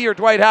 JaVale McGee or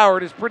Dwight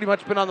Howard has pretty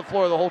much been on the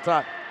floor the whole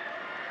time.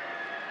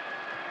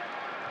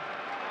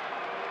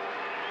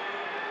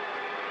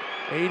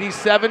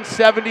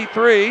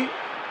 (87-73),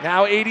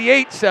 now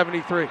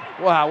 88-73.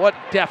 Wow, what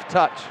deft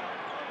touch.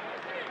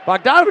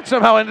 Bogdanovich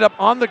somehow ended up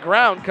on the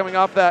ground coming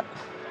off that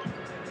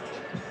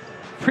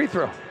free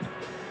throw.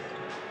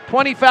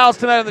 20 fouls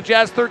tonight on the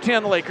Jazz, 13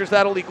 on the Lakers.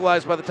 That'll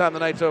equalize by the time the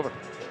night's over.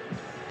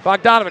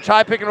 Bogdanovich,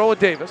 high pick and roll with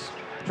Davis.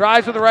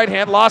 Drives with the right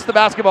hand, lost the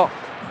basketball.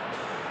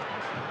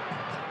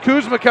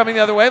 Kuzma coming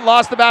the other way,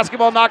 lost the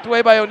basketball, knocked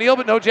away by O'Neal,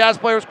 but no Jazz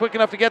player was quick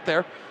enough to get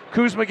there.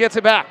 Kuzma gets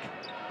it back.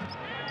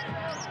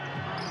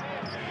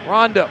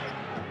 Rondo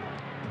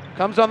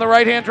comes on the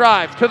right-hand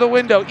drive to the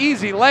window.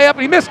 Easy layup,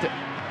 and he missed it.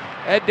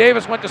 Ed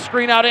Davis went to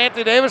screen out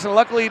Anthony Davis, and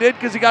luckily he did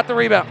because he got the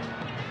rebound.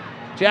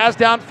 Jazz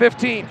down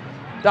 15.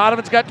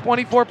 Donovan's got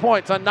 24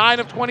 points on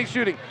 9 of 20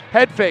 shooting.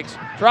 Head fakes,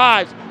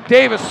 drives.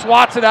 Davis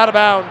swats it out of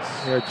bounds.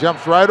 Yeah,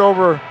 jumps right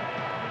over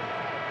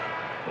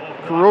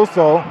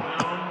Caruso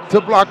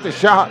to block the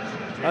shot.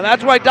 And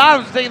that's why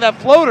Donovan's taking that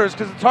floaters,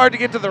 because it's hard to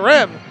get to the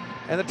rim.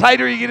 And the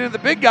tighter you get into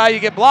the big guy, you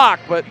get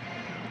blocked. But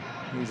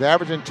he's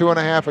averaging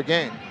 2.5 a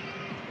game.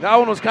 That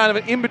one was kind of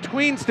an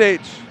in-between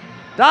stage.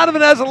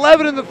 Donovan has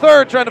 11 in the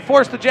third, trying to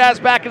force the Jazz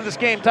back into this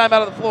game. Time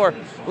out of the floor.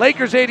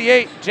 Lakers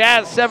 88,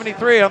 Jazz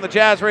 73 on the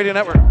Jazz Radio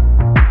Network.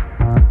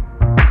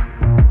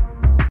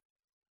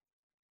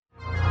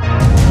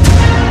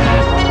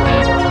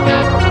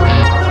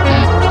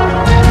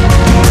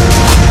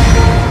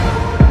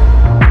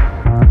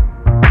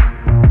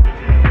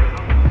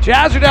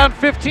 Jazz are down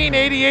 15,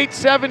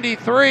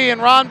 88-73,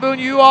 and Ron Boone,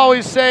 you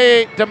always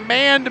say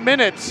demand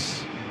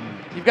minutes.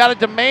 You've got to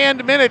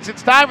demand minutes.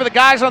 It's time for the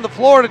guys on the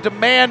floor to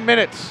demand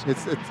minutes.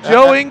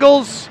 Joe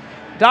Ingles,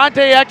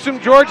 Dante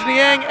Exum, George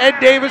Niang, Ed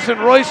Davis, and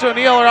Royce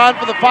O'Neal are on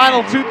for the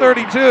final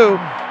 2:32.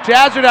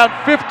 Jazz are down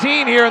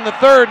 15 here in the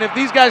third, and if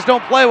these guys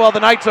don't play well, the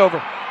night's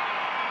over.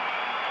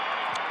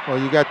 Well,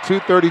 you got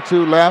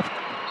 2:32 left.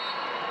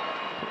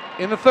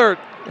 In the third.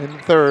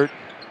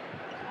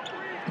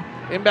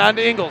 Inbound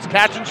to Ingles,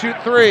 catch and shoot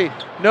three.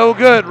 No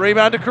good,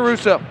 rebound to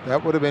Caruso.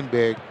 That would have been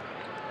big.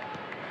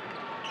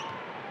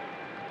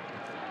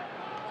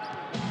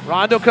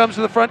 Rondo comes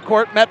to the front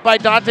court, met by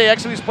Dante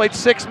Exum. He's played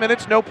 6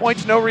 minutes, no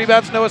points, no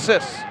rebounds, no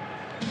assists.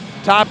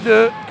 Top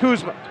to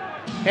Kuzma.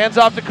 Hands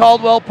off to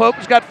Caldwell Pope,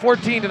 who's got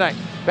 14 tonight.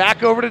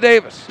 Back over to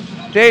Davis.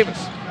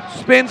 Davis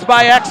spins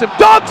by Exum,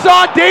 dunks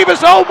on Davis,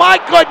 oh my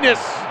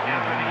goodness!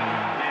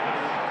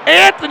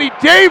 Anthony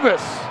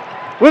Davis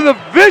with a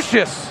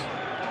vicious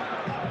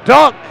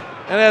dunk,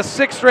 and has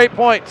 6 straight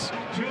points.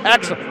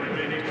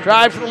 Exum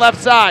drives to the left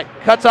side,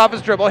 cuts off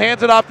his dribble,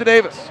 hands it off to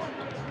Davis.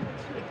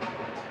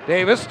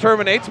 Davis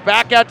terminates,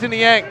 back out to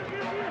Niang.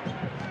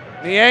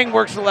 Niang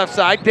works the left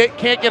side.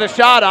 Can't get a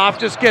shot off.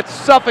 Just gets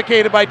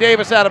suffocated by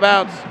Davis out of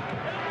bounds.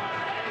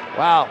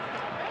 Wow.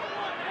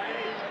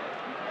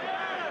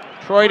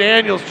 Troy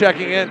Daniels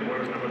checking in.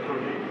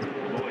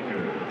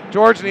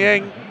 George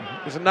Niang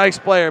is a nice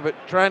player, but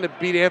trying to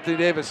beat Anthony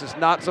Davis is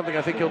not something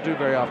I think he'll do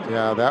very often.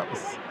 Yeah, that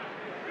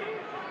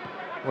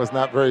was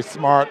not very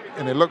smart,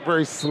 and it looked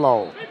very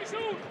slow.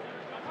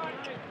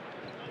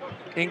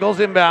 Ingles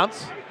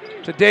inbounds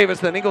to Davis.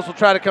 Then Ingles will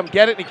try to come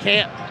get it, and he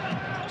can't.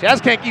 Jazz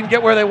can't even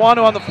get where they want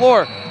to on the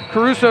floor.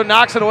 Caruso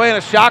knocks it away in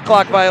a shot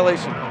clock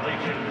violation.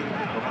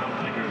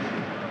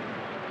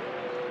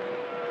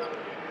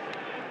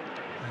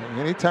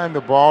 Anytime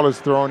the ball is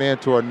thrown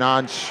into a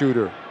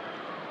non-shooter,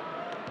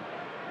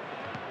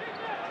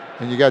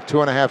 and you got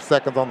 2.5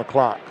 seconds on the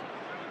clock,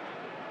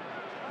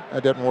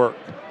 that doesn't work.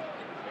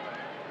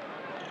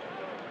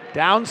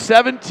 Down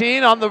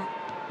 17 on the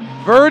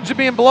verge of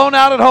being blown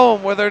out at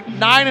home, where they're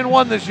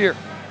 9-1 this year.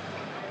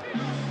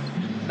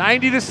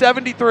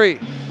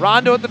 90-73.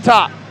 Rondo at the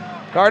top,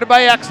 guarded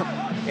by Exum.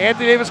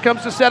 Anthony Davis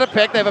comes to set a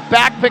pick. They have a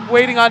back pick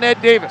waiting on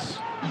Ed Davis.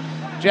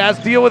 Jazz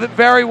deal with it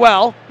very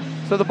well,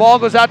 so the ball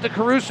goes out to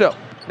Caruso.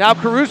 Now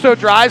Caruso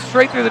drives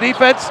straight through the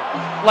defense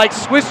like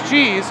Swiss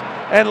cheese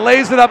and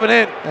lays it up and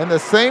in. And the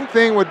same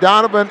thing with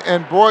Donovan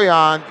and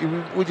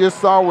Boyan we just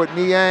saw with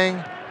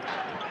Niang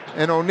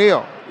and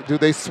O'Neal. Do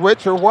they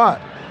switch or what?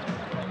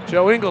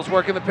 Joe Ingles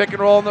working the pick and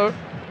roll on the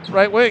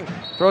right wing.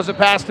 Throws it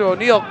past to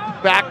O'Neal.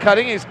 Back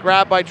cutting. He's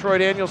grabbed by Troy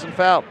Daniels and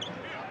fouled.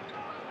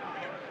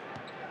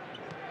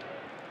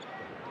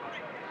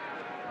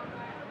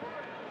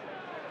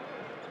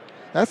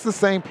 That's the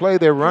same play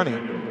they're running.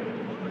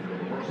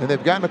 And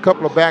they've gotten a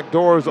couple of back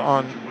doors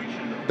on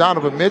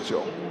Donovan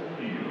Mitchell.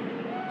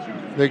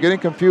 They're getting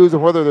confused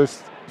of whether they're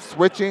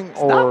switching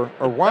or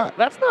what.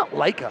 That's not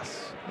like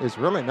us. It's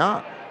really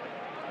not.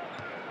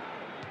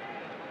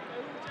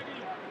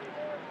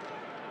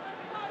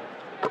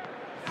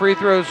 Free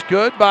throws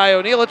good by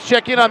O'Neal. Let's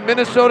check in on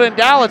Minnesota and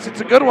Dallas.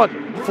 It's a good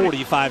one.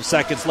 45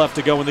 seconds left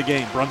to go in the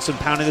game. Brunson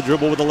pounding the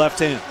dribble with the left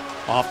hand.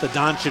 Off the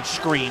Doncic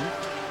screen.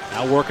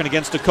 Now working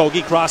against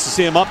Okogie. Crosses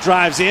him up,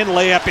 drives in.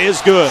 Layup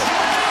is good.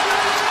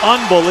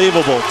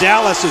 Unbelievable.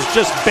 Dallas has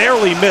just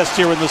barely missed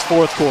here in this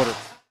fourth quarter.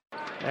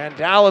 And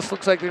Dallas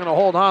looks like they're going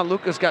to hold on.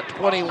 Luka's got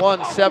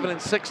 21, 7,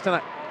 and 6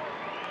 tonight.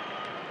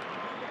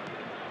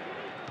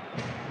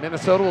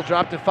 Minnesota will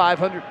drop to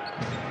 500.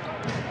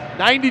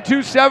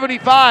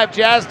 92-75,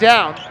 Jazz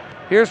down.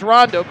 Here's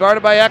Rondo,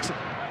 guarded by Exum.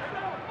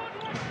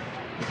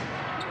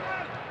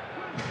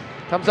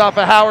 Comes off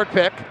a Howard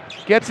pick.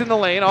 Gets in the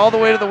lane, all the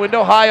way to the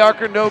window. High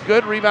arcer, no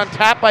good. Rebound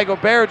tapped by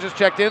Gobert, just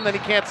checked in. Then he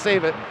can't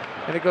save it,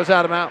 and it goes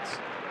out of bounds.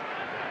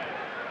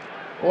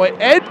 Boy,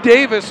 Ed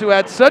Davis, who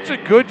had such a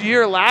good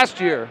year last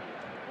year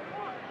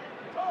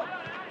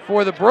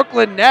for the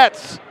Brooklyn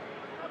Nets,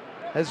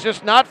 has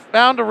just not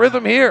found a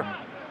rhythm here.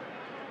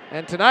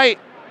 And tonight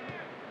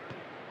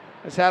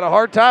has had a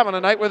hard time on a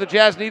night where the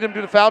Jazz need him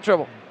due to foul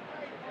trouble.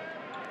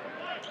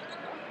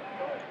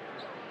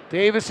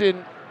 Davis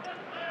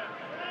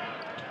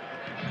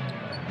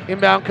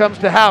inbound comes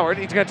to Howard.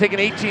 He's going to take an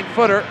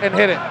 18-footer and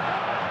hit it.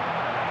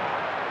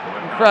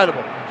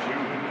 Incredible.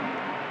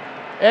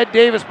 Ed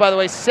Davis, by the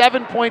way,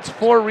 7 points,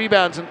 4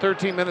 rebounds in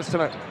 13 minutes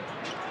tonight.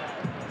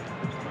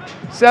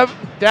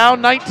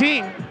 Down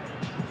 19.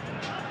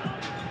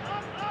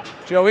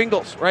 Joe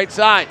Ingles, right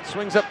side,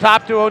 swings up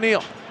top to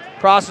O'Neal.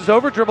 Crosses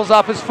over, dribbles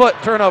off his foot,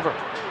 turnover.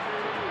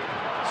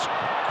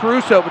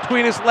 Caruso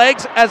between his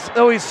legs as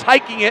though he's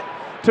hiking it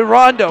to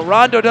Rondo.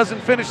 Rondo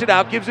doesn't finish it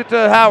out, gives it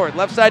to Howard.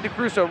 Left side to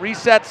Caruso,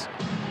 resets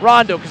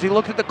Rondo because he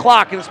looked at the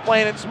clock and is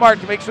playing it smart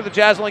to make sure the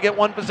Jazz only get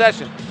one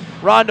possession.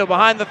 Rondo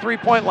behind the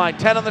three-point line,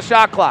 10 on the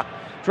shot clock.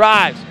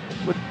 Drives,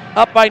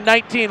 up by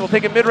 19. Will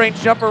take a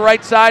mid-range jumper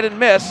right side and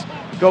miss.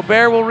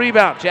 Gobert will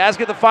rebound. Jazz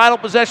get the final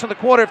possession of the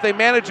quarter if they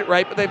manage it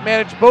right, but they've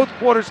managed both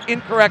quarters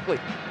incorrectly.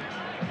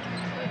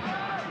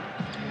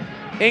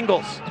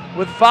 Ingles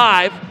with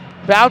 5,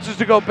 bounces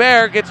to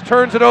Gobert,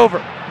 turns it over.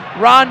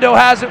 Rondo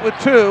has it with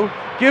 2,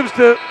 gives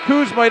to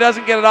Kuzma, he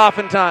doesn't get it off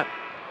in time.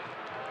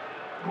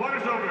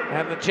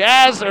 And the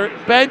Jazz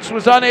bench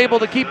was unable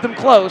to keep them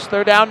close.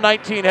 They're down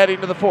 19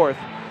 heading to the fourth.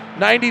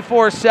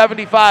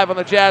 94-75 on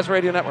the Jazz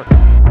Radio Network.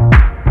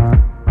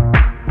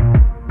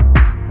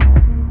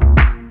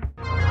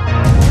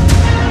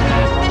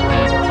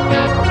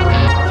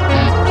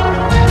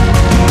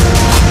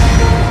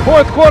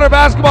 Fourth quarter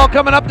basketball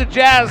coming up. The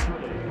Jazz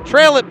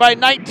trail it by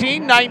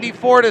 19,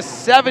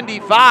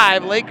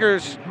 94-75.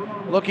 Lakers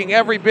looking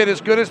every bit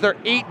as good as their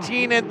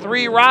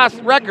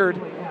 18-3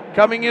 record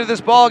coming into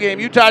this ball game.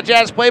 Utah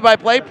Jazz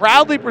play-by-play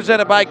proudly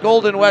presented by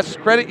Golden West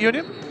Credit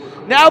Union.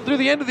 Now through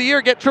the end of the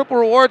year, get triple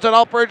rewards on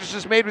all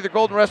purchases made with your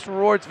Golden West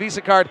Rewards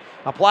Visa card.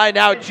 Apply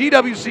now at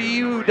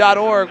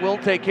gwcu.org. We'll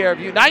take care of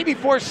you.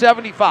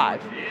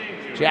 94-75.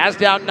 Jazz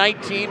down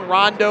 19.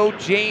 Rondo,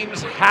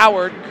 James,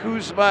 Howard,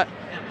 Kuzma,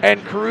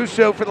 and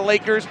Caruso for the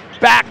Lakers.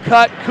 Back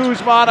cut,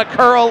 Kuzma on a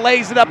curl,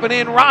 lays it up and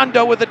in.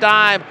 Rondo with a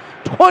dime.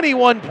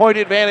 21-point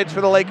advantage for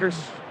the Lakers.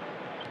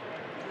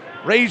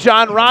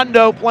 Rajon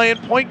Rondo playing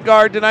point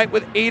guard tonight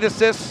with 8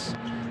 assists.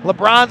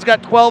 LeBron's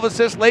got 12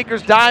 assists.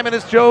 Lakers diamond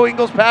as Joe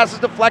Ingles passes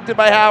deflected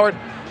by Howard.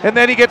 And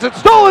then he gets it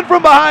stolen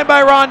from behind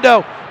by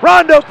Rondo.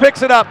 Rondo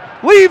picks it up,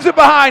 leaves it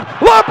behind.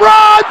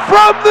 LeBron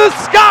from the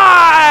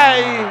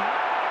sky!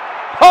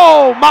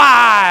 Oh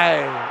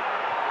my!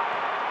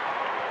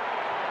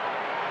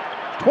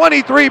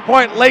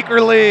 23-point Laker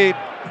lead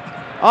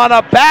on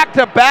a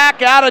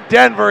back-to-back out of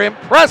Denver.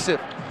 Impressive.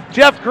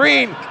 Jeff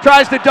Green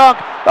tries to dunk.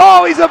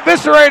 Oh, he's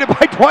eviscerated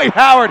by Dwight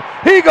Howard.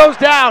 He goes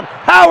down.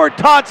 Howard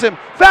taunts him.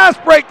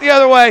 Fast break the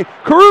other way.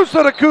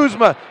 Caruso to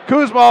Kuzma.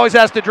 Kuzma always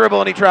has to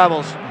dribble and he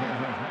travels.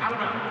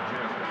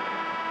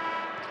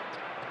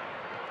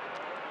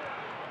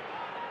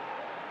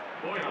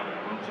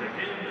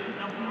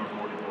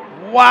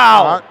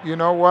 Wow. You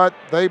know what?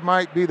 They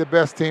might be the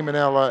best team in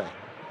L.A.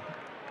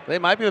 They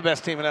might be the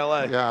best team in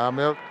L.A. Yeah, I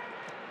mean,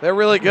 they're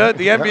really good.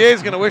 The NBA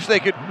is going to wish they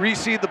could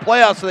reseed the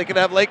playoffs so they could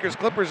have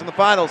Lakers-Clippers in the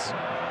finals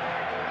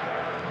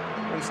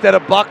instead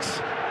of Bucks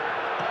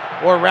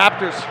or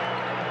Raptors.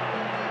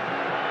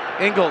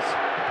 Ingles,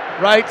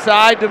 right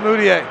side to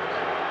Mudiay.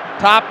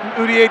 Top,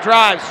 Mudiay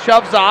drives,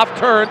 shoves off,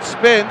 turns,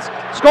 spins,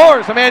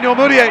 scores. Emmanuel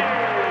Mudiay.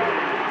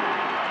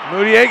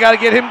 Mudiay got to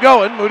get him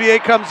going.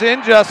 Mudiay comes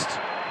in just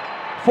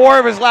 4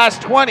 of his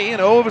last 20 and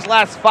 0 of his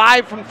last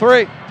 5 from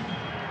 3.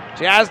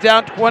 Jazz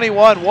down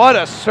 21. What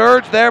a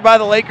surge there by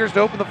the Lakers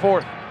to open the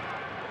 4th.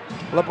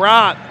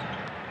 LeBron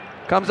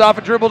comes off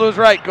a dribble to his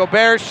right.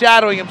 Gobert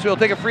shadowing him, so he'll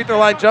take a free throw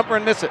line jumper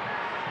and miss it.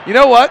 You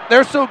know what?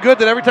 They're so good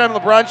that every time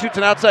LeBron shoots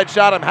an outside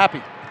shot, I'm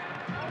happy.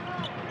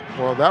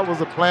 Well, that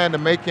was a plan to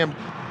make him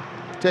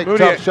take Mudiay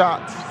tough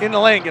shots. in the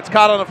lane, gets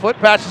caught on the foot,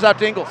 passes out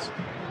to Ingles.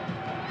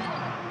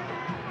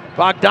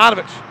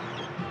 Bogdanovich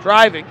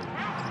driving.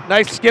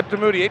 Nice skip to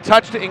Mudiay,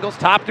 touch to Ingles,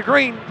 top to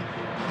Green.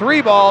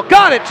 3 ball,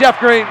 got it, Jeff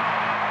Green.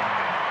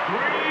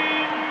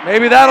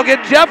 Maybe that'll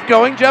get Jeff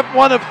going. Jeff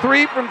 1 of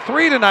 3 from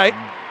 3 tonight.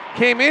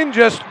 Came in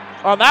just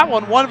on that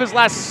one of his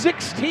last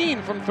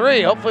 16 from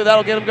 3. Hopefully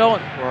that'll get him going.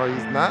 Well,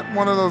 he's not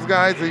one of those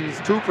guys. He's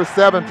 2 for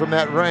 7 from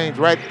that range,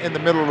 right in the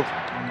middle of the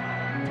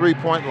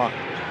three-point line.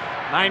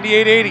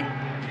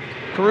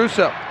 98-80.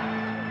 Caruso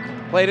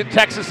played at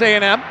Texas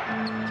A&M.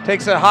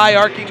 Takes a high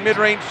arcing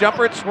mid-range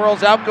jumper. It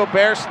swirls out.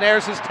 Gobert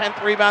snares his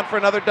 10th rebound for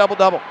another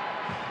double-double.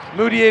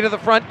 Mudiay to the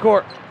front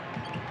court.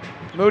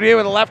 Mudiay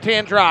with a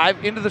left-hand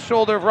drive into the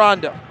shoulder of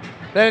Rondo.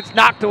 Then it's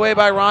knocked away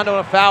by Rondo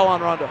and a foul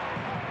on Rondo.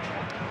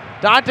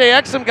 Dante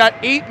Exum got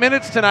 8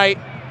 minutes tonight.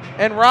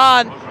 And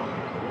Ron,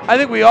 I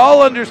think we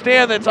all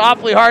understand that it's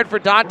awfully hard for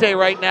Dante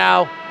right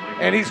now.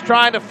 And he's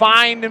trying to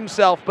find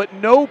himself. But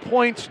no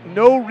points,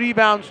 no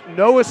rebounds,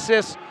 no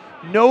assists,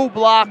 no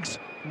blocks,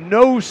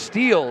 no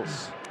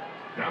steals.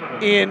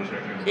 In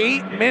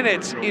 8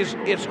 minutes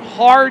it's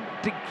hard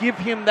to give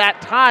him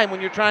that time when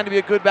you're trying to be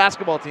a good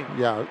basketball team.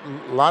 Yeah,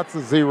 lots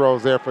of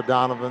zeros there for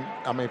Dante.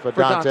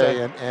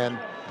 And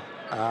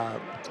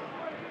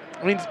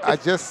I mean,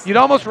 you'd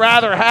almost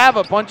rather have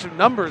a bunch of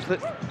numbers that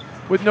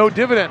with no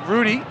dividend.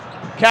 Rudy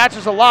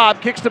catches a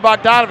lob, kicks to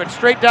Bogdanovich,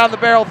 straight down the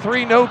barrel,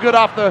 3, no good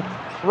off the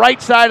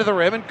right side of the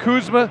rim. And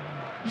Kuzma,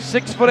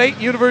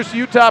 6'8",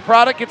 University of Utah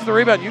product, gets the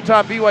rebound. Utah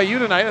and BYU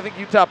tonight. I think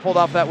Utah pulled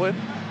off that win.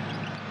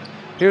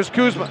 Here's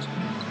Kuzma.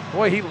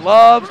 Boy, he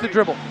loves to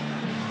dribble.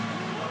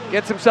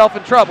 Gets himself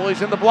in trouble.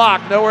 He's in the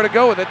block. Nowhere to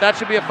go with it. That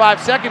should be a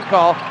 5-second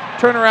call.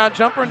 Turnaround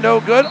jumper, no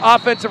good.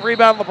 Offensive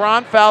rebound,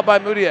 LeBron, fouled by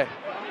Mudiay.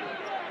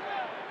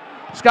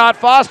 Scott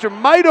Foster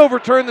might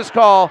overturn this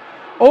call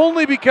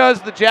only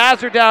because the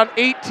Jazz are down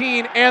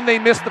 18 and they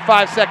missed the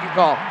 5-second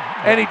call.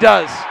 And he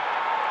does.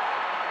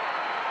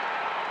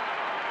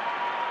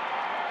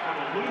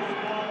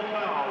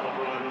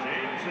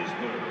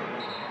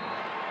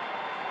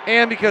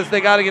 And because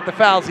they got to get the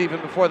fouls even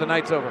before the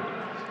night's over.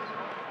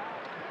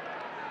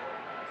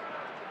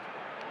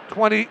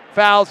 20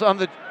 fouls on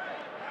the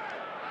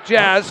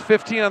Jazz,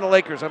 15 on the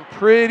Lakers. I'm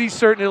pretty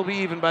certain it'll be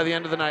even by the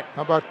end of the night.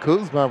 How about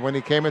Kuzma when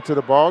he came into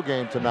the ball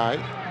game tonight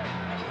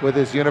with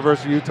his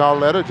University of Utah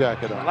leather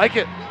jacket on? I like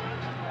it.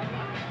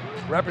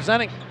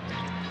 Representing.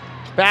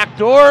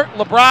 Backdoor,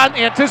 LeBron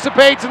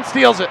anticipates and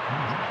steals it.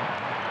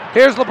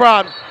 Here's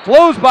LeBron,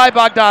 blows by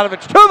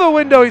Bogdanovich. To the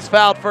window, he's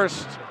fouled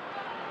first.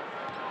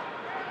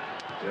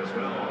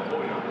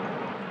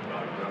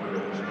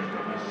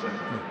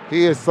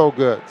 He is so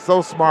good,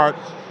 so smart,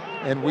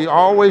 and we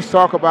always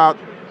talk about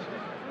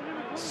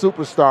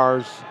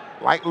superstars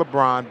like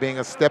LeBron being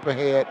a step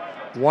ahead,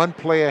 one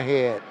play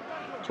ahead.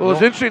 Well, it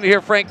was interesting to hear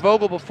Frank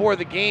Vogel before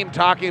the game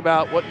talking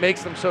about what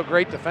makes them so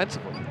great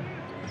defensively.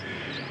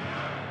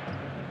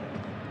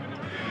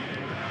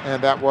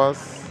 And that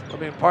was? I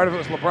mean, part of it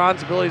was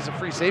LeBron's ability as a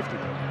free safety.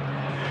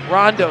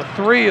 Rondo,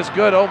 3 is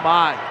good, oh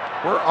my.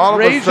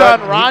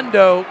 Rajon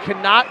Rondo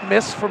cannot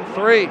miss from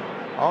 3.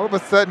 All of a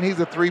sudden, he's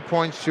a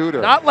three-point shooter.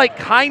 Not like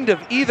kind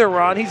of either,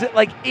 Ron. He's at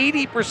like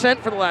 80%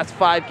 for the last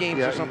 5 games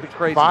or something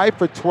crazy. 5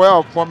 for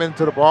 12 coming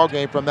into the ball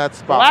game from that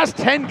spot. The last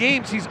 10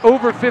 games, he's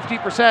over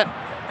 50%.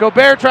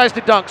 Gobert tries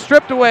to dunk,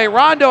 stripped away.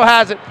 Rondo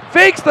has it,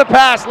 fakes the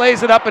pass,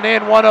 lays it up and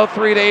in.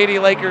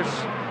 103-80 Lakers.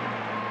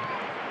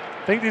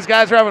 Think these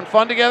guys are having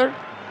fun together?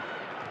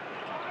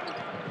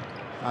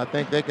 I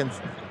think they can.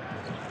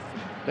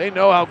 They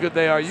know how good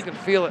they are. You can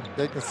feel it.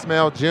 They can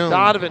smell June.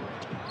 Donovan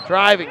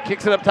driving,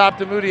 kicks it up top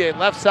to Moutier.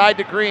 Left side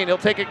to Green. He'll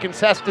take a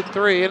contested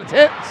three, and it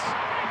hits.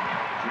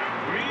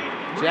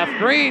 Jeff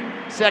Green,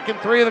 second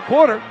three of the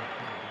quarter.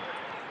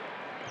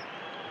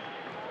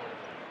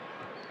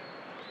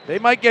 They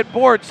might get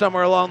bored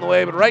somewhere along the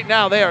way, but right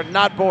now they are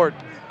not bored.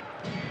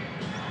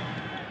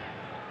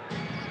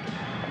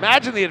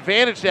 Imagine the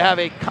advantage to have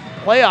a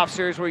playoff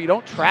series where you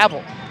don't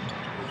travel.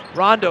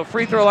 Rondo,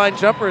 free throw line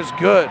jumper is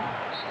good.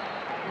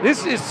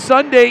 This is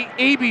Sunday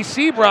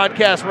ABC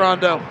broadcast,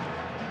 Rondo.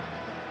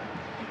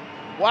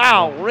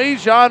 Wow,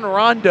 Rajon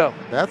Rondo.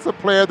 That's a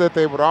player that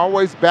they would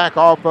always back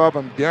off of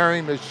and dare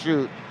him to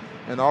shoot.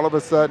 And all of a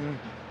sudden,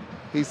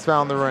 he's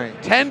found the range.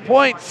 10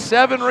 points,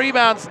 7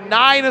 rebounds,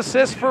 9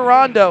 assists for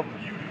Rondo.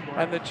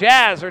 And the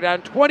Jazz are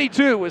down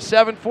 22 with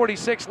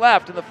 7:46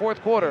 left in the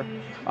fourth quarter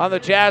on the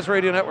Jazz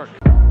Radio Network.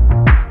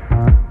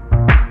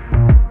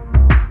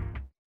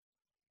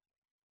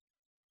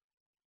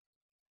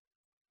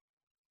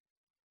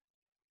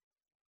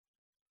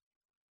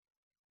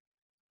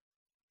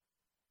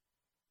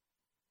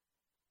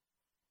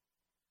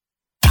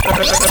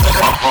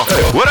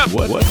 What up?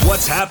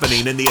 What's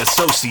happening in the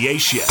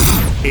association?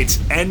 It's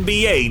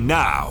NBA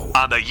Now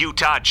on the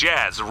Utah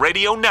Jazz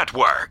Radio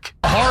Network.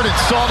 Harden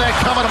saw that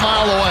coming a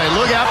mile away.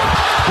 Look out.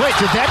 Wait,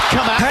 did that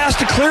come out? Has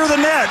to clear the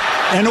net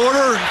in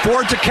order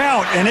for it to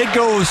count, and it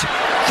goes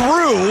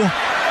through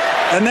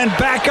and then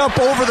back up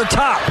over the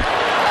top.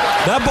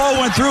 That ball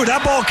went through.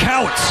 That ball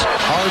counts.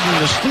 Harden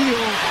the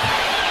steal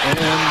and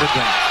the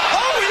dunk.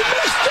 Oh, you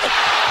missed it!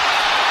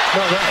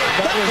 No,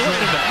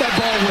 that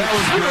ball went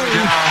through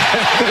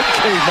and it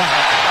came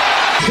out.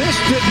 This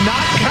did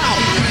not count.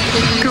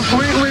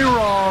 Completely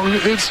wrong.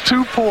 It's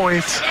 2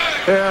 points,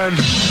 and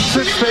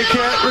since they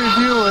can't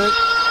review it,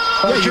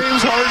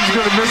 James Harden's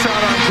going to miss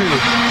out on 2.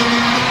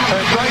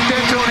 And Mike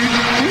D'Antoni,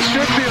 he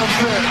should be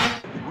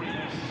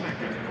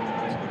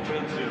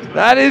upset.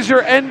 That is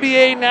your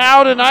NBA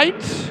Now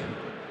tonight.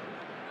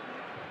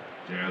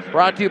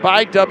 Brought to you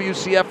by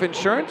WCF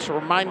Insurance,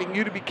 reminding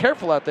you to be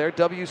careful out there.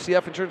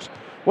 WCF Insurance.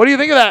 What do you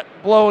think of that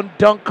blown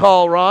dunk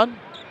call, Ron?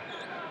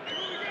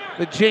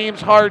 The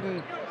James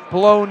Harden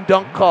blown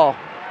dunk call.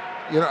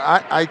 You know,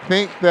 I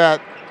think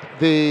that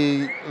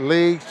the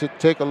league should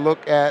take a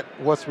look at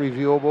what's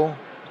reviewable,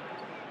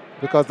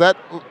 because that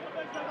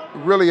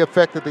really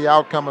affected the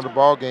outcome of the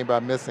ball game by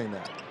missing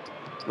that.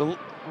 The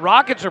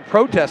Rockets are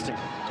protesting.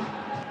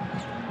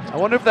 I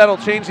wonder if that'll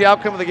change the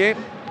outcome of the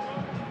game.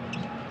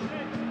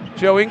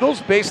 Joe Ingles,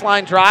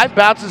 baseline drive,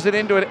 bounces it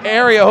into an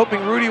area,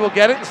 hoping Rudy will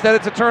get it. Instead,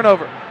 it's a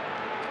turnover.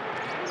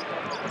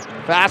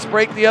 Fast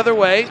break the other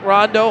way.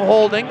 Rondo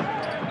holding.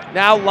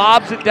 Now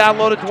lobs it down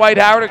low to Dwight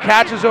Howard, who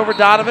catches over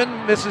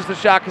Donovan, misses the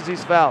shot because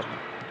he's fouled.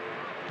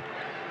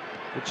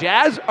 The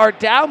Jazz are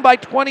down by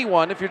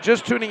 21. If you're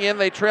just tuning in,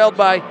 they trailed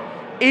by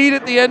 8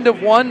 at the end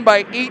of 1,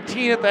 by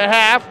 18 at the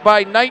half,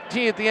 by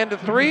 19 at the end of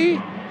 3,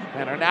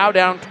 and are now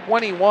down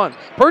 21.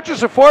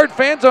 Purchase a Ford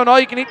Fan Zone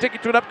all-you-can-eat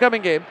ticket to an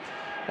upcoming game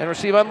and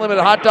receive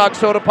unlimited hot dog,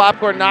 soda,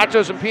 popcorn,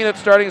 nachos, and peanuts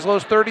starting as low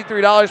as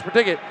 $33 per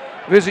ticket.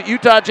 Visit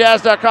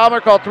UtahJazz.com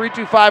or call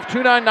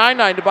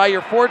 325-2999 to buy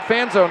your Ford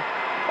Fan Zone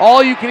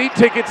all-you-can-eat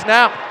tickets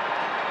now.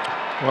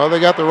 Well,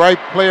 they got the right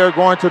player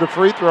going to the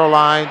free throw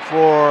line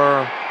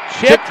for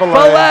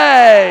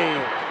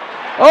Chick-fil-A.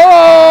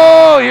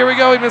 Oh, here we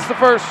go. He missed the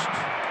first.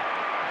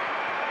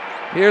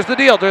 Here's the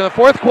deal. During the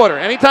fourth quarter,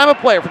 anytime a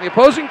player from the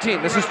opposing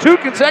team, this is 2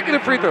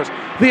 consecutive free throws,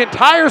 the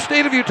entire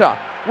state of Utah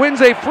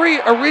wins a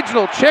free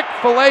original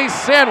Chick-fil-A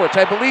sandwich.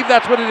 I believe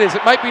that's what it is.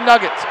 It might be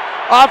nuggets.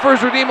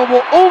 Offers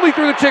redeemable only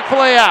through the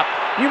Chick-fil-A app.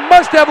 You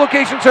must have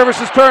location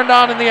services turned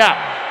on in the app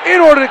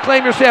in order to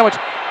claim your sandwich.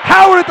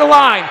 Howard at the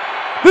line.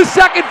 The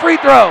second free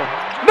throw.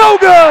 No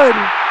good.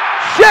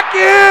 Check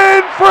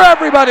in for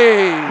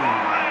everybody.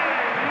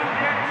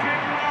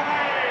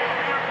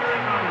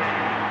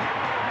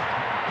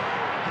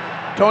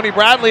 Tony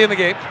Bradley in the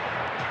game.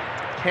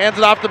 Hands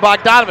it off to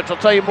Bogdanovich. I'll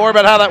tell you more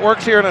about how that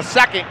works here in a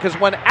second, because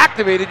when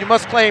activated, you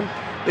must claim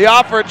the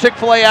offer at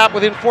Chick-fil-A app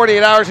within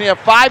 48 hours, and you have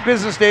 5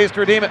 business days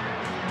to redeem it.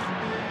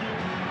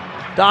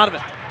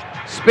 Donovan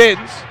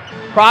spins.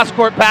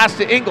 Cross-court pass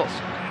to Ingles.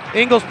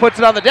 Ingles puts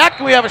it on the deck,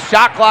 and we have a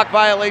shot clock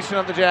violation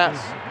on the Jazz.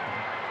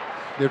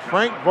 Did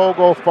Frank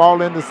Vogel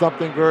fall into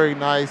something very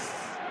nice?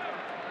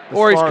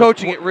 Or he's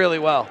coaching it really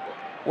well.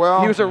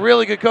 Well, he was a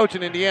really good coach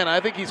in Indiana. I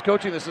think he's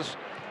coaching this as,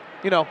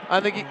 I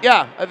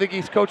think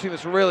he's coaching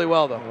this really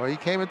well, though. Well, he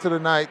came into the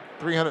night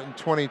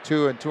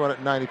 322 and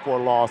 294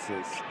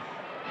 losses.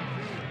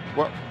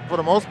 Well, for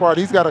the most part,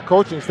 he's got a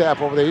coaching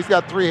staff over there. He's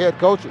got 3 head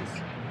coaches.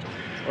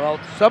 Well,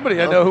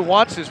 somebody I know who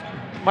wants this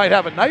might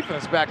have a knife in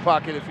his back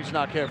pocket if he's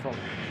not careful.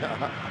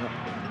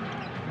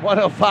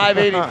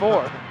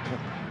 105-84.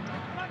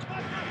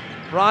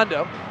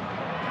 Rondo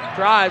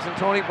drives, and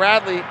Tony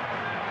Bradley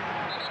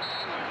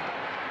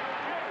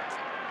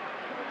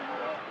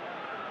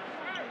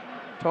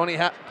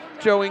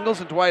Joe Ingles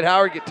and Dwight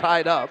Howard get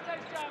tied up.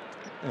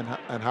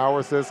 And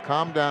Howard says,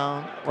 calm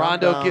down. Calm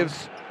Rondo down.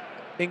 gives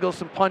Ingles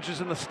some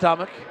punches in the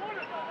stomach.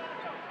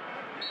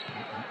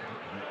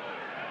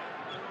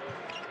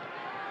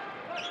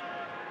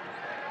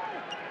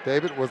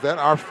 David, was that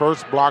our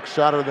first block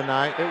shot of the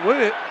night? It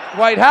would.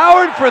 Dwight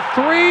Howard for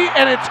three,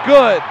 and it's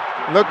good.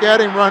 Look at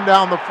him run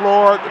down the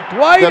floor.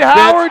 Dwight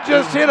Howard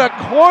just hit a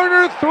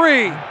corner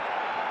three.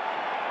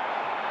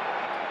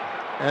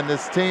 And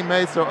his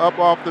teammates are up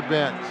off the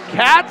bench.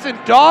 Cats and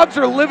dogs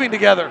are living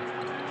together.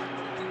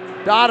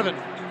 Donovan,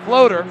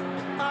 floater.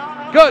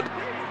 Good.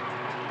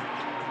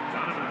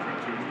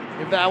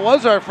 If that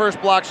was our first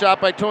block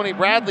shot by Tony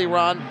Bradley,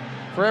 Ron,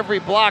 for every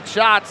block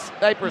shot,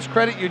 Cyprus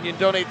Credit Union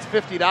donates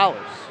 $50.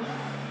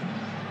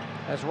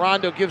 As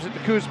Rondo gives it to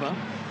Kuzma.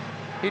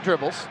 He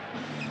dribbles.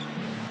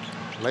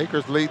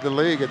 Lakers lead the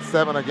league at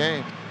 7 a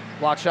game.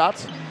 Block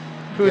shots.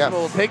 Kuzma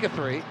will take a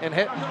three and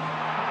hit.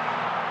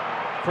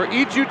 For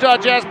each Utah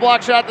Jazz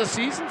block shot this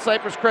season,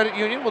 Cyprus Credit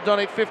Union will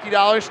donate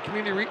 $50 to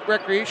Community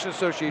Recreation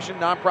Association,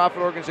 nonprofit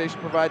organization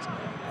provides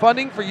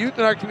funding for youth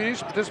in our communities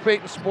to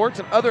participate in sports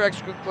and other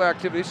extracurricular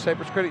activities.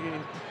 Cyprus Credit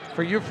Union,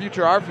 for your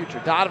future, our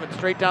future. Donovan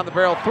straight down the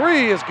barrel.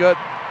 Three is good.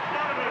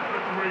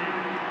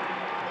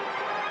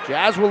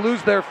 Jazz will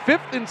lose their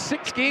 5th in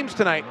 6 games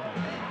tonight,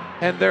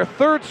 and their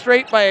 3rd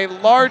straight by a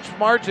large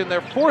margin,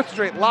 their 4th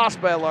straight loss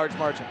by a large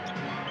margin.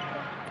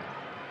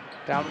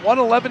 Down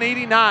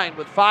 111-89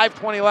 with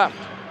 5:20 left.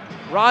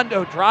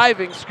 Rondo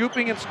driving,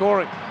 scooping, and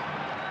scoring.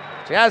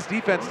 Jazz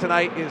defense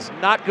tonight is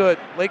not good.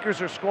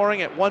 Lakers are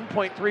scoring at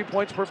 1.3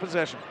 points per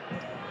possession.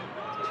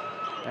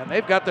 And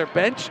they've got their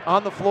bench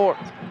on the floor.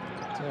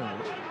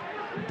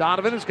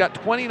 Donovan has got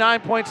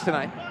 29 points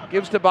tonight.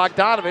 Gives to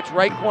Bogdanovich.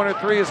 Right corner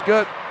three is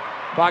good.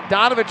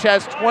 Bogdanovich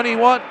has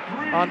 21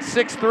 on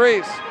 6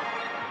 threes.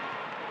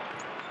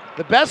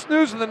 The best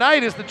news of the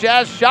night is the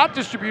Jazz shot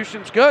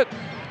distribution's good,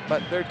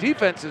 but their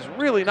defense is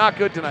really not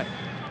good tonight.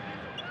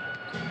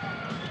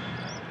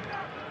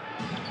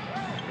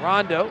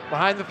 Rondo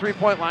behind the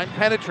three-point line,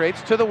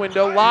 penetrates to the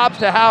window, lobs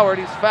to Howard.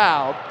 He's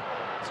fouled.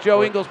 As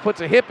Joe Ingles puts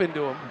a hip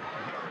into him.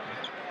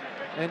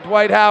 And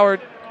Dwight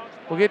Howard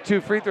will get 2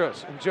 free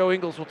throws, and Joe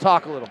Ingles will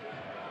talk a little.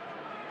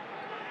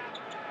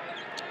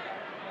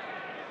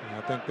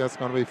 I think that's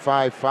going to be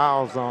 5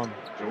 fouls on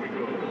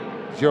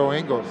Joe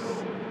Ingles,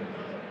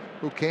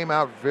 who came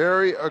out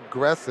very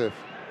aggressive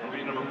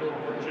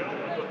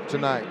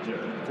tonight.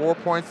 4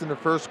 points in the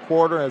first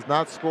quarter, has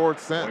not scored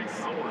since.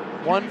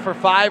 1 for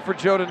 5 for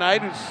Joe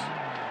tonight,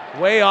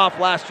 who's way off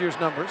last year's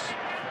numbers.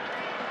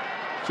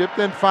 Chipped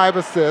in 5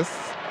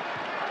 assists.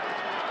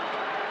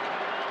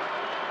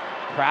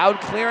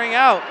 Crowd clearing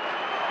out.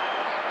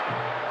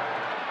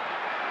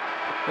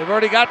 They've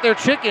already got their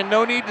chicken,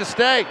 no need to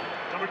stay.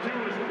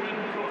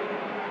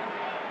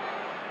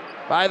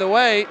 By the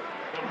way,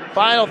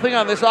 final thing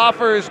on this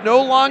offer is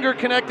no longer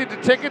connected to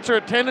tickets or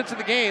attendance at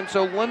the game,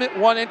 so limit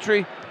 1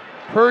 entry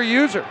per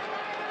user.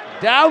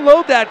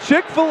 Download that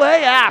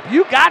Chick-fil-A app.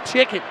 You got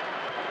chicken.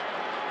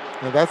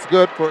 Now that's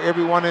good for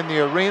everyone in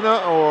the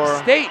arena or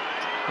state.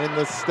 In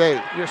the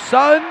state. Your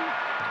son,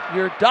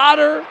 your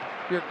daughter,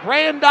 your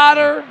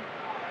granddaughter.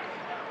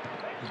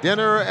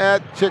 Dinner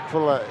at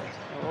Chick-fil-A.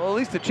 Well, at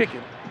least a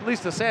chicken. At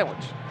least a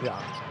sandwich. Yeah.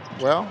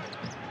 Well,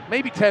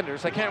 maybe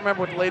tenders. I can't remember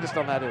what the latest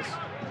on that is.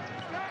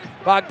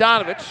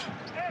 Bogdanovich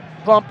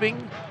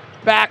bumping,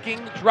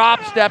 backing,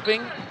 drop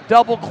stepping,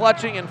 double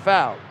clutching, and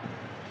foul.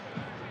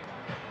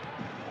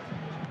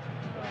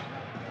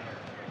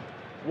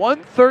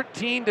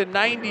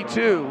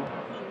 113-92.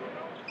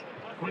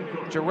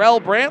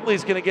 Jarrell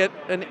Brantley's going to get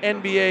an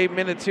NBA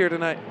minutes here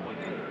tonight.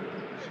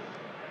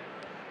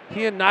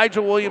 He and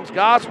Nigel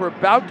Williams-Goss were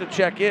about to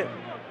check in.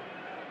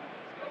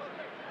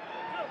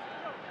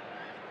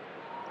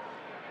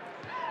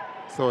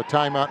 So a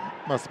timeout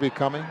must be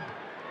coming.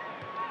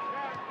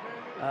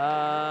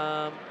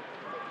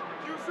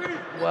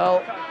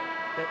 Well,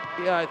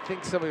 yeah, I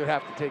think somebody would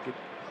have to take it.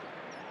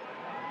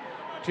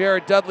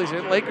 Jared Dudley's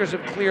in. Lakers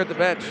have cleared the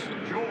bench.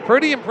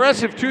 Pretty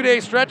impressive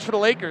 2-day stretch for the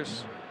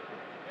Lakers.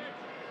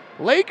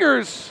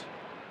 Lakers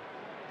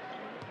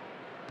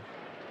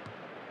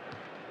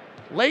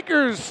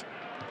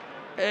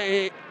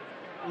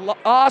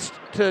lost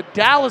to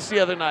Dallas the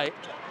other night.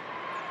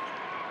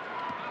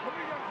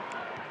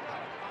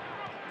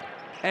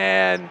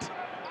 And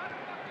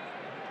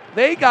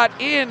they got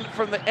in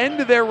from the end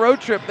of their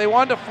road trip. They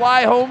wanted to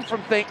fly home for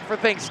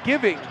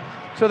Thanksgiving.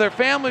 So their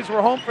families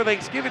were home for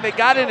Thanksgiving. They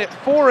got in at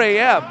 4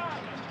 a.m.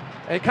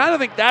 And I kind of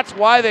think that's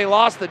why they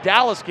lost the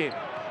Dallas game.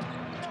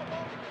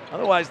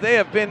 Otherwise, they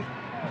have been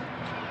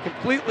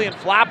completely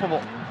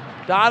inflappable.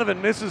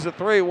 Donovan misses a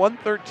three,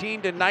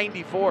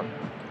 113-94.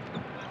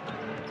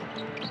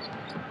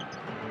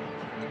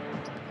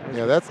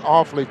 Yeah, that's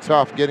awfully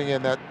tough getting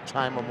in that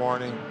time of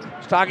morning. I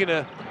was talking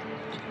to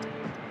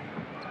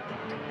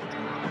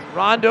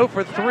Rondo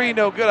for three,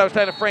 no good. I was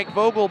talking to Frank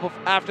Vogel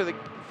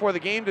before the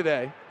game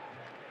today.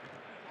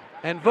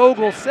 And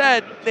Vogel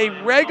said they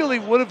regularly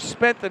would have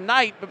spent the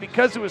night, but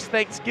because it was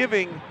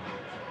Thanksgiving,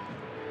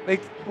 they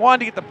wanted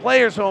to get the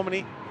players home,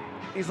 and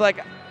he's like,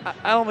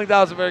 I don't think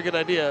that was a very good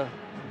idea.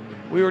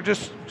 we were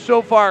just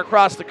so far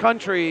across the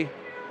country,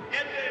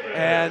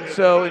 and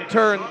so in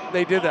turn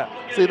they did that.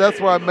 See, that's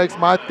why it makes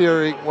my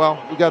theory,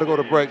 well, we got to go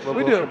to break. But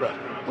We we'll do. come back.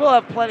 We'll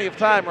have plenty of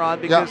time, Ron,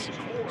 because it's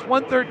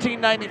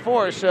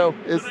 113.94, so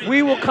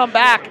we will come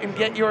back and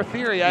get your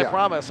theory, I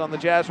promise, on the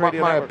Jazz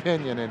Radio my Network.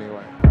 opinion,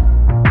 anyway.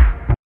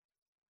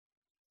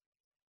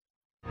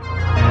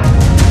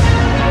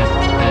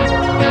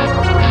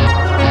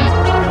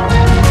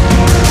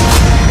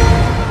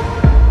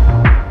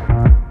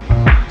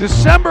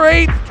 December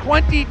 8th,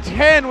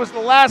 2010 was the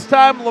last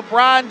time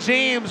LeBron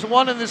James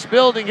won in this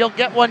building. He'll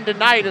get one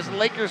tonight as the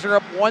Lakers are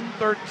up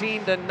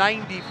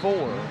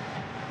 113-94.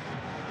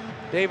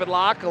 David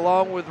Locke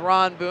along with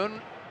Ron Boone.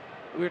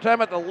 We were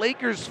talking about the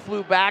Lakers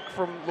flew back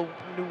from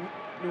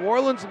New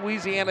Orleans,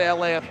 Louisiana,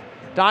 LA.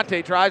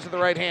 Dante drives with the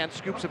right hand,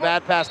 scoops a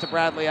bad pass to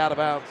Bradley out of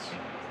bounds.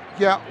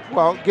 Yeah,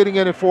 well, getting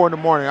in at 4 in the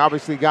morning.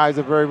 Obviously, guys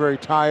are very, very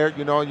tired.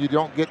 You know, you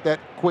don't get that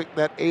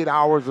 8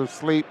 hours of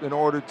sleep in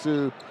order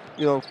to,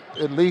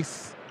 at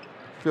least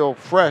feel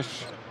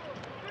fresh.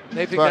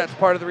 They think that's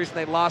part of the reason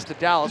they lost to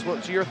Dallas.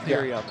 What's your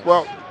theory on this?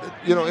 Well,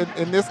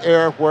 in this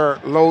era where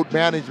load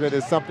management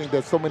is something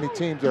that so many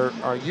teams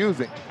are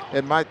using,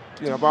 and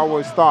I've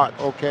always thought,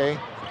 okay,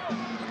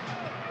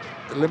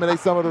 eliminate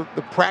some of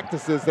the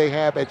practices they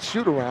have at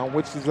shoot-around,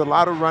 which is a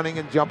lot of running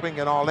and jumping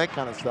and all that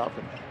kind of stuff.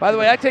 By the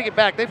way, I take it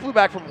back. They flew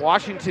back from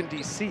Washington,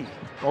 D.C.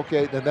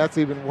 Okay, then that's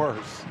even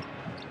worse.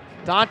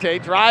 Dante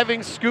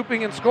driving,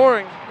 scooping, and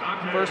scoring.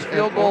 First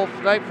field goal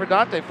tonight for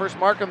Dante. First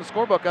mark on the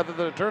scorebook other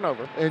than a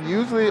turnover. And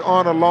usually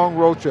on a long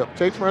road trip.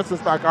 Take, for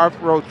instance, like our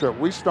road trip.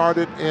 We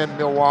started in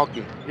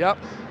Milwaukee. Yep.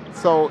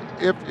 So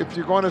if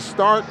you're going to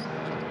start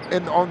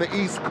on the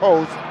East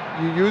Coast,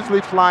 you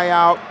usually fly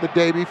out the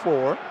day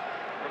before,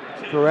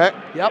 correct?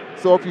 Yep.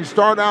 So if you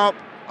start out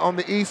on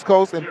the East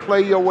Coast and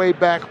play your way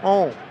back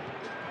home,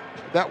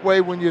 that way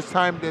when it's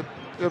time to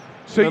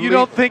So you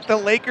don't think the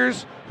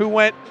Lakers, who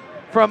went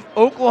from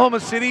Oklahoma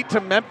City to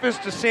Memphis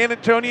to San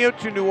Antonio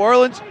to New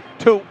Orleans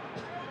to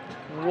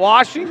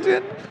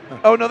Washington?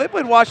 Oh, no, they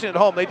played Washington at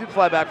home. They did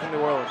fly back from New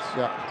Orleans.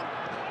 Yeah.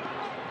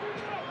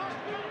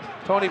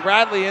 Tony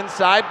Bradley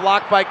inside,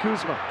 blocked by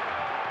Kuzma.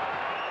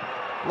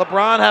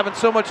 LeBron having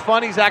so much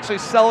fun, he's actually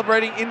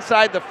celebrating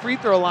inside the free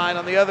throw line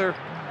on the other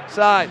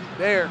side.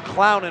 They're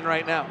clowning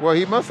right now. Well,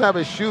 he must have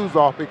his shoes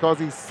off because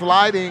he's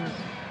sliding.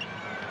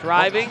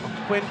 Driving,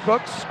 Quinn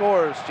Cook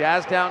scores.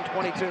 Jazz down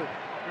 22.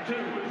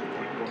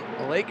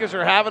 The Lakers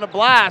are having a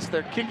blast.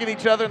 They're kicking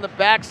each other in the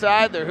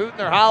backside. They're hooting,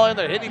 they're hollering.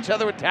 They're hitting each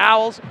other with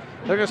towels.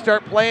 They're going to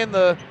start playing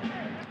the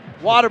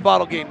water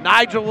bottle game.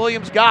 Nigel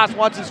Williams-Goss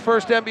wants his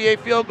first NBA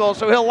field goal,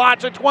 so he'll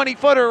launch a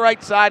 20-footer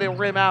right side and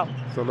rim out.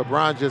 So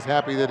LeBron's just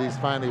happy that he's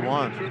finally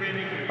won.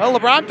 Well,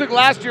 LeBron took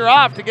last year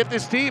off to get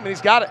this team, and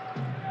he's got it.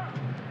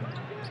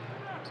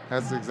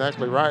 That's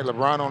exactly right.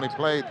 LeBron only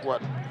played,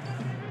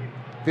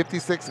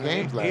 56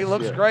 games last year. He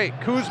looks great.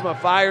 Kuzma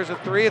fires a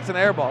three. It's an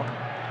air ball.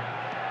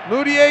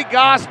 Moutier,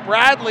 Goss,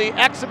 Bradley,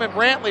 Exum, and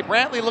Brantley.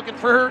 Brantley looking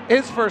for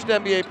his first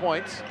NBA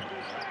points.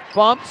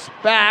 Bumps,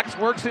 backs,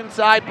 works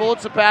inside,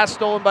 bullets a pass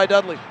stolen by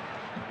Dudley.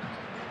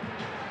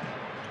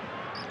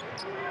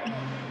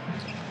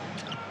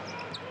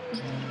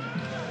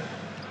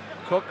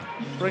 Cook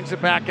brings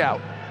it back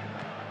out.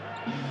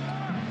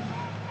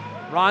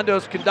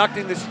 Rondo's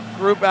conducting this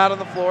group out on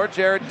the floor.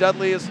 Jared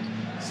Dudley is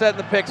setting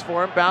the picks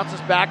for him.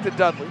 Bounces back to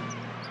Dudley.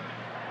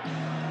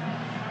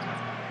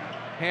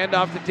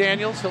 Handoff to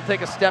Daniels. He'll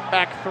take a step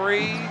back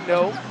three.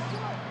 No.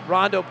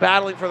 Rondo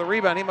battling for the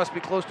rebound. He must be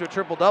close to a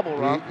triple-double,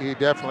 Rob. He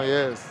definitely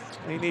is.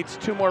 He needs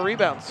 2 more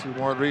rebounds. 2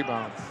 more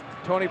rebounds.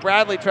 Tony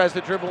Bradley tries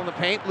to dribble in the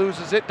paint,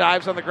 loses it,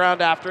 dives on the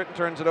ground after it, and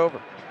turns it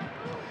over.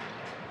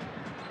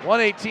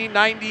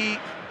 118-96,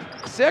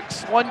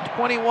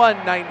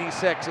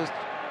 121-96 as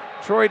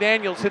Troy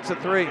Daniels hits a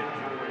three.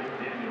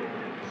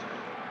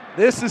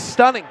 This is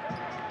stunning.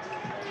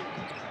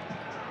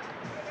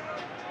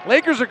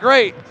 Lakers are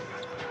great.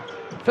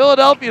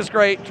 Philadelphia's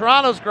great.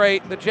 Toronto's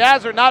great. The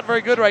Jazz are not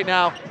very good right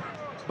now,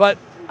 but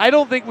I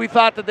don't think we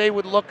thought that they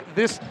would look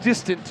this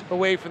distant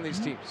away from these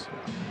teams.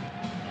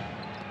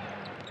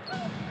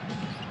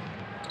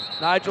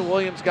 Nigel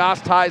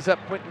Williams-Goss ties up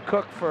Quinn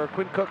Cook for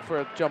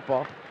a jump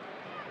ball.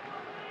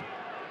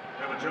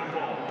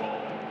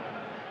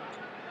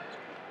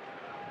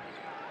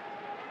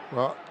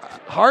 Well,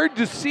 hard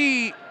to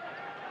see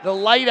the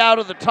light out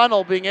of the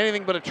tunnel being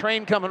anything but a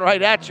train coming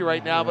right at you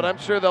right now, but I'm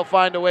sure they'll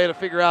find a way to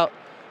figure out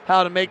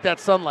how to make that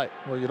sunlight.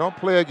 Well, you don't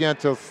play again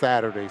until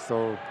Saturday,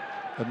 so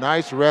a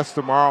nice rest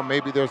tomorrow.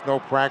 Maybe there's no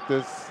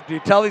practice. Do you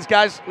tell these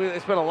guys, they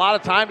spend a lot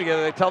of time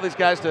together, they tell these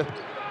guys to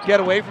get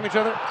away from each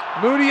other?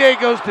 Moutier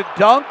goes to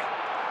dunk,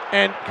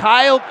 and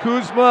Kyle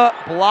Kuzma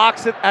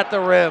blocks it at the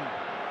rim.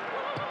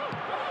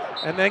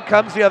 And then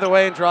comes the other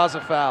way and draws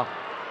a foul.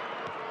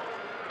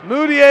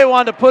 Moutier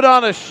wanted to put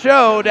on a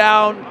show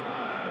down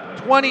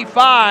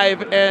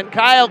 25, and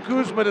Kyle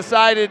Kuzma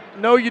decided,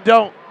 no, you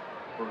don't.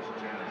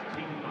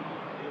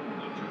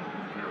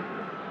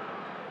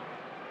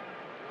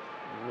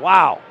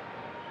 Wow.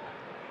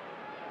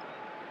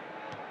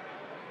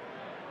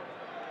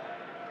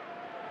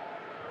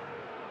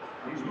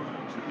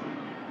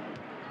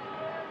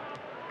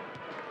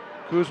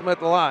 Kuzma at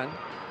the line.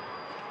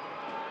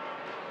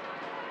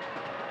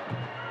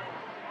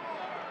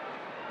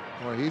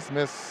 Well, he's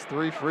missed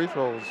 4 free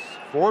throws.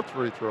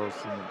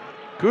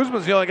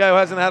 Kuzma's the only guy who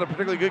hasn't had a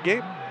particularly good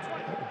game.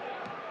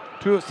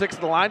 2 of 6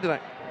 at the line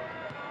tonight.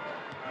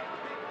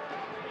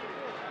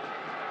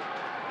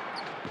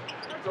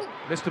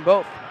 Missed them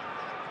both.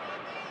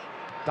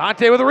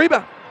 Dante with a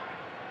rebound.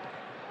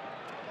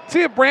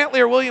 See if Brantley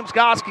or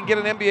Williams-Goss can get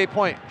an NBA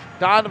point.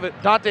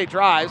 Dante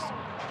drives,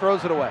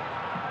 throws it away.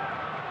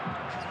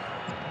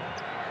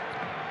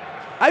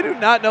 I do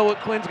not know what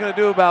Quinn's going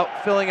to do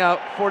about filling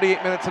out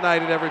 48 minutes a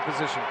night at every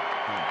position.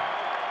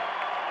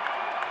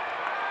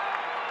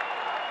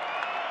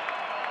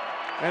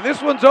 And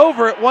this one's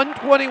over at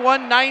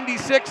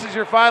 121-96 is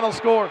your final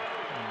score.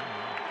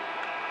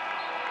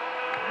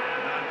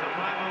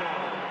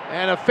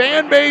 And a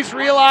fan base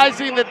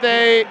realizing that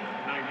they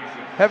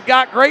have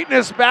got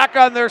greatness back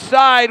on their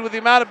side with the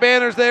amount of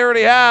banners they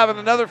already have, and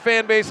another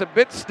fan base a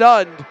bit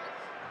stunned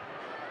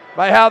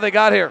by how they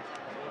got here.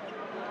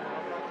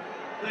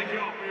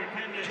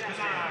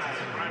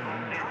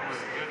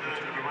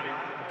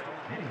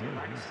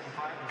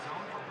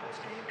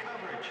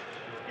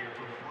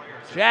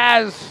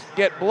 Jazz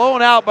get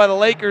blown out by the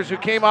Lakers, who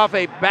came off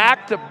a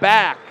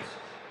back-to-back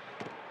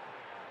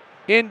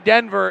in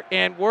Denver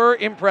and were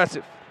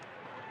impressive.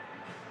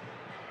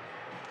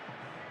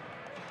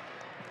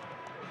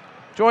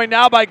 Joined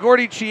now by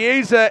Gordy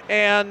Chiesa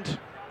and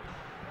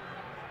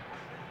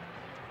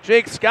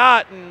Jake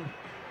Scott. And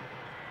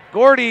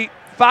Gordy,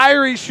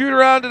 fiery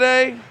shoot-around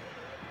today.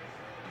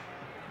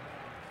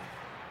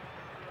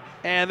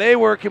 And they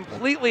were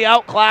completely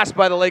outclassed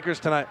by the Lakers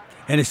tonight.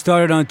 And it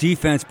started on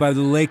defense by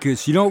the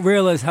Lakers. You don't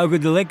realize how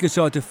good the Lakers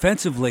are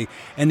defensively,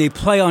 and they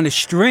play on a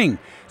string.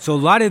 So a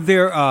lot of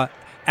their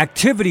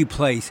activity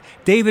plays,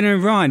 David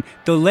and Ron,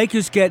 the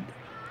Lakers get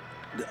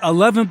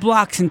 11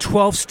 blocks and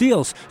 12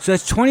 steals. So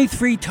that's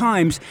 23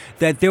 times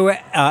that they were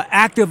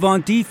active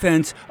on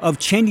defense of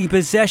changing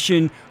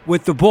possession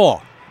with the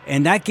ball.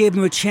 And that gave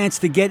them a chance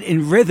to get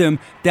in rhythm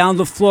down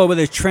the floor,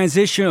 whether it's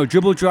transition or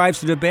dribble drives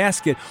to the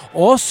basket.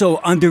 Also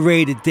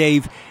underrated,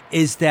 Dave,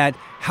 is that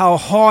how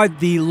hard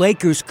the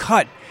Lakers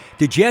cut.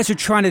 The Jazz are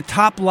trying to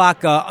top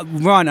lock a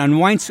run on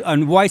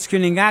wide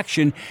screening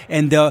action,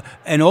 and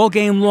all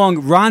game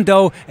long,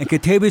 Rondo and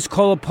Kentavious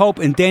Caldwell-Pope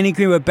and Danny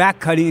Green were back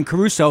cutting, and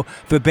Caruso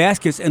for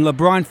baskets, and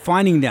LeBron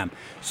finding them.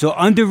 So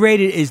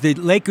underrated is the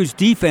Lakers'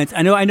 defense.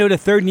 I know they're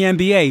third in the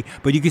NBA,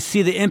 but you can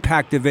see the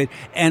impact of it,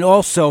 and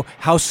also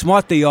how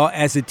smart they are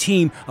as a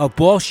team of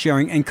ball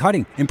sharing and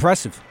cutting.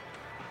 Impressive.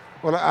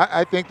 Well,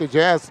 I think the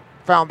Jazz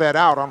found that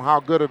out on how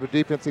good of a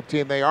defensive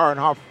team they are and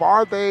how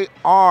far they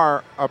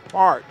are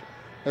apart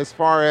as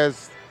far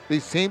as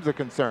these teams are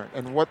concerned,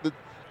 and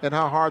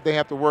how hard they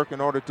have to work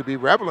in order to be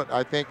relevant,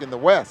 I think, in the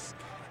West.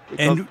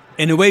 And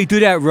the way you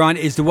do that, Ron,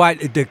 is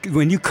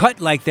when you cut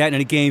like that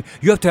in a game,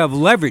 you have to have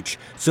leverage.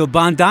 So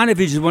Bogdanovich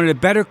is one of the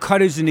better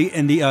cutters in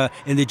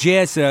the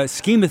Jazz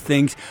scheme of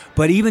things.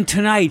 But even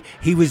tonight,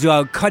 he was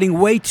cutting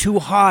way too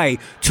high,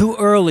 too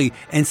early,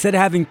 instead of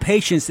having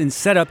patience in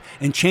setup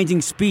and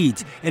changing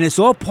speeds. And it's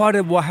all part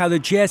of how the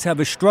Jazz have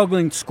a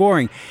struggling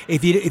scoring.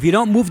 If you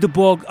don't move the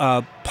ball,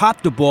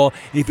 pop the ball,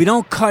 and if you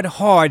don't cut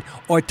hard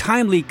or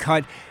timely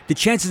cut, the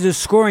chances of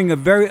scoring are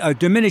very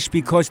diminished,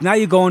 because now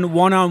you're going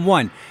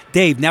one-on-one.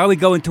 Dave, now we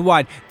go into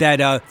what?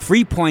 That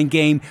three-point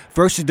game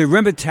versus the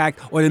rim attack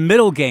or the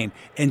middle game.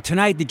 And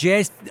tonight the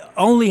Jazz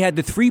only had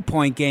the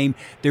three-point game.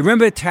 The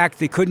rim attack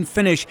they couldn't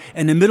finish,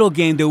 and the middle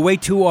game they were way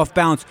too off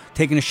balance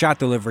taking a shot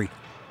delivery.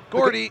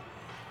 Gordy,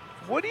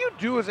 what do you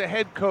do as a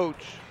head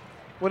coach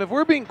when, if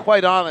we're being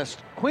quite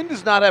honest, Quinn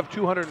does not have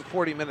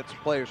 240 minutes of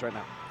players right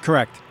now?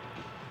 Correct.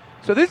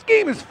 So this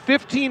game is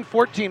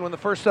 15-14 when the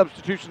first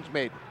substitution's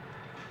made.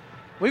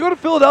 We go to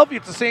Philadelphia,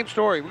 it's the same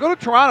story. We go to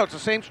Toronto, it's the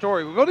same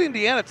story. We go to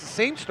Indiana, it's the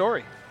same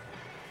story.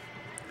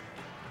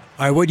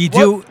 All right, what do you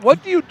do?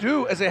 What do you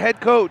do as a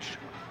head coach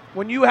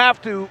when you have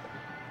to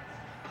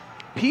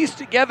piece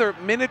together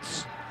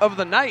minutes of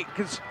the night?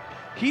 Because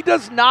he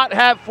does not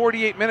have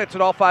 48 minutes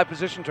at all 5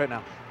 positions right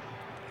now.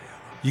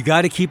 You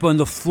got to keep on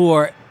the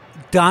floor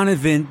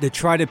Donovan to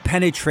try to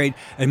penetrate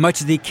as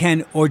much as they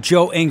can, or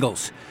Joe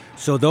Ingles.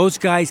 So those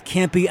guys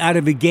can't be out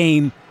of a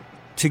game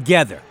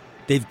together.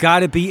 They've got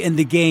to be in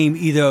the game,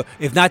 either,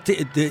 if not,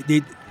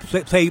 they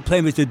play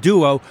them as a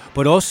duo,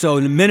 but also,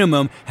 in the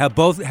minimum, have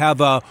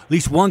at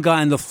least one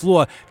guy on the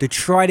floor to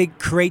try to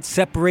create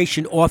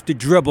separation off the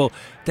dribble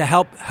to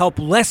help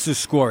lesser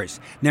scorers.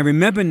 Now,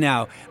 remember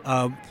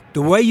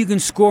the way you can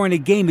score in a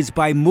game is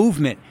by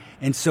movement.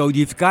 And so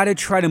you've got to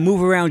try to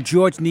move around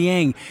George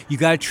Niang. You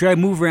got to try to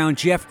move around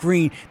Jeff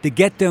Green to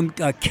get them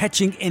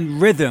catching in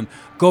rhythm,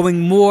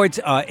 going more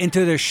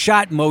into their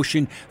shot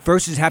motion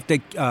versus have to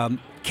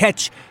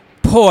catch,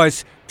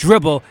 pause,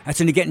 dribble. That's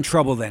when you get in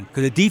trouble then.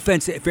 Because the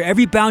defense, for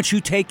every bounce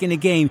you take in a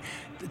game,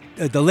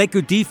 the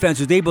Laker defense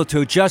was able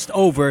to adjust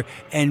over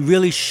and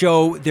really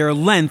show their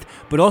length,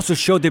 but also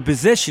show their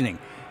positioning.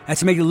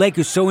 That's what makes the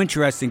Lakers so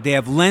interesting. They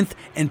have length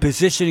and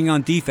positioning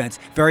on defense.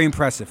 Very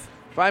impressive.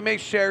 If I may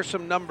share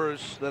some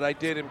numbers that I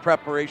did in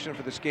preparation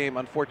for this game,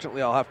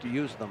 unfortunately I'll have to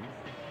use them.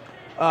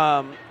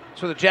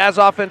 So the Jazz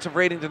offensive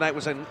rating tonight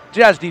was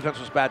Jazz defense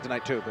was bad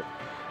tonight too, but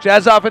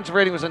Jazz offensive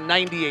rating was a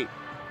 98.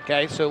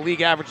 Okay, so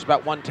league average is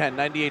about 110.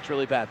 98's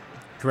really bad.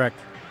 Correct.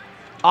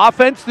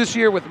 Offense this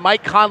year with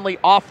Mike Conley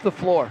off the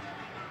floor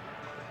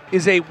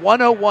is a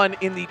 101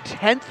 in the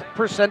 10th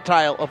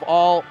percentile of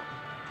all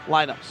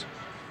lineups.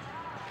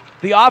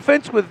 The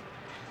offense with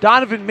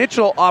Donovan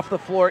Mitchell off the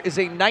floor is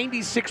a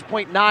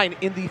 96.9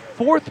 in the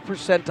 4th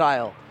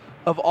percentile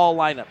of all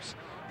lineups.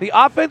 The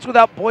offense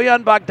without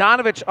Bojan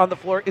Bogdanovic on the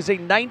floor is a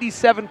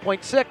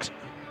 97.6,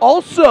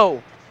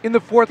 also in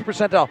the 4th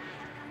percentile.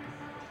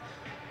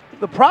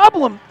 The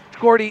problem,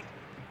 Gordy,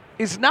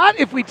 is not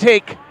if we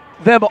take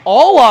them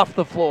all off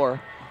the floor.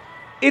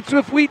 It's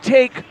if we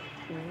take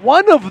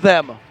one of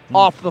them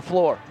off the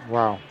floor.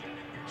 Wow.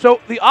 So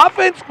the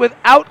offense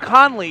without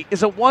Conley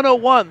is a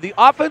 101. The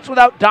offense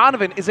without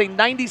Donovan is a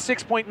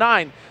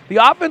 96.9. The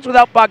offense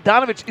without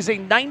Bogdanovic is a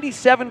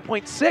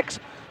 97.6.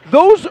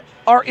 Those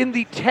are in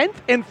the 10th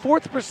and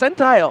 4th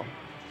percentile.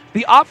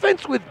 The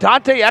offense with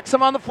Dante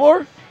Exum on the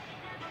floor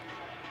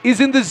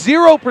is in the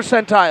 0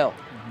 percentile.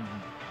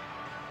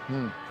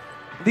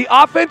 The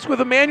offense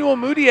with Emmanuel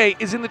Mudiay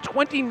is in the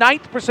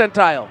 29th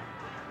percentile.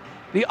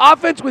 The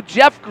offense with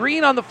Jeff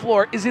Green on the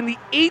floor is in the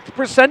 8th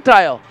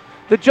percentile.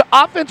 The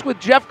offense with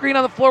Jeff Green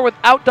on the floor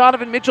without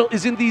Donovan Mitchell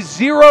is in the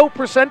 0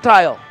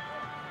 percentile.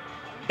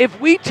 If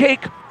we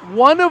take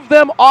one of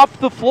them off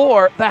the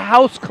floor, the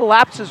house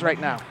collapses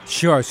right now.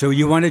 Sure. So what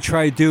you want to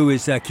try to do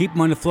is keep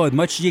them on the floor as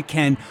much as you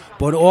can,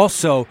 but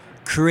also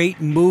create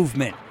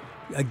movement.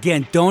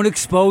 Again, don't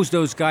expose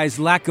those guys'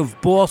 lack of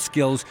ball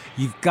skills.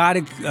 You've got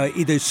to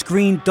either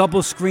screen,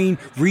 double screen,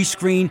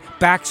 rescreen,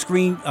 back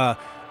screen,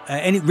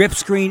 any rip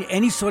screen,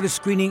 any sort of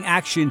screening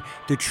action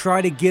to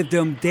try to give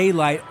them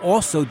daylight.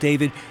 Also,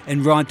 David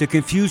and Ron, to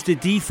confuse the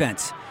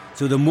defense.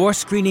 So the more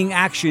screening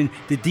action,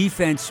 the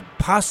defense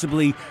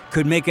possibly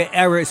could make an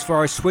error as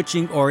far as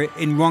switching or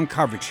in wrong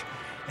coverage.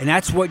 And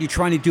that's what you're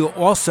trying to do.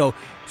 Also,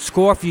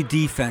 score for your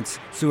defense.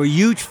 So a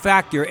huge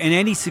factor in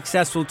any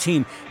successful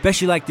team,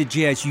 especially like the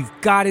Jazz, you've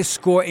got to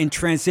score in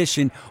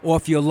transition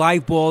off your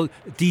live ball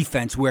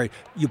defense where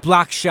you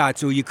block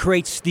shots or you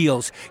create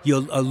steals, your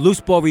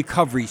loose ball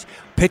recoveries,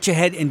 pitch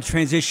ahead in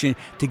transition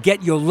to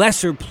get your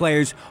lesser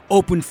players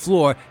open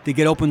floor to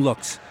get open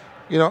looks.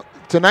 You know,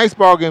 tonight's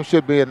ball game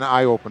should be an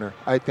eye-opener,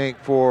 I think,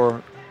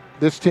 for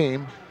this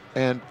team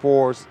and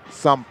for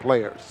some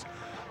players.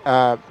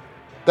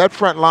 That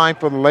front line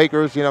for the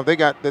Lakers, you know, they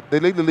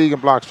lead the league in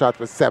block shots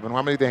with 7.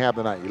 How many do they have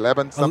tonight?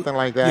 11, something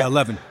like that? Yeah,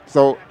 11.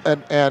 So,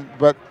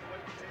 but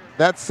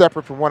that's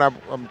separate from what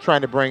I'm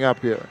trying to bring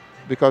up here,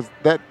 because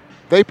that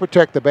they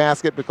protect the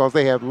basket because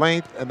they have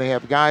length and they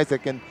have guys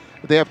that can.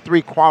 They have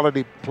 3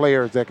 quality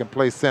players that can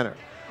play center.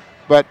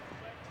 But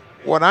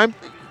what I'm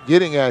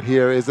getting at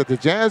here is that the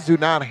Jazz do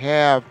not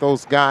have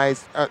those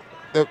guys,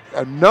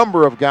 a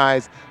number of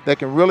guys that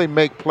can really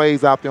make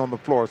plays out there on the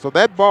floor. So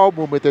that ball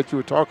movement that you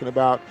were talking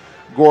about,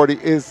 Gordy,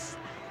 is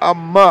a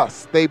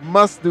must. They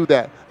must do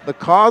that. The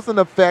cause and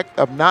effect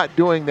of not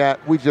doing that,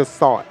 we just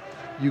saw it.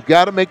 You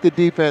got to make the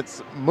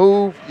defense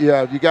move.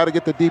 Yeah, you got to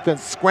get the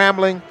defense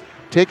scrambling,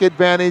 take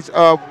advantage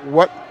of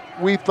what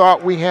we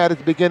thought we had at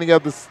the beginning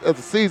of the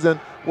season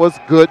was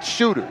good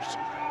shooters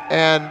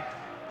and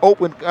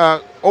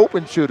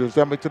open shooters.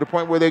 I mean, to the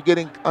point where they're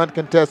getting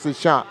uncontested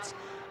shots,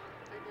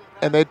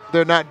 and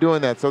they're not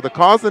doing that. So the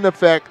cause and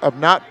effect of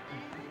not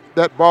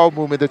that ball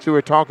movement that you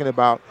were talking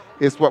about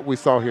is what we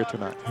saw here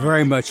tonight.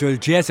 Very much. So the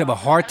Jazz have a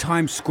hard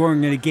time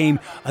scoring in a game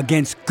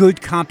against good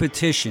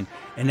competition,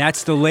 and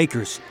that's the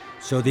Lakers.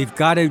 So they've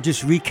got to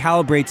just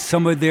recalibrate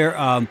some of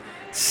their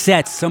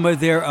sets, some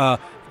of their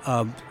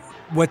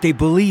what they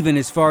believe in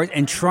as far as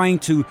and trying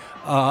to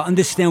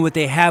understand what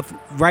they have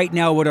right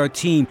now with our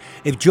team.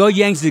 If Joe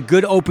Yang's a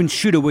good open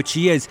shooter, which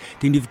he is,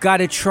 then you've got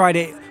to try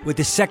to, with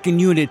the second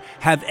unit,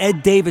 have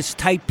Ed Davis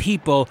type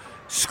people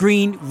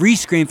screen,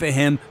 rescreen for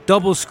him,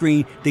 double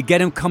screen to get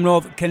him coming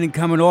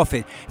off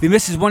it. If he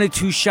misses 1 or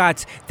 2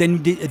 shots,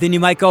 then you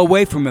might go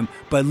away from him.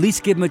 But at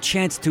least give him a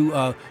chance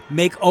to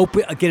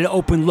get an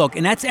open look,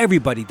 and that's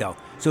everybody though.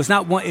 So it's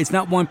not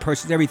one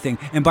person, it's everything.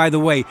 And by the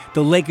way,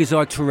 the Lakers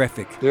are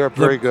terrific. They're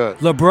very good.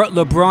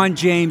 LeBron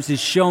James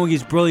is showing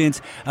his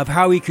brilliance of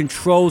how he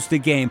controls the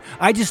game.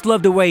 I just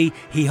love the way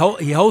he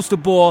holds the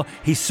ball,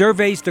 he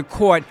surveys the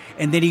court,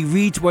 and then he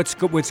reads what's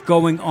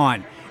going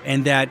on.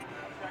 And that,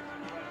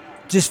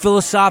 just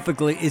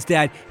philosophically, is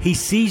that he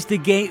sees the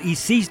game, he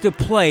sees the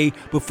play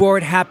before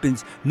it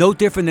happens. No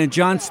different than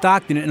John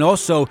Stockton and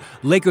also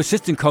Lakers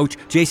assistant coach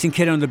Jason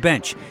Kidd on the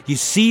bench. You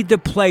see the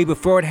play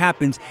before it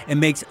happens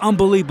and makes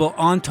unbelievable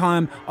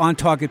on-time,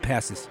 on-target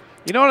passes.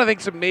 You know what I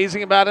think's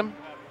amazing about him?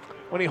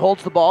 When he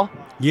holds the ball?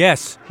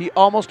 Yes. He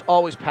almost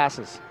always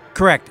passes.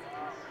 Correct.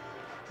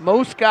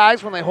 Most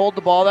guys, when they hold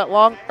the ball that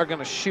long, are going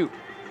to shoot.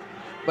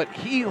 But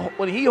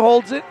when he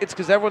holds it, it's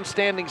because everyone's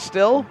standing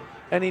still,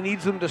 and he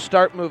needs them to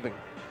start moving.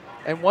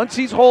 And once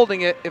he's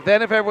holding it, if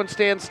everyone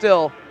stands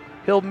still,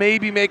 he'll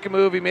maybe make a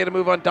move. He made a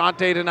move on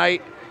Dante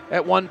tonight.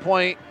 at one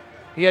point.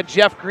 He had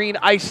Jeff Green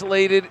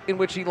isolated, in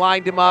which he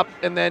lined him up,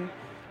 and then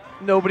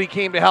nobody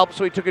came to help,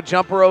 so he took a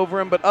jumper over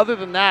him. But other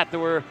than that,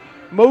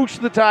 most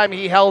of the time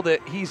he held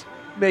it, he's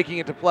making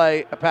it to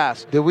play a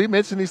pass. Did we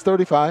mention he's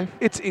 35?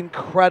 It's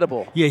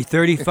incredible. Yeah, he's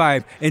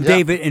 35. And Yeah.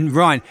 David and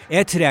Ron,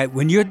 add to that,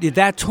 when you're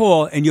that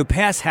tall and you're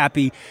pass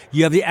happy,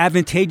 you have the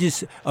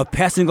advantages of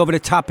passing over the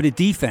top of the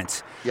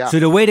defense. Yeah. So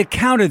the way to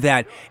counter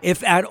that,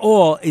 if at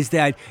all, is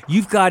that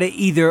you've got to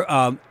either,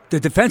 the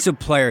defensive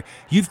player,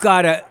 you've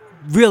got to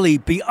really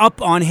be up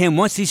on him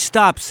once he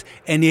stops,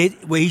 and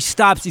when he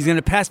stops, he's going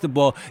to pass the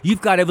ball.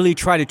 You've got to really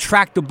try to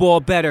track the ball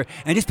better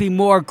and just be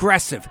more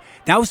aggressive.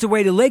 That was the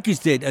way the Lakers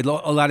did a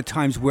lot of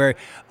times, where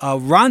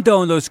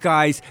Rondo and those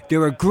guys,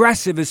 they're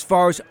aggressive as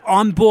far as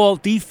on-ball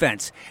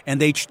defense,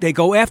 and they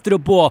go after the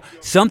ball.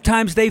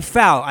 Sometimes they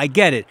foul, I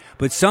get it,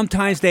 but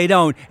sometimes they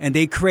don't, and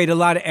they create a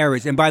lot of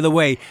errors. And by the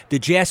way, the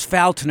Jazz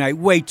fouled tonight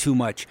way too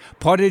much.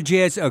 Part of the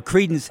Jazz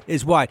credence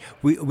is what?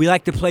 We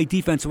like to play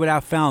defense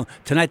without fouling.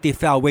 Tonight they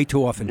foul way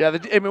too often. Yeah,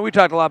 we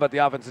talked a lot about the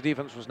offense. The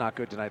defense was not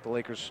good tonight. The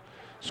Lakers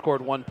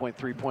scored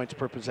 1.3 points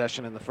per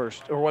possession in the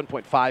first, or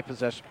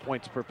 1.5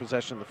 points per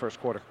possession in the first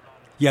quarter.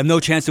 You have no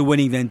chance of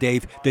winning then,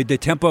 Dave. The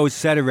tempo is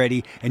set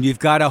already, and you've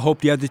got to hope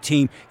the other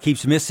team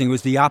keeps missing. It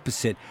was the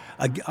opposite.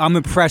 I'm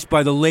impressed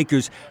by the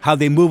Lakers, how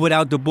they move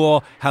without the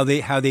ball, how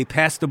they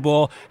pass the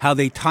ball, how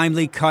they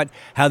timely cut,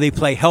 how they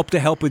play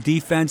help-to-help with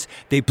defense.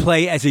 They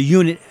play as a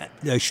unit,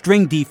 a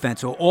string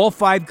defense. So all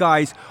five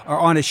guys are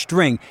on a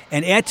string.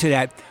 And add to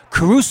that,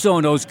 Caruso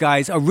and those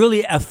guys are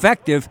really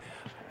effective.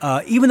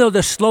 Even though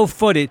they're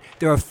slow-footed,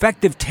 they're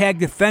effective tag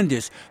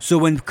defenders. So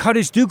when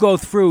cutters do go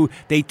through,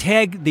 they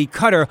tag the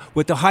cutter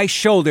with the high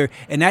shoulder,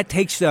 and that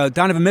takes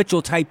Donovan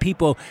Mitchell-type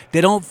people.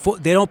 They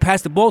don't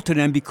pass the ball to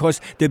them because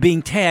they're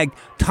being tagged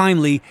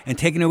timely and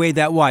taking away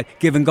that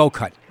give-and-go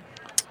cut.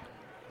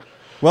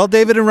 Well,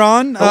 David and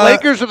Ron, the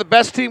Lakers are the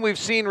best team we've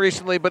seen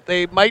recently, but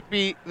they might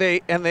be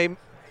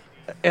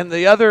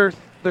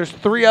There's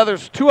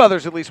two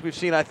others at least we've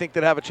seen, I think,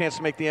 that have a chance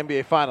to make the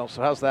NBA Finals.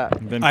 So how's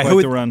that? Been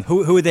quite the run.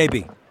 Who would they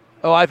be?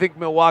 Oh, I think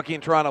Milwaukee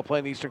and Toronto play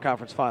in the Eastern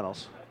Conference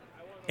Finals.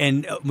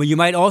 And you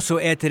might also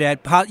add to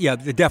that,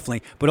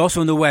 definitely, but also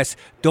in the West,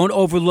 don't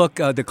overlook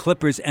the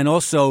Clippers, and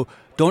also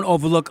don't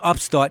overlook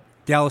upstart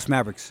Dallas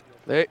Mavericks.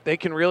 They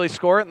can really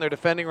score it, and they're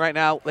defending right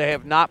now. They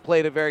have not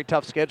played a very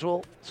tough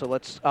schedule, so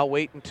I'll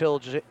wait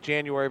until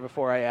January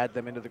before I add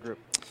them into the group.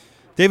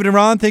 David and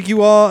Ron, thank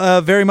you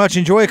all very much.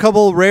 Enjoy a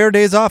couple rare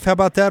days off. How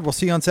about that? We'll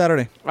see you on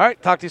Saturday. All right,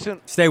 talk to you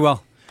soon. Stay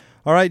well.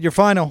 All right, your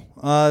final.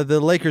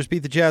 The Lakers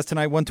beat the Jazz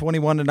tonight,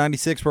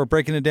 121-96. We're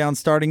breaking it down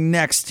starting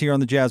next here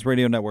on the Jazz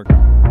Radio Network.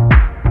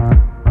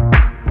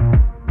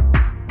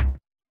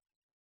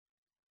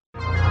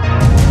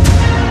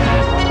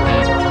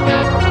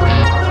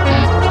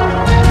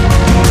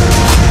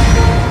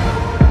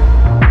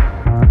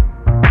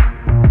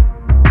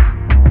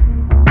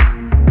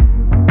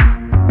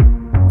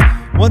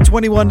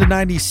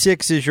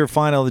 (121-96) is your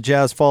final. The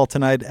Jazz fall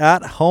tonight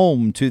at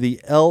home to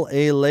the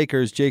L.A.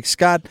 Lakers. Jake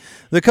Scott,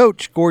 the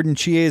coach, Gordon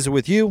Chiesa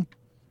with you.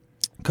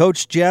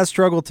 Coach, Jazz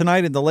struggled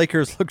tonight, and the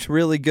Lakers looked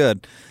really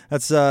good.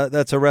 That's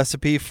a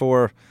recipe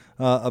for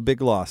a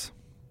big loss.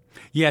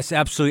 Yes,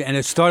 absolutely. And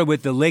it started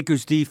with the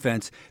Lakers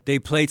defense. They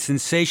played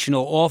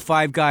sensational. All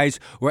five guys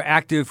were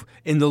active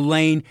in the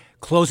lane,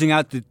 closing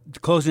out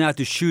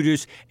the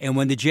shooters. And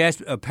when the Jazz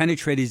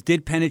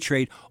did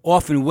penetrate,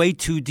 often way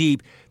too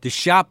deep, the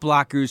shot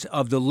blockers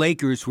of the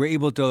Lakers were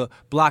able to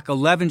block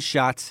 11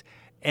 shots,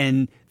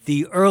 and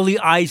the early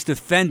eyes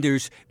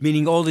defenders,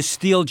 meaning all the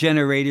steal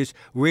generators,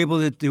 were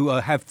able to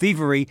have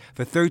thievery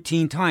for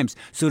 13 times.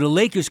 So the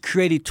Lakers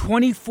created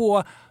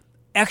 24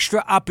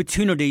 extra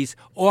opportunities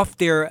off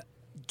their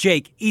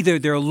either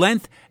their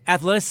length,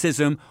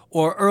 athleticism,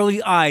 or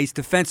early eyes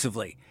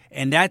defensively.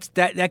 And that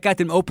got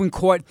them open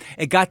court.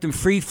 It got them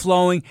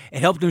free-flowing. It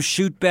helped them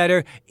shoot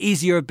better,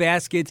 easier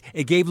baskets.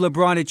 It gave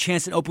LeBron a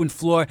chance at open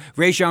floor.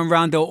 Rajon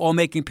Rondo all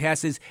making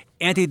passes.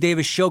 Anthony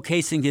Davis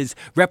showcasing his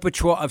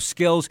repertoire of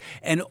skills.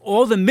 And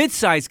all the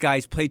mid-sized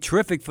guys played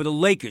terrific for the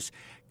Lakers.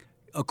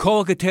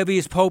 Cole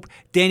Katavius Pope,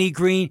 Danny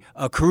Green,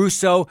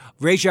 Caruso,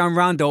 Rajon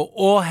Rondo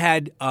all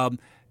had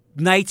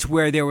nights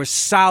where they were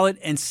solid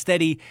and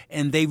steady,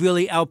 and they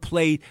really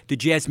outplayed the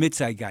Jazz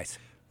mid-side guys.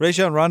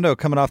 Rajon Rondo,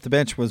 coming off the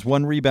bench, was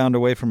 1 rebound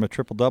away from a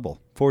triple-double.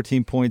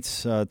 14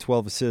 points,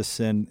 12 assists,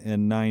 and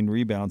 9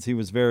 rebounds. He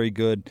was very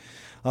good.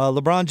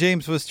 LeBron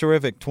James was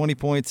terrific. 20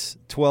 points,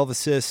 12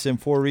 assists,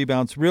 and 4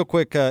 rebounds. Real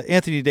quick,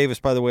 Anthony Davis,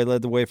 by the way,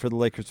 led the way for the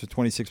Lakers with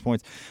 26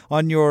 points.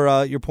 On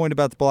your point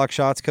about the block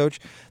shots, Coach,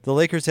 the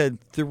Lakers had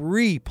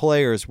 3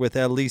 players with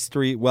at least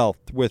 3,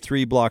 with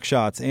 3 block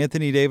shots.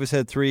 Anthony Davis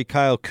had 3,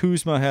 Kyle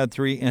Kuzma had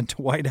 3, and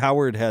Dwight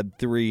Howard had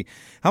 3.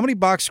 How many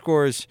box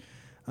scores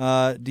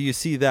do you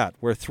see that,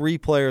 where 3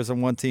 players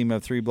on one team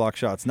have 3 block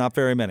shots? Not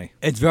very many.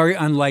 It's very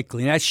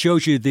unlikely, and that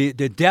shows you the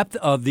depth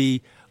of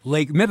the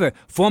Lake. Remember,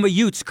 former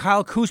Utes,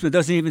 Kyle Kuzma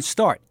doesn't even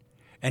start.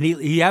 And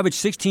he averaged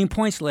 16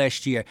 points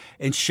last year,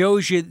 and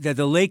shows you that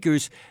the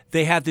Lakers,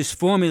 they have this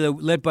formula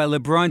led by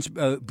LeBron's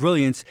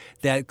brilliance,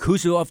 that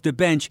Kuzma off the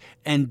bench,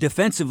 and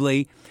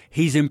defensively,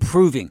 he's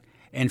improving.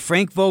 And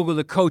Frank Vogel,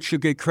 the coach,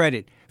 should get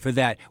credit for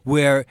that,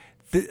 where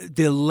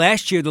the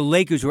last year the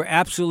Lakers were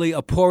absolutely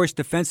a porous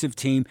defensive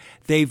team.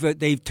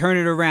 They've turned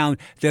it around.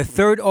 They're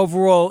third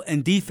overall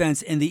in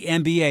defense in the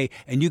NBA,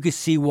 and you can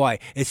see why.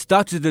 It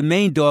starts with the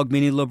main dog,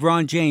 meaning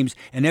LeBron James,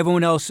 and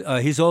everyone else, all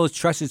his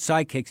trusted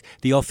sidekicks,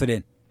 they all fit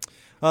in.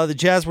 The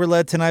Jazz were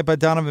led tonight by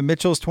Donovan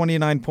Mitchell's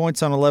 29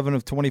 points on 11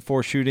 of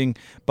 24 shooting.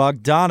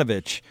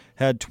 Bogdanovich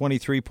had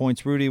 23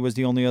 points. Rudy was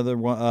the only other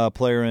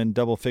player in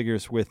double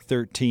figures with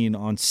 13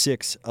 on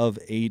 6 of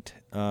 8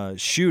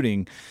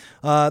 shooting.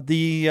 With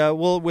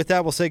that,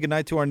 we'll say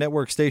goodnight to our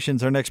network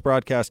stations. Our next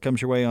broadcast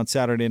comes your way on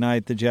Saturday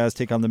night. The Jazz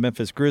take on the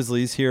Memphis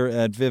Grizzlies here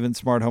at Vivint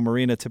Smart Home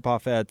Arena.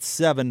 Tip-off at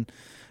 7.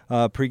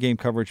 Pre-game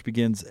coverage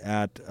begins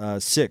at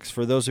 6.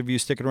 For those of you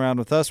sticking around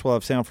with us, we'll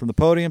have sound from the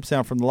podium,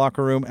 sound from the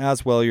locker room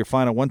as well. Your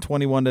final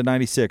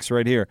 121-96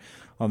 right here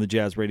on the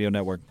Jazz Radio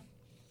Network.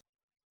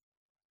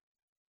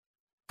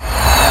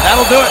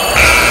 That'll do it.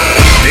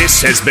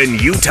 This has been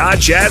Utah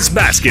Jazz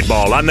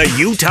Basketball on the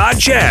Utah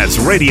Jazz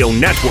Radio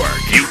Network.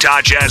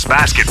 Utah Jazz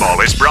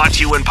Basketball is brought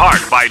to you in part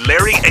by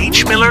Larry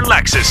H. Miller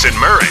Lexus in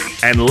Murray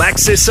and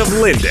Lexus of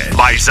Linden,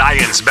 by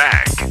Zions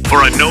Bank.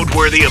 For a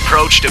noteworthy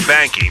approach to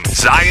banking,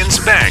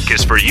 Zions Bank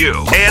is for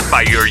you, and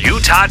by your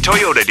Utah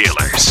Toyota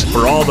dealers.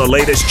 For all the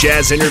latest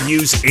Jazz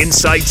interviews,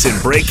 insights,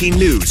 and breaking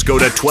news, go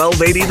to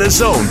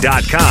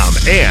 1280thezone.com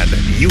and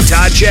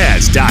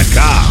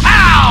utahjazz.com.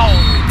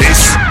 Ow!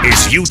 This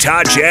is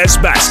Utah Jazz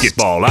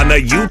Basketball on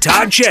the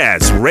Utah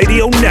Jazz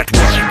Radio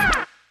Network.